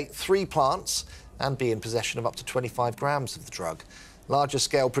cultivate 3 plants and be in possession of up to 25 grams of the drug.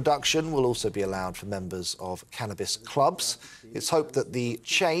 Larger-scale production will also be allowed for members of cannabis clubs. It's hoped that the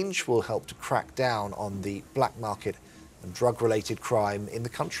change will help to crack down on the black market and drug-related crime in the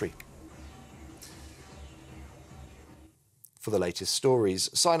country. For the latest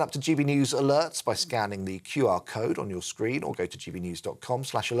stories, sign up to GB News Alerts by scanning the QR code on your screen or go to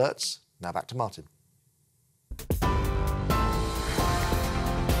gbnews.com/alerts. Now back to Martin.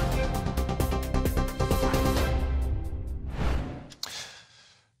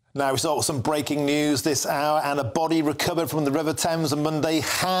 Now, we saw some breaking news this hour, and a body recovered from the River Thames on Monday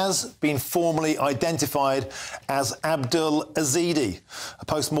has been formally identified as Abdul Azidi. A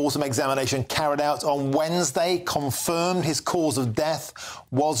post-mortem examination carried out on Wednesday confirmed his cause of death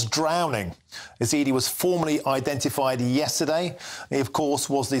was drowning. Azidi was formally identified yesterday. He, of course,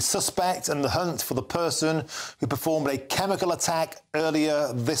 was the suspect in the hunt for the person who performed a chemical attack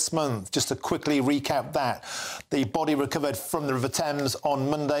earlier this month. Just to quickly recap that, the body recovered from the River Thames on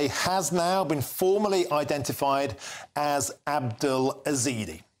Monday has now been formally identified as Abdul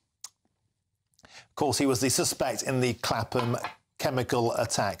Azidi. Of course, he was the suspect in the Clapham chemical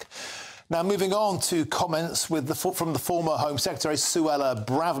attack. Now, moving on to comments from the former Home Secretary, Suella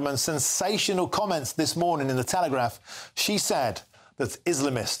Braverman. Sensational comments this morning in The Telegraph. She said that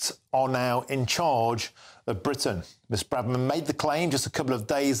Islamists are now in charge of Britain. Ms Braverman made the claim just a couple of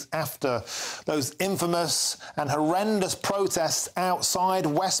days after those infamous and horrendous protests outside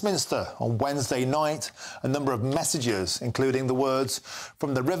Westminster on Wednesday night. A number of messages, including the words,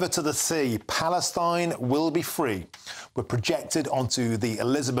 "From the river to the sea, Palestine will be free," were projected onto the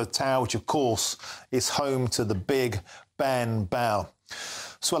Elizabeth Tower, which, of course, is home to the Big Ben Bell.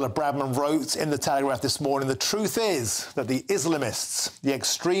 Suella Braverman wrote in The Telegraph this morning, "The truth is that the Islamists, the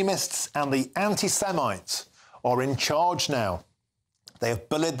extremists and the anti-Semites are in charge now. They have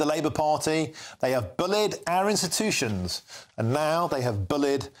bullied the Labour Party, they have bullied our institutions, and now they have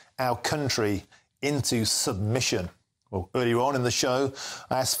bullied our country into submission." Well, earlier on in the show,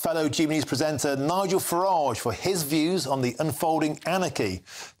 I asked fellow GB News presenter Nigel Farage for his views on the unfolding anarchy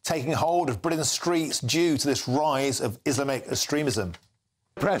taking hold of Britain's streets due to this rise of Islamic extremism.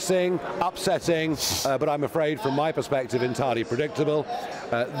 Pressing, upsetting, but I'm afraid from my perspective entirely predictable.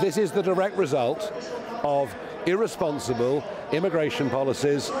 This is the direct result of irresponsible immigration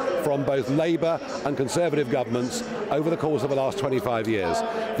policies from both Labour and Conservative governments over the course of the last 25 years.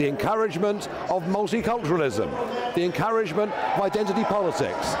 The encouragement of multiculturalism, the encouragement of identity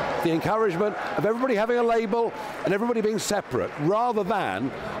politics, the encouragement of everybody having a label and everybody being separate, rather than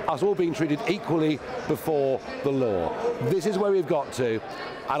us all being treated equally before the law. This is where we've got to,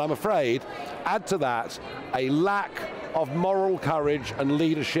 and I'm afraid, add to that a lack of moral courage and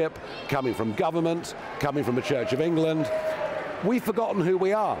leadership coming from government, coming from the Church of England. We've forgotten who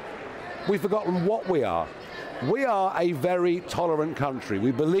we are. We've forgotten what we are. We are a very tolerant country.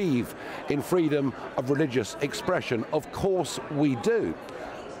 We believe in freedom of religious expression. Of course we do.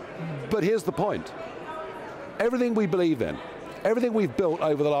 But here's the point. Everything we believe in, everything we've built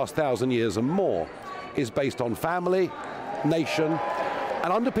over the last 1,000 years and more, is based on family, nation,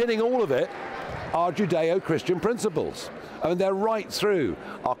 and underpinning all of it are Judeo-Christian principles. I mean, they're right through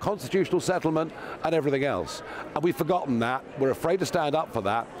our constitutional settlement and everything else. And we've forgotten that. We're afraid to stand up for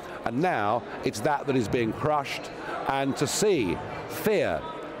that. And now it's that is being crushed. And to see fear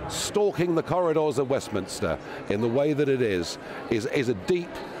stalking the corridors of Westminster in the way that it is a deep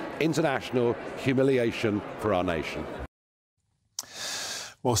international humiliation for our nation.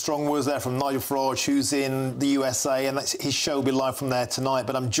 Well, strong words there from Nigel Farage, who's in the USA, and his show will be live from there tonight.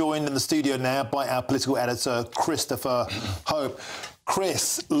 But I'm joined in the studio now by our political editor, Christopher Hope.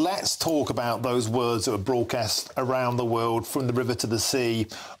 Chris, let's talk about those words that were broadcast around the world, "From the river to the sea,"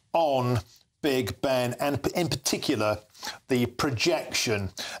 on Big Ben, and in particular, the projection.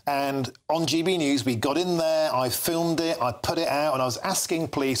 And on GB News, we got in there, I filmed it, I put it out, and I was asking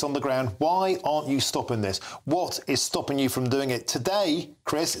police on the ground, why aren't you stopping this? What is stopping you from doing it? Today,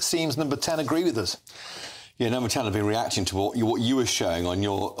 Chris, it seems Number 10 agree with us. Yeah, Number 10 have been reacting to what you were showing on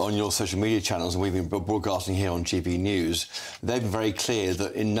your social media channels, and we've been broadcasting here on GB News. They've been very clear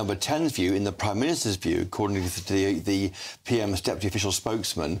that in Number 10's view, in the Prime Minister's view, according to the PM's deputy official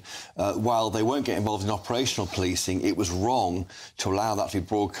spokesman, while they won't get involved in operational policing, it was wrong to allow that to be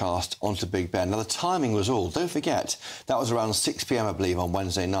broadcast onto Big Ben. Now, the timing was all. Don't forget, that was around 6 p.m, I believe, on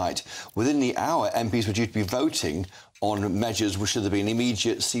Wednesday night. Within the hour, MPs were due to be voting on measures which should there be an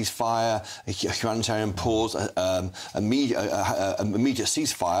immediate ceasefire, a humanitarian pause, immediate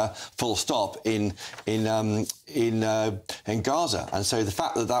ceasefire, full stop in Gaza. And so the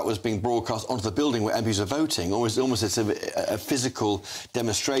fact that that was being broadcast onto the building where MPs are voting, almost it's a physical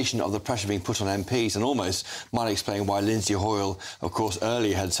demonstration of the pressure being put on MPs, and almost might explain why Lindsay Hoyle, of course,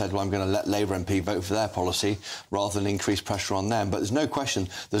 earlier had said, well, I'm going to let Labour MP vote for their policy rather than increase pressure on them. But there's no question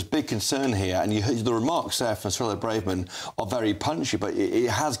there's big concern here, and you heard the remarks there from Cyril Braverman are very punchy, but it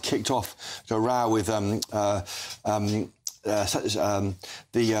has kicked off a row with the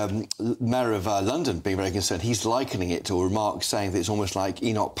Mayor of London being very concerned. He's likening it to a remark saying that it's almost like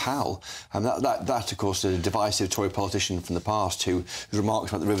Enoch Powell. And that of course, is a divisive Tory politician from the past whose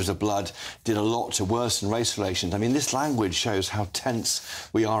remarks about the rivers of blood did a lot to worsen race relations. I mean, this language shows how tense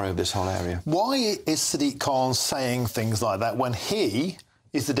we are over this whole area. Why is Sadiq Khan saying things like that when he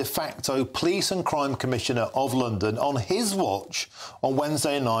is the de facto Police and Crime Commissioner of London? On his watch, on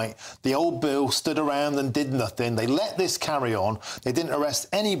Wednesday night, the old Bill stood around and did nothing. They let this carry on. They didn't arrest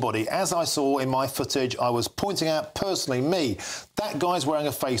anybody. As I saw in my footage, I was pointing out personally, me, that guy's wearing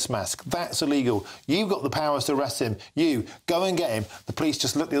a face mask. That's illegal. You've got the powers to arrest him. You, go and get him. The police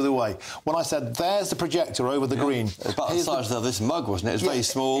just looked the other way. When I said, there's the projector over the green. About the size of this mug, wasn't it? It was very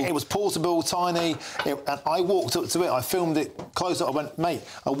small. It was portable, tiny. And I walked up to it. I filmed it close up. I went, mate,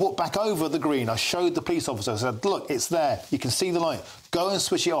 I walked back over the green. I showed the police officer. I said, look, it's there. You can see the light. Go and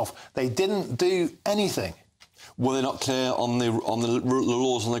switch it off. They didn't do anything. Were they not clear on the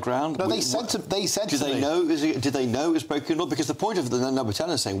laws on the ground? No, they said to me. Did they know it was broken law? Because the point of the Number 10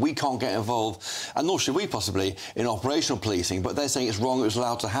 is saying we can't get involved, and nor should we possibly, in operational policing, but they're saying it's wrong, it was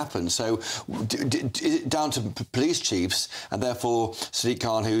allowed to happen. So is it down to police chiefs, and therefore Sadiq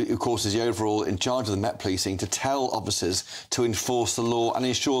Khan, who of course is the overall in charge of the Met policing, to tell officers to enforce the law and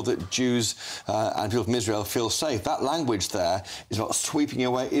ensure that Jews and people from Israel feel safe? That language there is about sweeping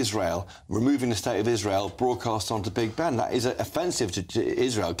away Israel, removing the state of Israel, broadcast onto Big Ben. That is offensive to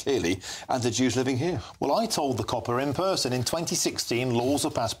Israel, clearly, and the Jews living here. Well, I told the copper in person. In 2016, laws were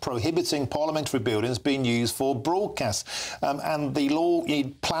passed prohibiting parliamentary buildings being used for broadcasts. And the law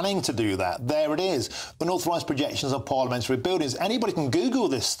planning to do that. There it is. Unauthorised projections of parliamentary buildings. Anybody can Google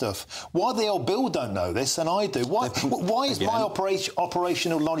this stuff. Why the old Bill don't know this, and I do? Why is my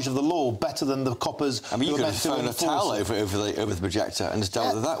operational knowledge of the law better than the coppers? I mean, you could have thrown a towel over the projector and just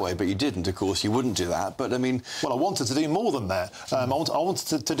dealt with it that way, but you didn't, of course. You wouldn't do that. But, I mean... Well, I wanted to do more than that. I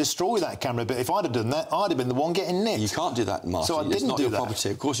wanted to destroy that camera, but if I'd have done that, I'd have been the one getting nicked. You can't do that, Martin. So I didn't it's not do your that. property.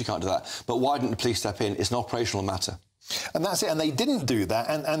 Of course you can't do that. But why didn't the police step in? It's an operational matter. And that's it. And they didn't do that.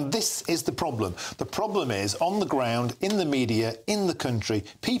 And this is the problem. The problem is, on the ground, in the media, in the country,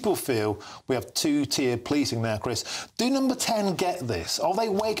 people feel we have two-tier policing now, Chris. Do Number 10 get this? Are they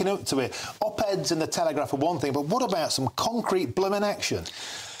waking up to it? Op-eds in the Telegraph are one thing, but what about some concrete blooming action?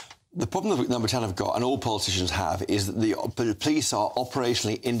 The problem that Number 10 have got, and all politicians have, is that the police are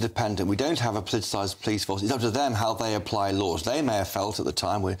operationally independent. We don't have a politicised police force. It's up to them how they apply laws. They may have felt at the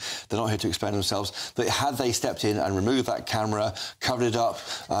time, they're not here to explain themselves, that had they stepped in and removed that camera, covered it up,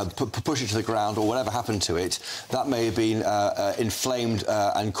 pushed it to the ground, or whatever happened to it, that may have been inflamed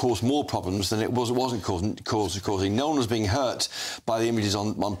and caused more problems than it wasn't causing. No one was being hurt by the images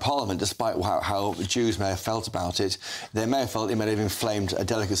on Parliament, despite how Jews may have felt about it. They may have felt it may have inflamed a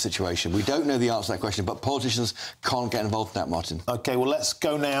delicate situation. We don't know the answer to that question, but politicians can't get involved in that, Martin. OK, well, let's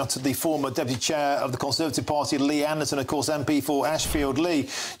go now to the former Deputy Chair of the Conservative Party, Lee Anderson, of course, MP for Ashfield. Lee,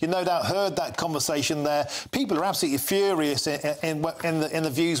 you no doubt heard that conversation there. People are absolutely furious in the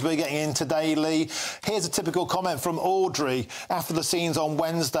views we're getting in today, Lee. Here's a typical comment from Audrey after the scenes on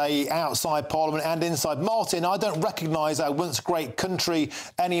Wednesday outside Parliament and inside. Martin, I don't recognise our once great country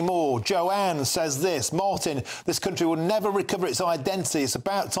anymore. Joanne says this. Martin, this country will never recover its identity. It's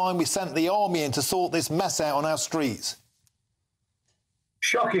about time we sent the army in to sort this mess out on our streets.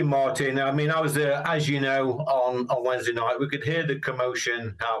 Shocking, Martin. I mean, I was there, as you know, on Wednesday night. We could hear the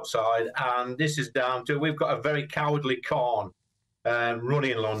commotion outside, and this is down to we've got a very cowardly Khan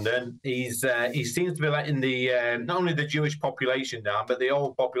running London, he seems to be letting the not only the Jewish population down, but the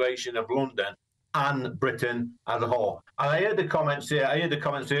whole population of London and Britain as a whole. And I heard the comments here. I heard the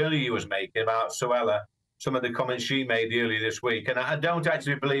comments earlier you was making about Suella, some of the comments she made earlier this week. And I don't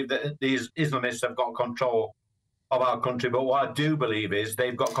actually believe that these Islamists have got control of our country. But what I do believe is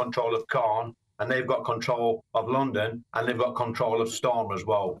they've got control of Khan, and they've got control of London, and they've got control of Starmer as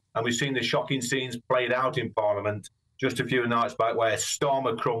well. And we've seen the shocking scenes played out in Parliament just a few nights back where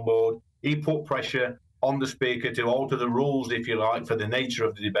Starmer crumbled. He put pressure on the Speaker to alter the rules, if you like, for the nature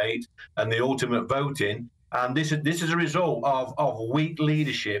of the debate and the ultimate voting. And this is a result of weak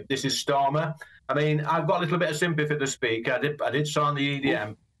leadership. This is Starmer. I mean, I've got a little bit of sympathy for the Speaker. I did sign the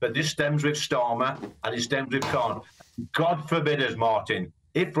EDM, but this stems with Starmer and it stems with Khan. God forbid us, Martin,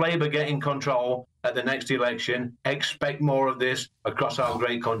 if Labour get in control at the next election, expect more of this across our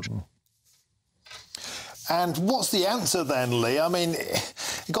great country. And what's the answer then, Lee? I mean, it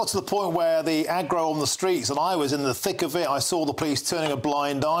got to the point where the aggro on the streets, and I was in the thick of it. I saw the police turning a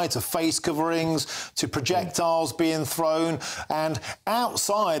blind eye to face coverings, to projectiles being thrown, and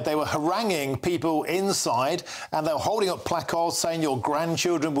outside they were haranguing people inside, and they were holding up placards saying your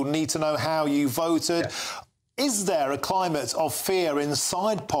grandchildren will need to know how you voted. Yeah. Is there a climate of fear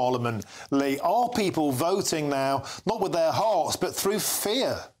inside Parliament, Lee? Are people voting now, not with their hearts, but through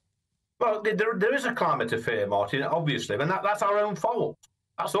fear? Well, there is a climate of fear, Martin, obviously, and that's our own fault.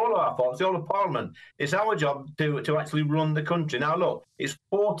 That's all of our fault. It's all of Parliament. It's our job to actually run the country. Now, look, it's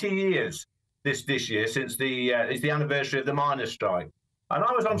 40 years this year since it's the anniversary of the miners' strike. And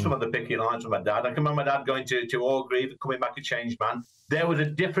I was on some of the picket lines with my dad. I can remember my dad going to Orgreave, coming back a changed man. There was a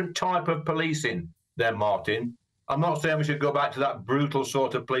different type of policing there, Martin. I'm not saying we should go back to that brutal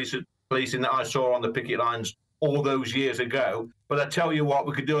sort of policing that I saw on the picket lines all those years ago. But I tell you what,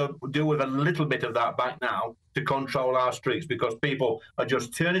 we could do with a little bit of that back now to control our streets, because people are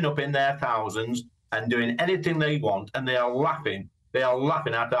just turning up in their thousands and doing anything they want, and they are laughing. They are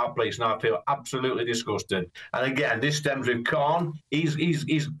laughing at our police, and I feel absolutely disgusted. And again, this stems with Khan. He's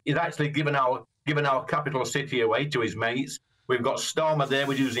actually given our capital city away to his mates. We've got Starmer there,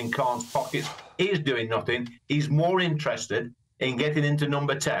 we're using Khan's pockets. He's doing nothing. He's more interested in getting into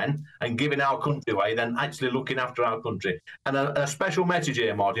number 10 and giving our country away than actually looking after our country. And a special message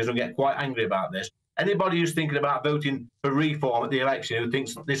here, Martin, I get quite angry about this. Anybody who's thinking about voting for reform at the election, who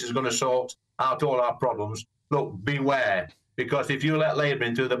thinks this is going to sort out all our problems, look, beware. Because if you let Labour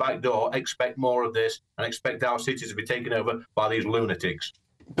in through the back door, expect more of this and expect our cities to be taken over by these lunatics.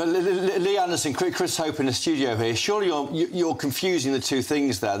 But Lee Anderson, Chris Hope in the studio here, surely you're confusing the two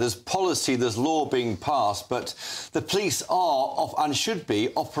things there. There's policy, there's law being passed, but the police are and should be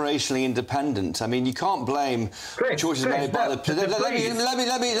operationally independent. I mean, you can't blame choices made by the police.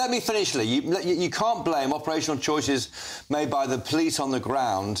 Let me finish, Lee. You can't blame operational choices made by the police on the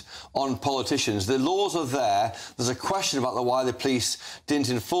ground on politicians. The laws are there. There's a question about why the police didn't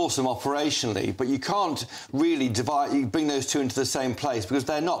enforce them operationally, but you can't really bring those two into the same place, because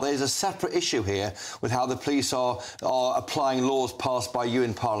they're not. There's a separate issue here with how the police are applying laws passed by you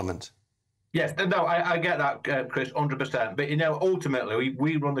in Parliament. Yes, no, I get that, Chris, 100%. But, you know, ultimately,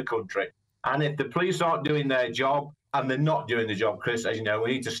 we run the country. And if the police aren't doing their job, and they're not doing the job, Chris, as you know,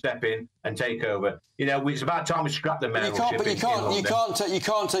 we need to step in and take over. You know, it's about time we scrap the mayorship.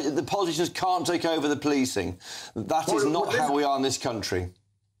 The politicians can't take over the policing. That is not how we are in this country.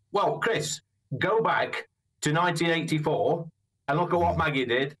 Well, Chris, go back to 1984 and look at what Maggie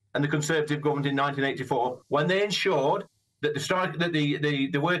did and the Conservative government in 1984 when they ensured that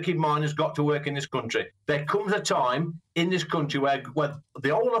the working miners got to work in this country. There comes a time in this country where the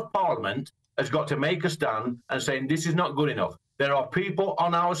whole of Parliament has got to make a stand and saying this is not good enough. There are people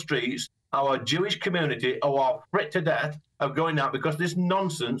on our streets, our Jewish community, who are fret to death of going out because this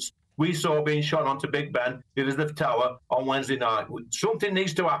nonsense we saw being shot onto Big Ben, the Elizabeth Tower, on Wednesday night. Something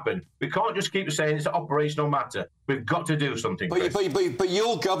needs to happen. We can't just keep saying it's an operational matter. We've got to do something. But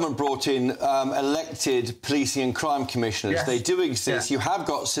your government brought in elected policing and crime commissioners. Yes. They do exist. Yeah. You have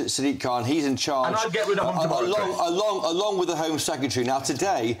got Sadiq Khan. He's in charge. And I'd get rid of him tomorrow, along with the Home Secretary. Now,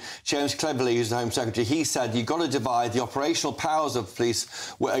 today, James Cleverly, who's the Home Secretary, he said you've got to divide the operational powers of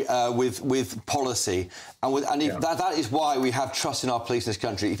police with policy. That is why we have trust in our police in this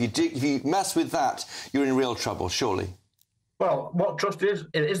country. If you mess with that, you're in real trouble, surely. Well, what trust is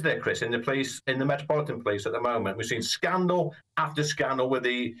there, Chris, in the police, in the Metropolitan Police at the moment? We've seen scandal after scandal with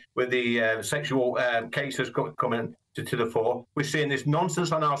the sexual cases coming to the fore. We're seeing this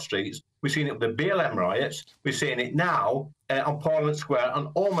nonsense on our streets. We've seen it with the BLM riots. We're seeing it now on Parliament Square on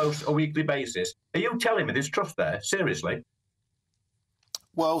almost a weekly basis. Are you telling me there's trust there? Seriously?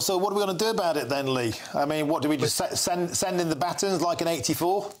 Well, so what are we going to do about it then, Lee? I mean, what do we just send in the batons like in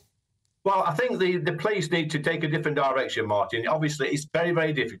 '84? Well, I think the police need to take a different direction, Martin. Obviously, it's very,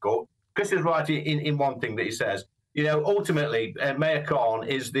 very difficult. Chris is right in one thing that he says. You know, ultimately, Mayor Khan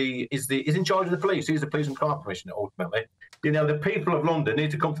is in charge of the police. He's the police and crime commissioner. Ultimately, you know, the people of London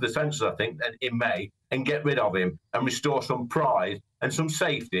need to come to the senses, I think, in May and get rid of him and restore some pride and some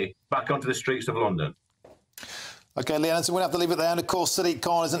safety back onto the streets of London. OK, Lee Anderson, we'll have to leave it there. And, of course, Sadiq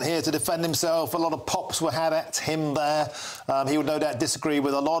Khan isn't here to defend himself. A lot of pops were had at him there. He would no doubt disagree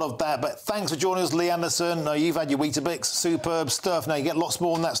with a lot of that. But thanks for joining us, Lee Anderson. You've had your Weetabix. Superb stuff. Now, you get lots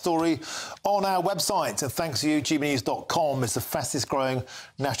more on that story on our website. And thanks to you, GBNews.com. It's the fastest-growing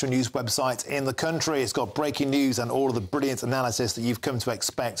national news website in the country. It's got breaking news and all of the brilliant analysis that you've come to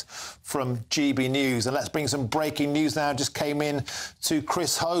expect from GB News. And let's bring some breaking news now. Just came in to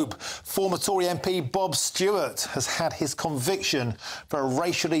Chris Hope. Former Tory MP Bob Stewart has had his conviction for a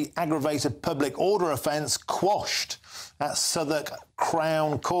racially aggravated public order offence quashed at Southwark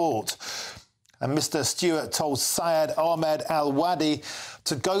Crown Court. And Mr Stewart told Syed Ahmed Al-Wadi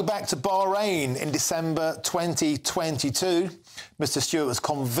to go back to Bahrain in December 2022. Mr Stewart was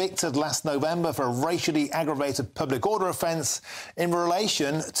convicted last November for a racially aggravated public order offence in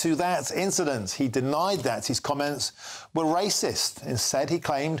relation to that incident. He denied that his comments were racist. Instead, he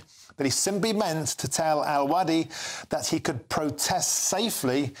claimed that he simply meant to tell Al-Wadi that he could protest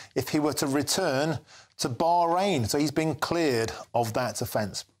safely if he were to return to Bahrain. So he's been cleared of that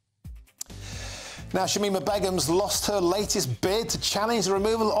offence. Now, Shamima Begum's lost her latest bid to challenge the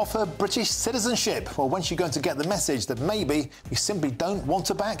removal of her British citizenship. Well, when's she going to get the message that maybe we simply don't want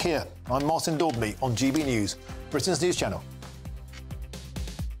her back here? I'm Martin Daubney on GB News, Britain's news channel.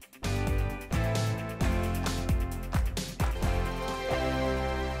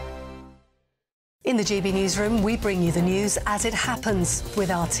 In the GB Newsroom, we bring you the news as it happens. With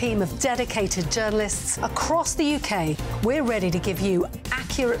our team of dedicated journalists across the UK, we're ready to give you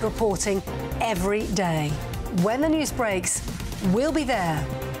accurate reporting every day. When the news breaks, we'll be there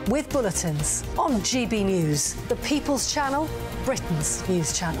with bulletins on GB News, the People's Channel, Britain's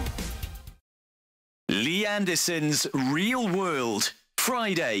news channel. Lee Anderson's Real World.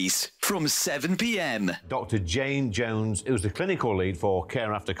 Fridays from 7 p.m. Dr. Jane Jones, who's the clinical lead for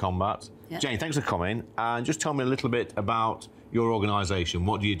Care After Combat. Yep. Jane, thanks for coming. And just tell me a little bit about your organisation.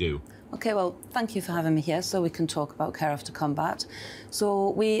 What do you do? OK, well, thank you for having me here so we can talk about Care After Combat. So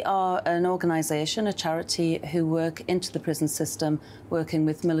we are an organisation, a charity, who work into the prison system, working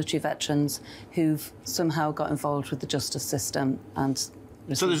with military veterans who've somehow got involved with the justice system and...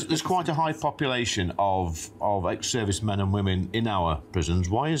 So there's quite a high population of ex-servicemen and women in our prisons.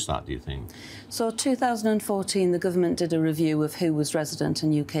 Why is that, do you think? So 2014, the government did a review of who was resident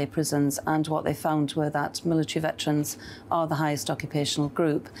in UK prisons, and what they found were that military veterans are the highest occupational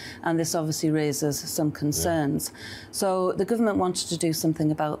group, and this obviously raises some concerns. Yeah. So the government wanted to do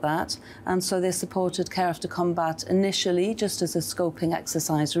something about that, and so they supported Care After Combat initially, just as a scoping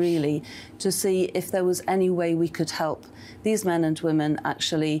exercise, really, to see if there was any way we could help these men and women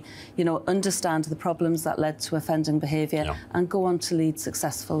actually, you know, understand the problems that led to offending behaviour and go on to lead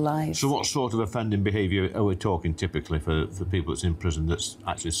successful lives. So what sort of offending behaviour are we talking typically for people that's in prison that's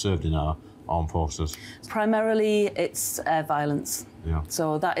actually served in our armed forces? Primarily, it's violence. Yeah.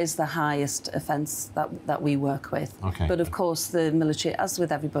 So that is the highest offence that we work with. Okay. But of course, the military, as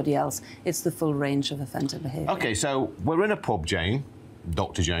with everybody else, it's the full range of offending behaviour. OK, so we're in a pub, Jane,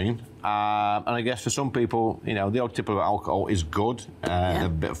 Dr. Jane, and I guess for some people, you know, the odd tipple of alcohol is good, a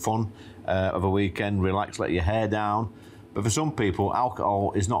bit of fun of a weekend, relax, let your hair down. But for some people,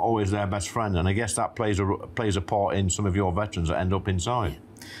 alcohol is not always their best friend, and I guess that plays a part in some of your veterans that end up inside.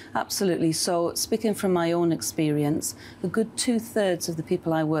 Absolutely. So, speaking from my own experience, a good 2/3 of the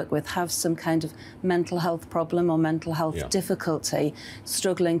people I work with have some kind of mental health problem or mental health difficulty,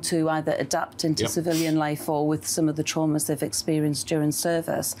 struggling to either adapt into civilian life or with some of the traumas they've experienced during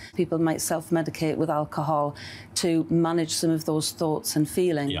service. People might self-medicate with alcohol to manage some of those thoughts and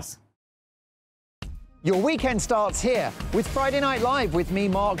feelings. Your weekend starts here with Friday Night Live with me,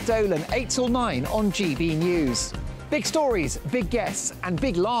 Mark Dolan, 8 till 9 on GB News. Big stories, big guests and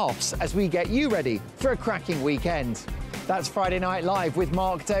big laughs as we get you ready for a cracking weekend. That's Friday Night Live with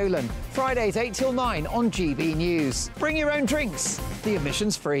Mark Dolan. Fridays 8 till 9 on GB News. Bring your own drinks. The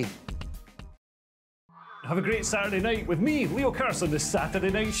admission's free. Have a great Saturday night with me, Leo Curse, on the Saturday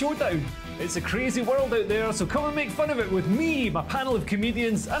Night Showdown. It's a crazy world out there, so come and make fun of it with me, my panel of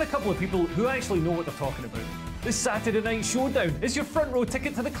comedians, and a couple of people who actually know what they're talking about. This Saturday Night Showdown is your front row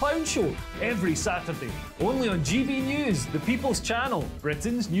ticket to the clown show every Saturday, only on GB News, the People's Channel,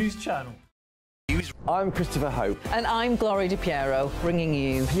 Britain's news channel. GBNews. I'm Christopher Hope. And I'm Gloria Di Piero, bringing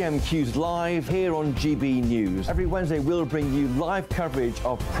you PMQ's live here on GB News. Every Wednesday, we'll bring you live coverage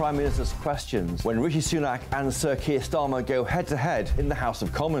of Prime Minister's questions when Rishi Sunak and Sir Keir Starmer go head-to-head in the House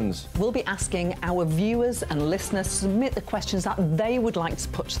of Commons. We'll be asking our viewers and listeners to submit the questions that they would like to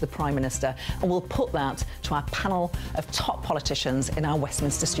put to the Prime Minister, and we'll put that to our panel of top politicians in our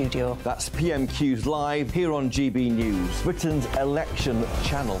Westminster studio. That's PMQ's live here on GB News, Britain's election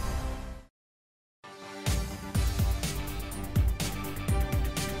channel.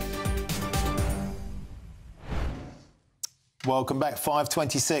 Welcome back,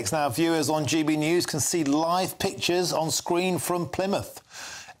 5:26. Now, viewers on GB News can see live pictures on screen from Plymouth.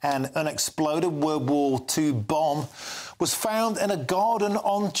 An unexploded World War II bomb was found in a garden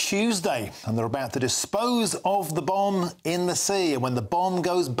on Tuesday, and they're about to dispose of the bomb in the sea. And when the bomb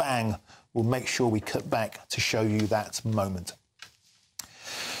goes bang, we'll make sure we cut back to show you that moment.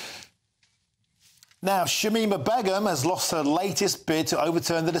 Now, Shamima Begum has lost her latest bid to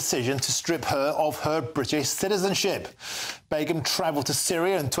overturn the decision to strip her of her British citizenship. Begum travelled to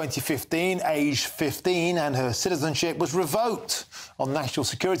Syria in 2015, aged 15, and her citizenship was revoked on national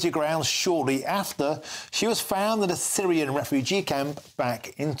security grounds shortly after she was found in a Syrian refugee camp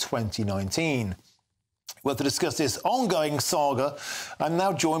back in 2019. Well, to discuss this ongoing saga, I'm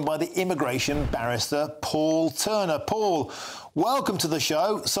now joined by the immigration barrister, Paul Turner. Paul, welcome to the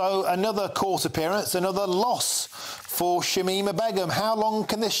show. So, another court appearance, another loss for Shamima Begum. How long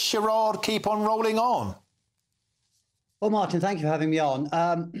can this charade keep on rolling on? Well, Martin, thank you for having me on.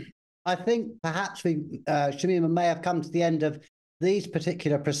 I think perhaps Shamima may have come to the end of these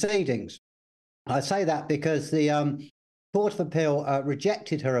particular proceedings. I say that because the Court of Appeal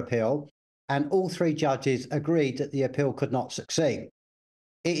rejected her appeal, and all three judges agreed that the appeal could not succeed.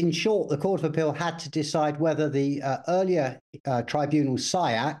 In short, the Court of Appeal had to decide whether the earlier tribunal,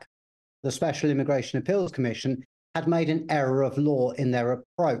 SIAC, the Special Immigration Appeals Commission, had made an error of law in their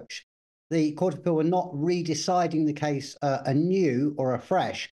approach. The Court of Appeal were not redeciding the case anew or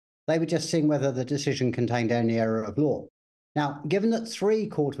afresh. They were just seeing whether the decision contained any error of law. Now, given that three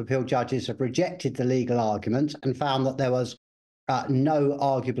Court of Appeal judges have rejected the legal argument and found that there was no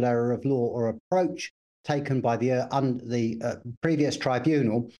arguable error of law or approach taken by the previous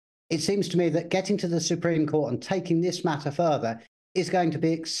tribunal, it seems to me that getting to the Supreme Court and taking this matter further is going to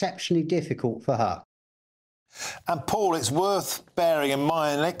be exceptionally difficult for her. And Paul, it's worth bearing in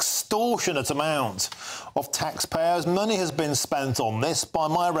mind an extortionate amount of taxpayers' money has been spent on this. By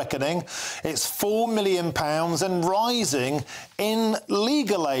my reckoning, it's £4 million and rising in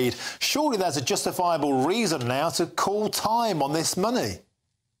legal aid. Surely there's a justifiable reason now to call time on this money.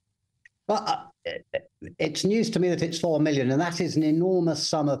 Well, it's news to me that it's £4 million, and that is an enormous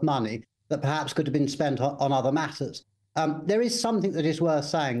sum of money that perhaps could have been spent on other matters. There is something that is worth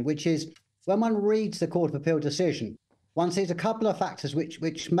saying, which is when one reads the Court of Appeal decision, one sees a couple of factors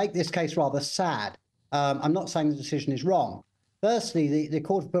which make this case rather sad. I'm not saying the decision is wrong. Firstly, the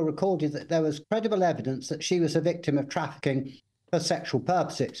Court of Appeal recorded that there was credible evidence that she was a victim of trafficking for sexual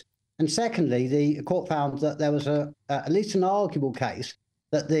purposes. And secondly, the court found that there was at least an arguable case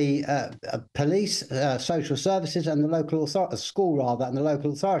that the police, social services and the local school and the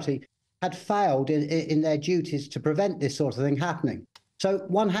local authority had failed in their duties to prevent this sort of thing happening. So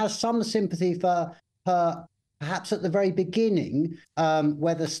one has some sympathy for her, perhaps at the very beginning,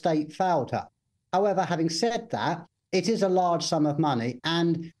 where the state failed her. However, having said that, it is a large sum of money,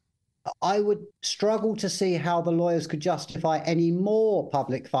 and I would struggle to see how the lawyers could justify any more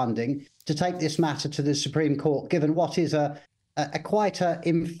public funding to take this matter to the Supreme Court, given what is a quite an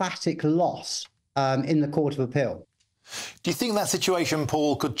emphatic loss in the Court of Appeal. Do you think that situation,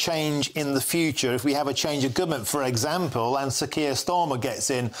 Paul, could change in the future if we have a change of government, for example, and Sir Keir Starmer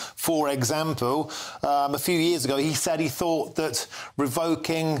gets in, for example? A few years ago, he said he thought that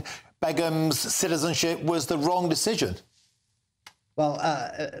revoking Begum's citizenship was the wrong decision. Well,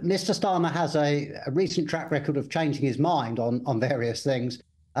 Mr. Starmer has a recent track record of changing his mind on various things.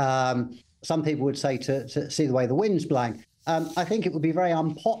 Some people would say to see the way the wind's blowing. I think it would be very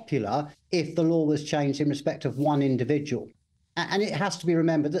unpopular if the law was changed in respect of one individual. And it has to be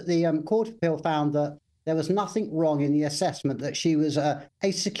remembered that the Court of Appeal found that there was nothing wrong in the assessment that she was a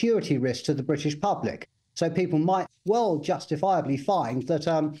security risk to the British public. So people might well justifiably find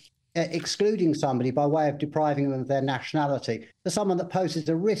that excluding somebody by way of depriving them of their nationality for someone that poses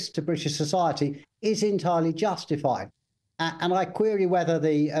a risk to British society is entirely justified. And I query whether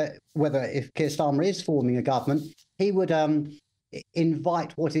if Keir Starmer is forming a government, he would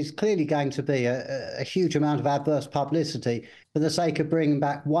invite what is clearly going to be a huge amount of adverse publicity for the sake of bringing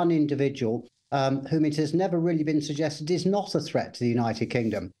back one individual whom it has never really been suggested is not a threat to the United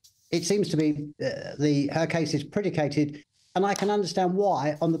Kingdom. it seems to be her case is predicated, and I can understand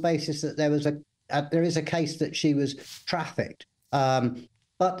why, on the basis that there is a case that she was trafficked.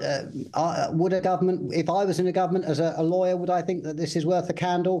 But would a government, if I was in a government as a lawyer, would I think that this is worth a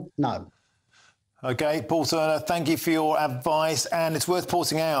candle? No. OK, Paul Turner, thank you for your advice. And it's worth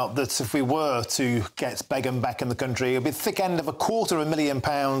pointing out that if we were to get Begum back in the country, it would be the thick end of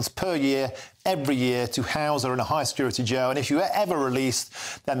 £250,000 per year, every year, to house her in a high-security jail. And if you were ever released,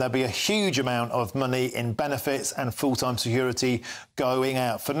 then there'd be a huge amount of money in benefits and full-time security going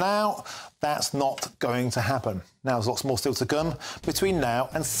out. For now, that's not going to happen. Now, there's lots more still to come between now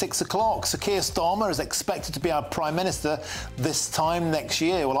and 6 o'clock. Sir Keir Starmer is expected to be our Prime Minister this time next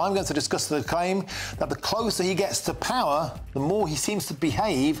year. Well, I'm going to discuss the claim that the closer he gets to power, the more he seems to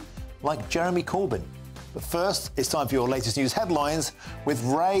behave like Jeremy Corbyn. But first, it's time for your latest news headlines with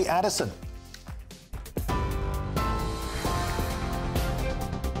Ray Addison.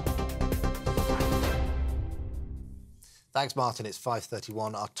 Thanks, Martin. It's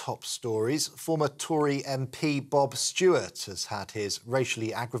 5:31. Our top stories. Former Tory MP Bob Stewart has had his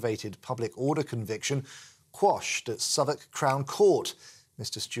racially aggravated public order conviction quashed at Southwark Crown Court.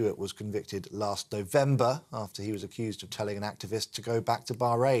 Mr. Stewart was convicted last November after he was accused of telling an activist to go back to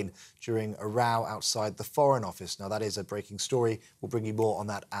Bahrain during a row outside the Foreign Office. Now, that is a breaking story. We'll bring you more on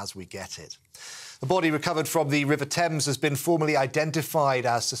that as we get it. A body recovered from the River Thames has been formally identified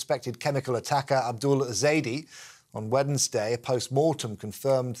as suspected chemical attacker Abdul Zaidi. On Wednesday, a post-mortem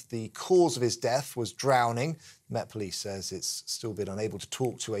confirmed the cause of his death was drowning. Met Police says it's still been unable to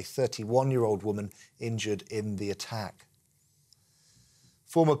talk to a 31-year-old woman injured in the attack.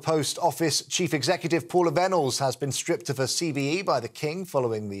 Former Post Office Chief Executive Paula Venables has been stripped of her CBE by the King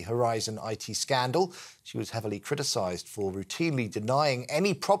following the Horizon IT scandal. She was heavily criticised for routinely denying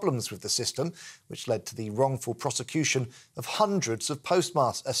any problems with the system, which led to the wrongful prosecution of hundreds of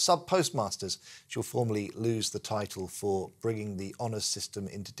sub-postmasters. She'll formally lose the title for bringing the honours system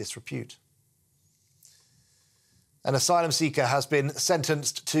into disrepute. An asylum seeker has been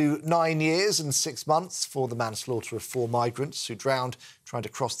sentenced to 9 years and 6 months for the manslaughter of 4 migrants who drowned trying to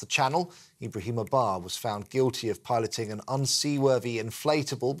cross the Channel. Ibrahim Abbar was found guilty of piloting an unseaworthy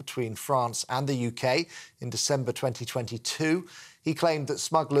inflatable between France and the UK in December 2022. He claimed that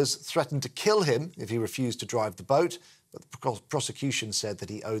smugglers threatened to kill him if he refused to drive the boat, but the prosecution said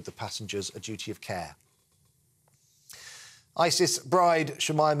that he owed the passengers a duty of care. ISIS bride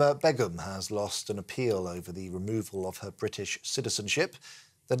Shamima Begum has lost an appeal over the removal of her British citizenship.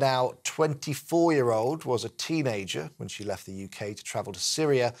 The now 24-year-old was a teenager when she left the UK to travel to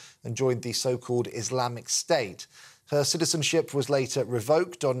Syria and joined the so-called Islamic State. Her citizenship was later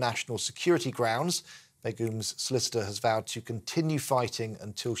revoked on national security grounds. Begum's solicitor has vowed to continue fighting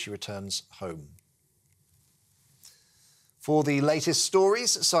until she returns home. For the latest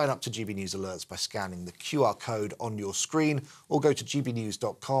stories, sign up to GB News Alerts by scanning the QR code on your screen or go to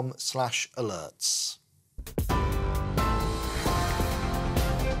gbnews.com/alerts.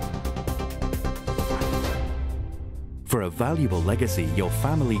 For a valuable legacy your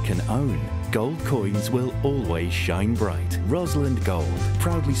family can own, gold coins will always shine bright. Rosalind Gold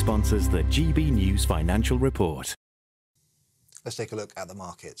proudly sponsors the GB News Financial Report. Let's take a look at the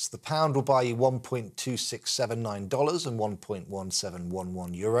markets. The pound will buy you $1.2679 and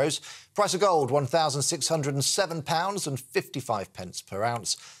 €1.1711. Price of gold, £1,607.55 per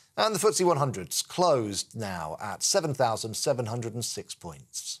ounce. And the FTSE 100's closed now at 7,706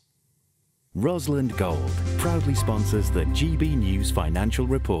 points. Rosalind Gold proudly sponsors the GB News Financial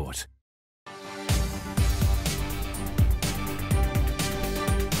Report.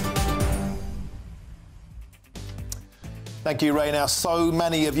 Thank you, Ray. Now, so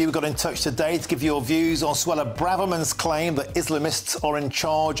many of you got in touch today to give your views on Suella Braverman's claim that Islamists are in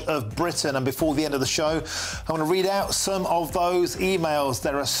charge of Britain. And before the end of the show, I'm going to read out some of those emails.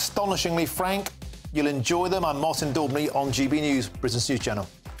 They're astonishingly frank. You'll enjoy them. I'm Martin Daubney on GB News, Britain's news channel.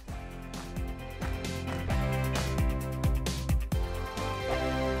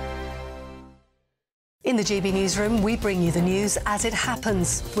 In the GB Newsroom, we bring you the news as it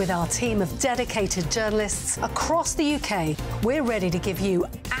happens. With our team of dedicated journalists across the UK, we're ready to give you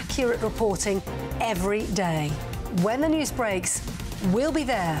accurate reporting every day. When the news breaks, we'll be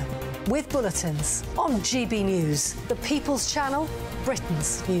there with bulletins on GB News, the People's Channel,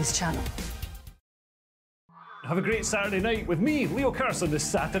 Britain's news channel. Have a great Saturday night with me, Leo Curse, on the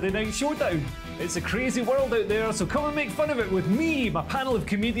Saturday Night Showdown. It's a crazy world out there, so come and make fun of it with me, my panel of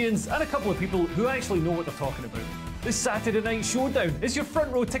comedians, and a couple of people who actually know what they're talking about. This Saturday Night Showdown is your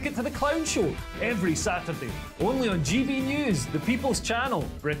front row ticket to the clown show every Saturday, only on GB News, the People's Channel,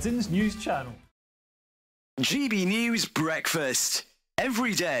 Britain's news channel. GB News Breakfast.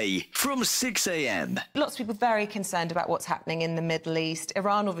 every day from 6 a.m. Lots of people very concerned about what's happening in the Middle East.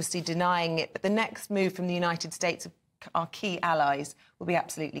 Iran obviously denying it, but the next move from the United States, our key allies, will be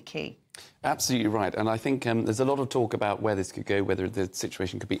absolutely key. Absolutely right. And I think there's a lot of talk about where this could go, whether the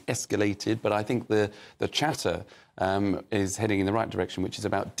situation could be escalated. But I think the chatter is heading in the right direction, which is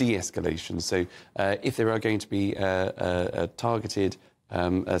about de-escalation. So if there are going to be targeted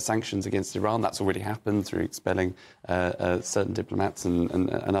sanctions against Iran, that's already happened through expelling certain diplomats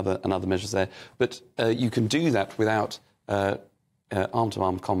and other measures there. But you can do that without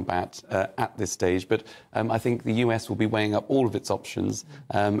arm-to-arm combat at this stage. But I think the US will be weighing up all of its options.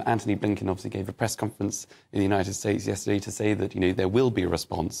 Antony Blinken obviously gave a press conference in the United States yesterday to say that, there will be a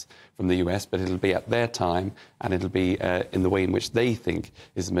response from the US, but it'll be at their time and it'll be in the way in which they think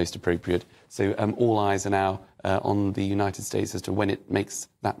is the most appropriate. So all eyes are now on the United States as to when it makes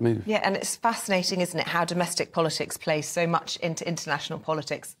that move. Yeah, and it's fascinating, isn't it, how domestic politics plays so much into international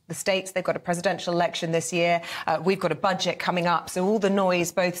politics. The States, they've got a presidential election this year. We've got a budget coming up. So all the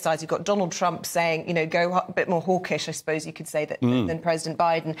noise, both sides. You've got Donald Trump saying, go a bit more hawkish, I suppose you could say, than President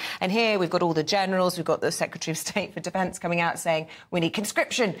Biden. And here we've got all the generals, we've got the Secretary of State for Defence coming out saying we need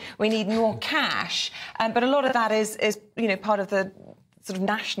conscription, we need more cash. But a lot of that is part of the sort of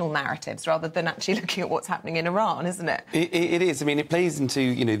national narratives rather than actually looking at what's happening in Iran, isn't it? It is. I mean, it plays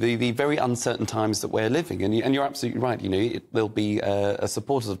into, the very uncertain times that we're living. And you're absolutely right. There'll be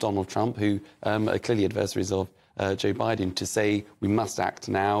supporters of Donald Trump who are clearly adversaries of Joe Biden to say we must act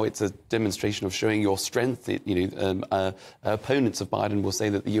now. It's a demonstration of showing your strength. Opponents of Biden will say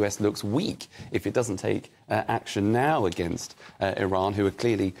that the US looks weak if it doesn't take action now against Iran, who are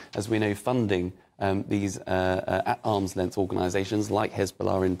clearly, as we know, funding these at arm's length organisations like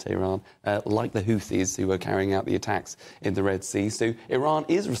Hezbollah in Tehran, like the Houthis who are carrying out the attacks in the Red Sea. So Iran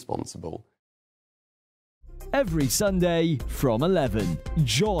is responsible. Every Sunday from 11,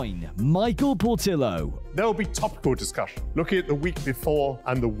 join Michael Portillo. There will be topical discussion, looking at the week before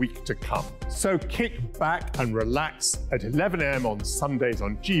and the week to come. So kick back and relax at 11 a.m. on Sundays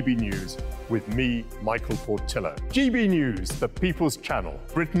on GB News with me, Michael Portillo. GB News, the People's Channel,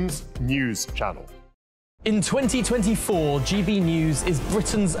 Britain's news channel. In 2024, GB News is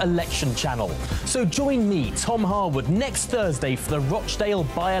Britain's election channel. So join me, Tom Harwood, next Thursday for the Rochdale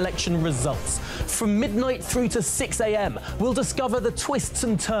by-election results. From midnight through to 6 a.m, we'll discover the twists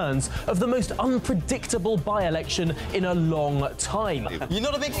and turns of the most unpredictable by-election in a long time. You're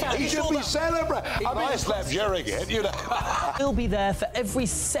not a big fan? You should be celebrating. I mean, I slept during it, We'll be there for every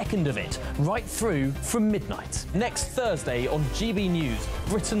second of it, right through from midnight. Next Thursday on GB News,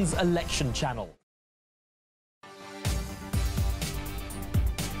 Britain's election channel.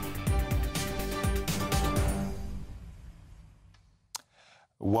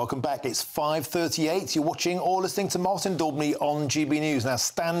 Welcome back. It's 5:38. You're watching or listening to Martin Daubney on GB News. Now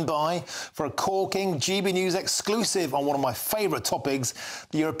stand by for a corking GB News exclusive on one of my favourite topics,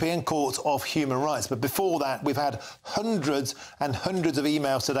 the European Court of Human Rights. But before that, we've had hundreds and hundreds of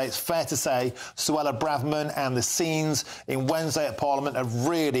emails today. It's fair to say Suella Braverman and the scenes in Wednesday at Parliament have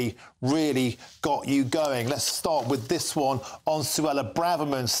really got you going. Let's start with this one on Suella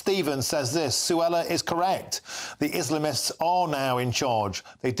Braverman. Stephen says this: Suella is correct. The Islamists are now in charge.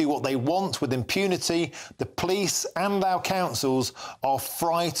 They do what they want with impunity. The police and our councils are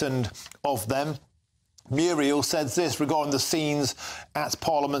frightened of them. Muriel says this regarding the scenes at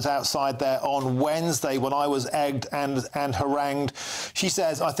Parliament outside there on Wednesday when I was egged and harangued. She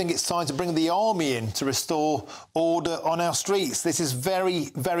says, I think it's time to bring the army in to restore order on our streets. This is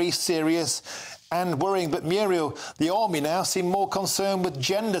very serious and worrying. But Muriel, the army now seem more concerned with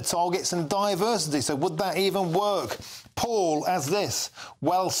gender targets and diversity. So would that even work? Paul as this: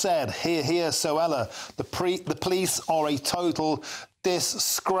 well said. Here, Suella. The police are a total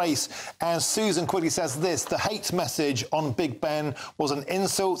disgrace. And Susan quickly says this: the hate message on Big Ben was an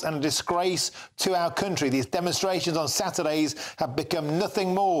insult and a disgrace to our country. These demonstrations on Saturdays have become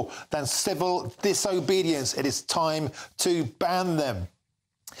nothing more than civil disobedience. It is time to ban them.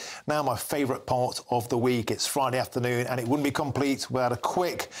 Now, my favourite part of the week. It's Friday afternoon, and it wouldn't be complete without a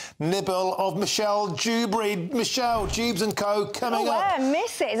quick nibble of Michelle Dewberry. Michelle, Jubes & Co. coming up. I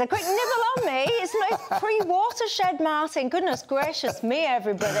miss it. It's a quick nibble on me. It's my pre-watershed, Martin. Goodness gracious me,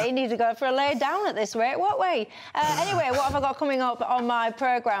 everybody. Need to go for a lay down at this rate, won't we? Anyway, what have I got coming up on my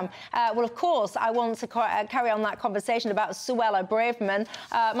programme? Well, of course, I want to carry on that conversation about Suella Braverman.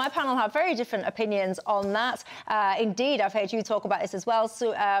 My panel have very different opinions on that. Indeed, I've heard you talk about this as well,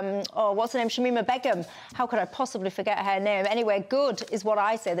 oh, what's her name? Shamima Begum. How could I possibly forget her name? Anyway, good is what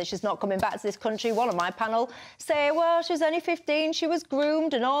I say, that she's not coming back to this country. One of my panel say, well, she's only 15, she was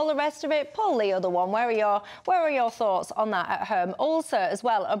groomed and all the rest of it. Pull the other one. Where are your thoughts on that at home? Also, as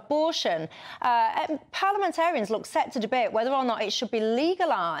well, abortion. Parliamentarians look set to debate whether or not it should be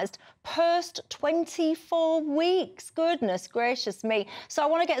legalised post 24 weeks. Goodness gracious me. So I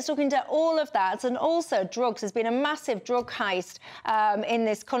want to get stuck into all of that. And also drugs. There's been a massive drug heist in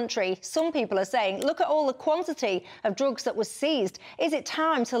this country. Some people are saying, look at all the quantity of drugs that was seized. Is it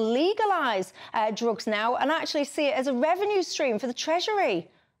time to legalise drugs now and actually see it as a revenue stream for the Treasury?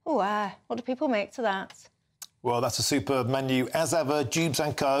 Oh, what do people make to that? Well, that's a superb menu. As ever, Jubes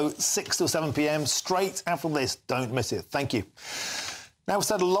 & Co, 6 till 7 p.m, straight after this. Don't miss it. Thank you. Now, we've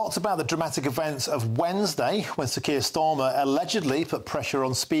said a lot about the dramatic events of Wednesday when Sir Keir Starmer allegedly put pressure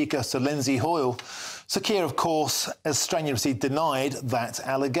on Speaker Sir Lindsay Hoyle. Sir Keir, of course, has strenuously denied that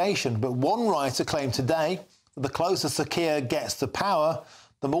allegation. But one writer claimed today that the closer Sir Keir gets to power,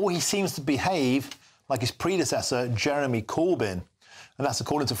 the more he seems to behave like his predecessor, Jeremy Corbyn. And that's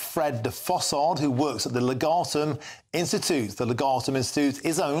according to Fred de Fossard, who works at the Legatum Institute. The Legatum Institute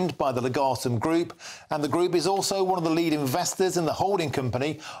is owned by the Legatum Group, and the group is also one of the lead investors in the holding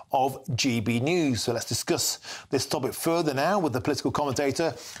company of GBNews. So let's discuss this topic further now with the political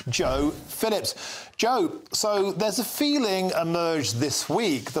commentator, Joe Phillips. Joe, so there's a feeling emerged this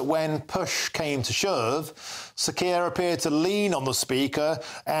week that when push came to shove, Sir Keir appeared to lean on the Speaker,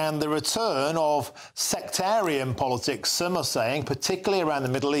 and the return of sectarian politics, some are saying, particularly around the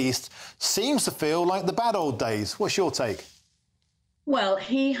Middle East, seems to feel like the bad old days. What's your take? Well,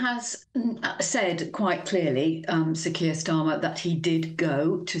 he has said quite clearly, Sir Keir Starmer, that he did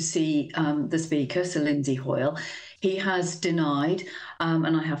go to see the Speaker, Sir Lindsay Hoyle. He has denied,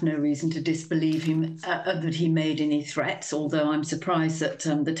 and I have no reason to disbelieve him, that he made any threats, although I'm surprised that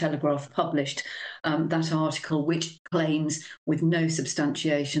the Telegraph published that article, which claims with no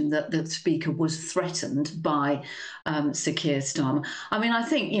substantiation that the Speaker was threatened by Sir Keir Starmer. I mean, I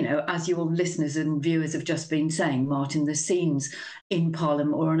think, you know, as your listeners and viewers have just been saying, Martin, the scenes in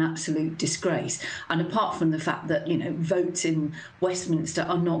Parliament were an absolute disgrace. And apart from the fact that, you know, votes in Westminster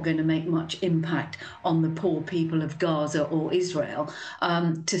are not going to make much impact on the poor people of Gaza or Israel,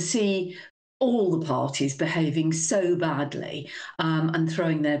 to see all the parties behaving so badly and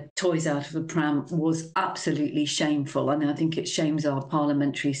throwing their toys out of the pram was absolutely shameful. And I think it shames our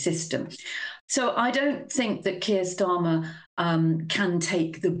parliamentary system. So I don't think that Keir Starmer can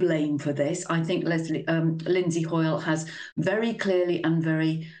take the blame for this. I think Lindsay Hoyle has very clearly and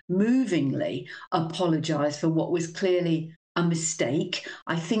very movingly apologised for what was clearly a mistake.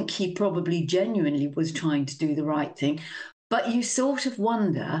 I think he probably genuinely was trying to do the right thing. But you sort of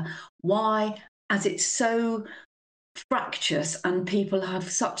wonder why, as it's so fractious and people have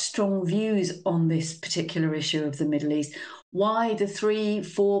such strong views on this particular issue of the Middle East, why the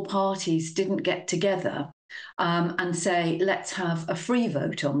 3-4 parties didn't get together and say, let's have a free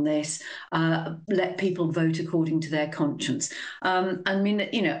vote on this, let people vote according to their conscience. I mean,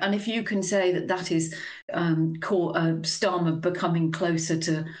 you know, and if you can say that that is Starmer becoming closer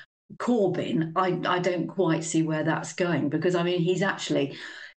to Corbyn, I don't quite see where that's going, because, I mean, he's actually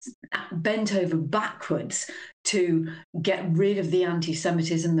bent over backwards to get rid of the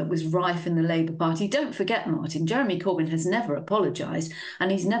anti-Semitism that was rife in the Labour Party. Don't forget, Martin, Jeremy Corbyn has never apologised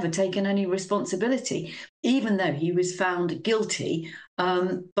and he's never taken any responsibility, even though he was found guilty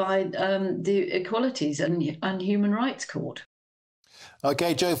by the Equalities and Human Rights Court.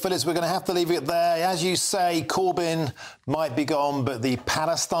 OK, Joe Phillips, we're going to have to leave it there. As you say, Corbyn might be gone, but the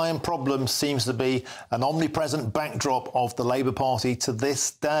Palestine problem seems to be an omnipresent backdrop of the Labour Party to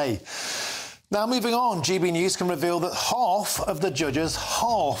this day. Now, moving on, GB News can reveal that half of the judges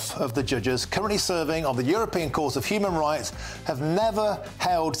currently serving on the European Court of Human Rights have never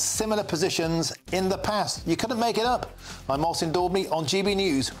held similar positions in the past. You couldn't make it up. I'm Martin Daubney on GB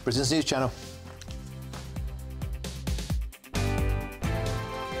News, Britain's news channel.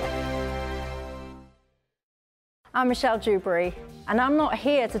 I'm Michelle Dewberry, and I'm not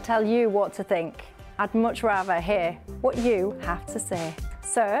here to tell you what to think. I'd much rather hear what you have to say.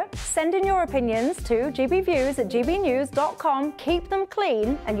 So send in your opinions to gbviews@gbnews.com. Keep them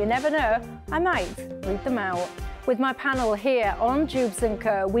clean, and you never know, I might read them out. With my panel here on Jubes &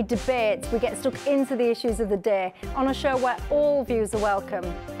 Co, we debate, we get stuck into the issues of the day on a show where all views are welcome,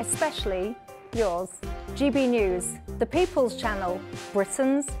 especially yours. GB News, the People's Channel,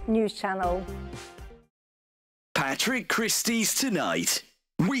 Britain's news channel. Patrick Christie's Tonight.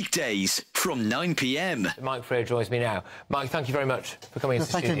 Weekdays from 9 p.m. Mike Freer joins me now. Mike, thank you very much for coming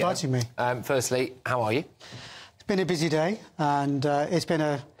into the studio. Thank you for inviting me. Firstly, how are you? It's been a busy day, and it's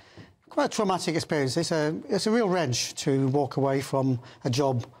been quite a traumatic experience. It's a real wrench to walk away from a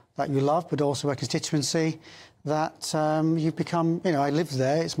job that you love, but also a constituency that you've become. You know, I live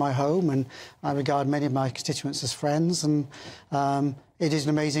there; it's my home, and I regard many of my constituents as friends, and it is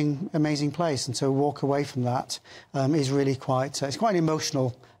an amazing place. And to walk away from that is really quite. It's quite an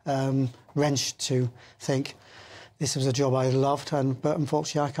emotional wrench to think this was a job I loved, but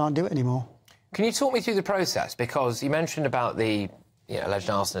unfortunately I can't do it anymore. Can you talk me through the process? Because you mentioned about the alleged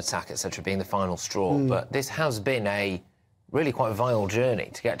arson attack, etc., being the final straw, but this has been a really quite vile journey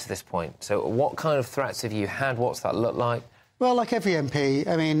to get to this point. So what kind of threats have you had? What's that look like? Well, like every MP,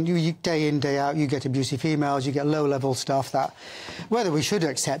 I mean, you day in, day out, you get abusive emails, you get low-level stuff that, whether we should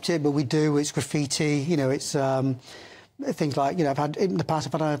accept it, but we do, it's graffiti, you know, it's things like, you know, in the past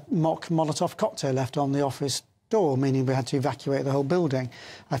I've had a mock Molotov cocktail left on the office door, meaning we had to evacuate the whole building.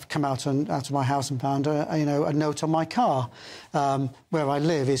 I've come out of my house and found a note on my car. Where I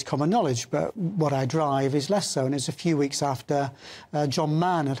live is common knowledge, but what I drive is less so. And it's a few weeks after John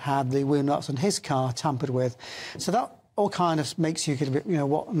Mann had the wheel nuts on his car tampered with. So that all kind of makes you get a bit, you know,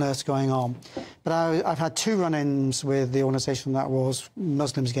 what on earth's going on. But I've had 2 run-ins with the organisation that was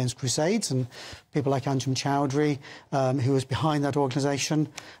Muslims Against Crusades, and people like Anjem Chowdhury, who was behind that organisation,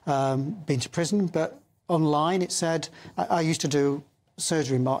 been to prison. But online, it said, I used to do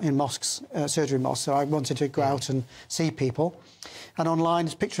surgery in mosques, so I wanted to go out and see people. And online,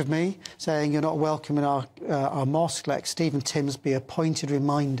 it's a picture of me saying, "You're not welcome in our mosque. Let Stephen Timms be a pointed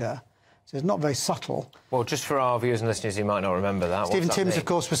reminder." So it's not very subtle. Well, just for our viewers and listeners who might not remember that, Stephen Timms, of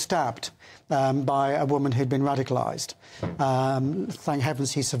course, was stabbed by a woman who'd been radicalised. Thank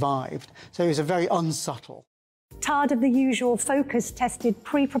heavens he survived. So it was a very unsubtle. Tired of the usual focus-tested,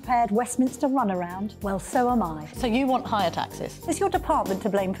 pre-prepared Westminster runaround? Well, so am I. So you want higher taxes? Is your department to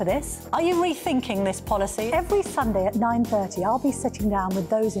blame for this? Are you rethinking this policy? Every Sunday at 9:30, I'll be sitting down with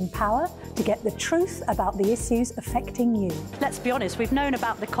those in power to get the truth about the issues affecting you. Let's be honest, we've known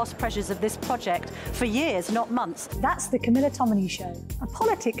about the cost pressures of this project for years, not months. That's the Camilla Tominey Show, a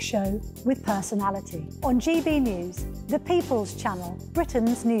politics show with personality. On GB News, the People's Channel,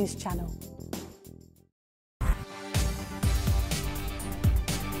 Britain's news channel.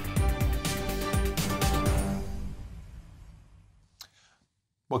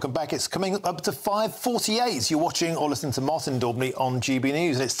 Welcome back. It's coming up to 5:48. You're watching or listening to Martin Daubney on GB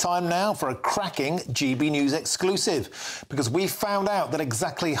News. And it's time now for a cracking GB News exclusive, because we found out that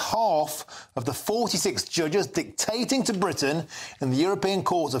exactly half of the 46 judges dictating to Britain in the European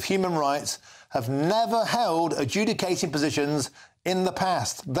Court of Human Rights have never held adjudicating positions in the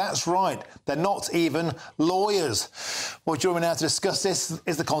past. That's right, they're not even lawyers. Well, joining me now to discuss this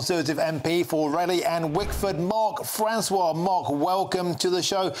is the Conservative MP for Raleigh and Wickford, Mark Francois. Mark, welcome to the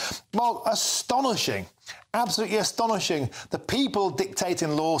show. Mark, astonishing, absolutely astonishing. The people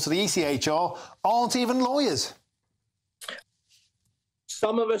dictating laws to the ECHR aren't even lawyers.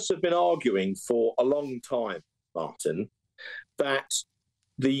 Some of us have been arguing for a long time, Martin, that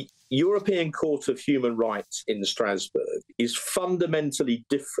the European Court of Human Rights in Strasbourg is fundamentally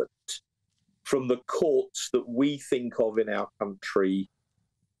different from the courts that we think of in our country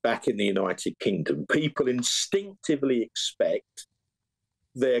back in the United Kingdom. People instinctively expect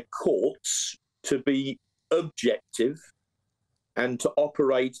their courts to be objective and to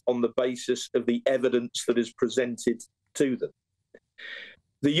operate on the basis of the evidence that is presented to them.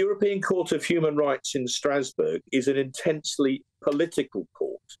 The European Court of Human Rights in Strasbourg is an intensely political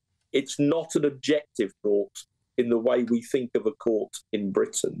court. It's not an objective court in the way we think of a court in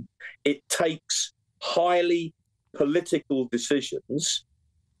Britain. It takes highly political decisions,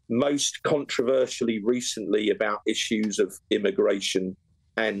 most controversially recently about issues of immigration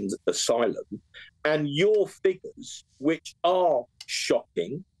and asylum. And your figures, which are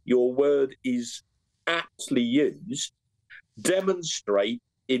shocking, your word is aptly used, demonstrate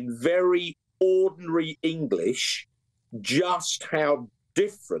in very ordinary English just how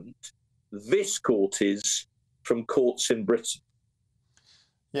different this court is from courts in Britain.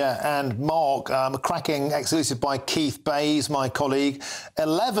 Yeah, and Mark, a cracking exclusive by Keith Bayes, my colleague.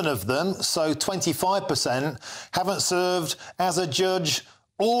 11 of them, so 25%, haven't served as a judge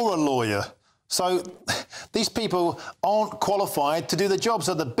or a lawyer. So these people aren't qualified to do the job.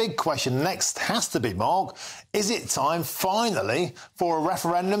 So the big question next has to be, Mark, is it time finally for a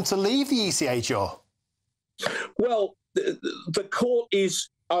referendum to leave the ECHR? Well, the court is,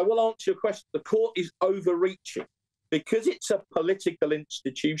 I will answer your question, the court is overreaching. Because it's a political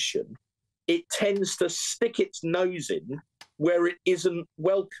institution, it tends to stick its nose in where it isn't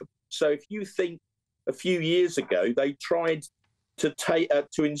welcome. So if you think a few years ago they tried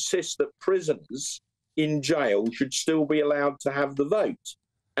to insist that prisoners in jail should still be allowed to have the vote.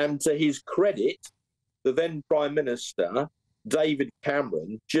 And to his credit, the then Prime Minister, David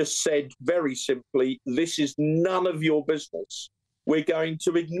Cameron, just said very simply, this is none of your business. We're going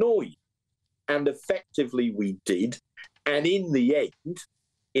to ignore you. And effectively we did. And in the end,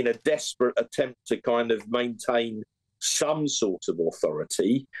 in a desperate attempt to kind of maintain some sort of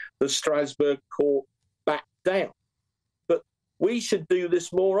authority, the Strasbourg court backed down. But we should do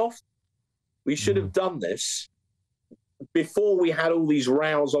this more often. We should have done this before we had all these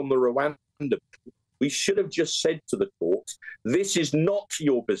rows on the Rwanda. We should have just said to the court, this is not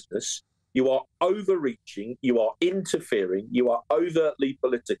your business. You are overreaching. You are interfering. You are overtly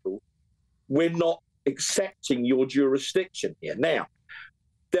political. We're not accepting your jurisdiction here. Now,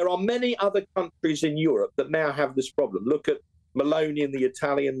 there are many other countries in Europe that now have this problem. Look at Meloni and the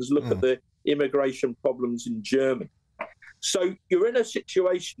Italians. Look at the immigration problems in Germany. So you're in a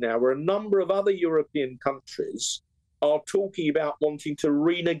situation now where a number of other European countries are talking about wanting to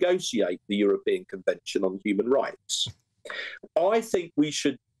renegotiate the European Convention on Human Rights. I think we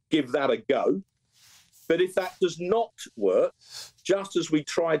should give that a go. But if that does not work, just as we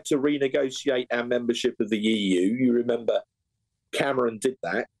tried to renegotiate our membership of the EU, you remember Cameron did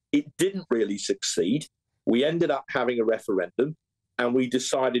that, it didn't really succeed. We ended up having a referendum and we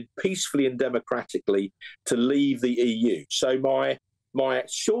decided peacefully and democratically to leave the EU. So my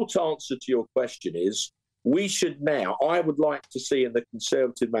short answer to your question is, we should now, I would like to see in the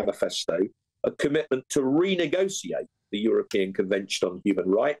Conservative manifesto, a commitment to renegotiate the European Convention on Human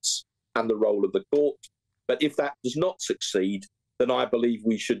Rights and the role of the court. But if that does not succeed, then I believe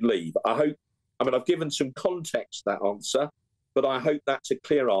we should leave. I've given some context to that answer, but I hope that's a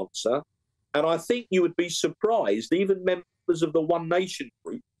clear answer. And I think you would be surprised, even members of the One Nation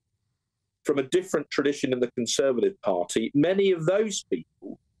group from a different tradition in the Conservative Party, many of those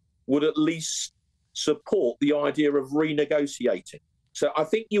people would at least support the idea of renegotiating. So I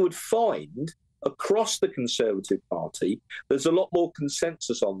think you would find across the Conservative Party, there's a lot more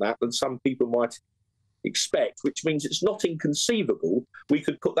consensus on that than some people might expect, which means it's not inconceivable we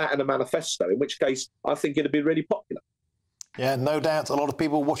could put that in a manifesto, in which case I think it'd be really popular. Yeah, no doubt a lot of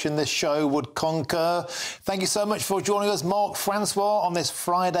people watching this show would concur. Thank you so much for joining us, Mark Francois, on this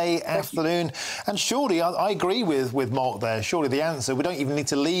Friday afternoon. And surely, I agree with Mark there, surely the answer, we don't even need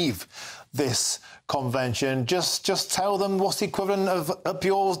to leave this convention. Just tell them what's the equivalent of up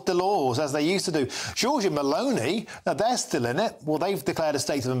yours de laws, as they used to do. Giorgia Meloni, they're still in it. Well, they've declared a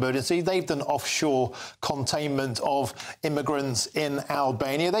state of emergency. They've done offshore containment of immigrants in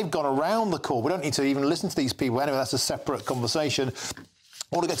Albania. They've gone around the court. We don't need to even listen to these people. Anyway, that's a separate conversation.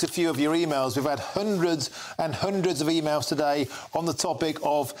 I want to get to a few of your emails. We've had hundreds and hundreds of emails today on the topic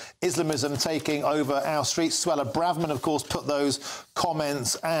of Islamism taking over our streets. Suella Bravman, of course, put those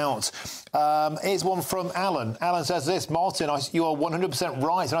comments out. Here's one from Alan. Alan says this: Martin, you are 100%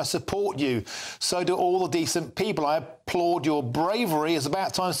 right and I support you. So do all the decent people. I applaud your bravery. It's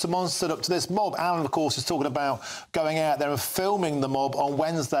about time someone stood up to this mob. Alan, of course, is talking about going out there and filming the mob on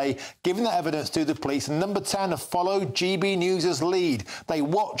Wednesday, giving that evidence to the police. And number 10 have followed GB News' lead. They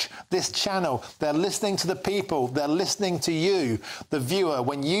watch this channel. They're listening to the people. They're listening to you, the viewer.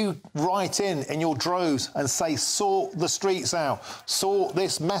 When you write in your droves and say, sort the streets out, sort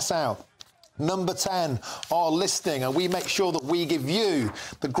this mess out, number 10 are listening, and we make sure that we give you,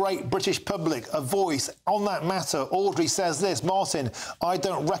 the great British public, a voice on that matter. Audrey says this: Martin, I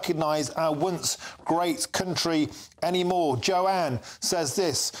don't recognise our once great country anymore. Joanne says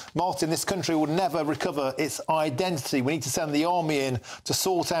this: Martin, this country will never recover its identity. We need to send the army in to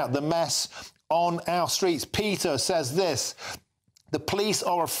sort out the mess on our streets. Peter says this: the police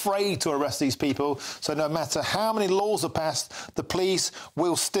are afraid to arrest these people, so no matter how many laws are passed, the police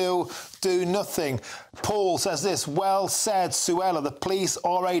will still do nothing. Paul says this: well said, Suella, the police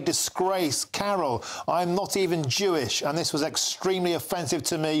are a disgrace. Carol, I'm not even Jewish, and this was extremely offensive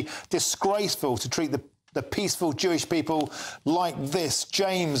to me. Disgraceful to treat the peaceful Jewish people like this.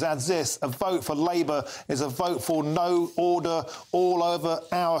 James adds this: a vote for Labour is a vote for no order all over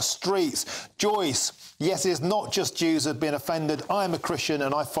our streets. Joyce, yes, it is not just Jews that have been offended. I am a Christian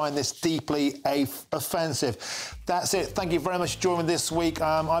and I find this deeply offensive. That's it. Thank you very much for joining me this week.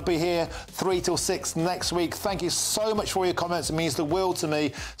 I'll be here 3 till 6 next week. Thank you so much for your comments. It means the world to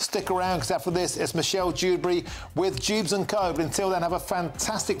me. Stick around, because after this, it's Michelle Dewberry with Jubes & Co. But until then, have a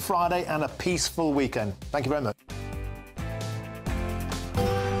fantastic Friday and a peaceful weekend. Thank you very much.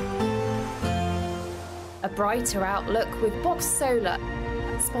 A brighter outlook with Box Solar,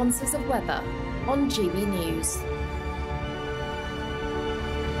 sponsors of weather on GB News.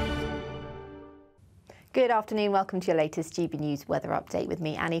 Good afternoon, welcome to your latest GB News weather update with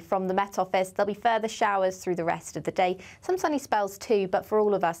me, Annie, from the Met Office. There'll be further showers through the rest of the day, some sunny spells too, but for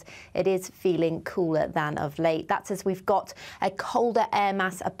all of us, it is feeling cooler than of late. That's as we've got a colder air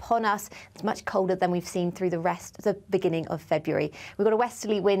mass upon us. It's much colder than we've seen through the beginning of February. We've got a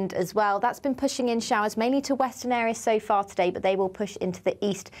westerly wind as well. That's been pushing in showers mainly to western areas so far today, but they will push into the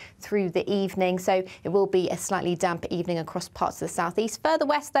east through the evening, so it will be a slightly damp evening across parts of the southeast. Further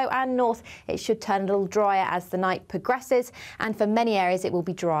west, though, and north, it should turn a little drier as the night progresses, and for many areas it will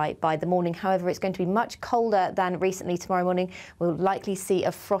be dry by the morning. However, it's going to be much colder than recently tomorrow morning. We'll likely see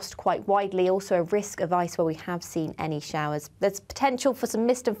a frost quite widely, also a risk of ice where we have seen any showers. There's potential for some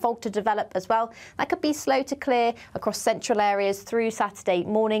mist and fog to develop as well. That could be slow to clear across central areas through Saturday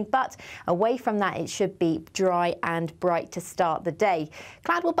morning, but away from that it should be dry and bright to start the day.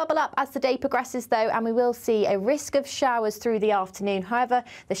 Cloud will bubble up as the day progresses though, and we will see a risk of showers through the afternoon. However,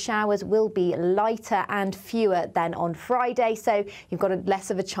 the showers will be lighter and fewer than on Friday, so you've got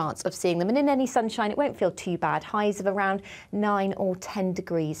less of a chance of seeing them. And in any sunshine, it won't feel too bad. Highs of around 9 or 10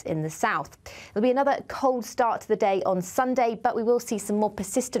 degrees in the south. There'll be another cold start to the day on Sunday, but we will see some more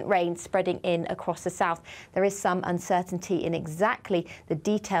persistent rain spreading in across the south. There is some uncertainty in exactly the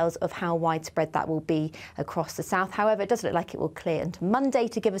details of how widespread that will be across the south. However, it does look like it will clear into Monday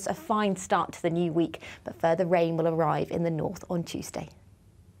to give us a fine start to the new week, but further rain will arrive in the north on Tuesday.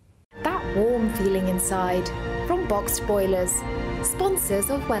 That warm feeling inside from Boxed Boilers, sponsors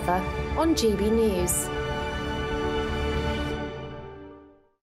of weather on GB News.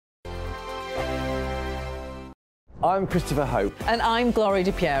 I'm Christopher Hope. And I'm Gloria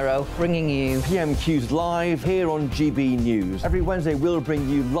Di Piero, bringing you PMQs Live here on GB News. Every Wednesday we'll bring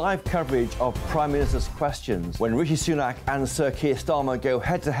you live coverage of Prime Minister's questions when Rishi Sunak and Sir Keir Starmer go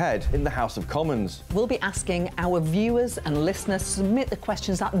head-to-head in the House of Commons. We'll be asking our viewers and listeners to submit the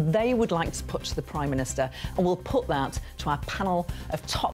questions that they would like to put to the Prime Minister, and we'll put that to our panel of top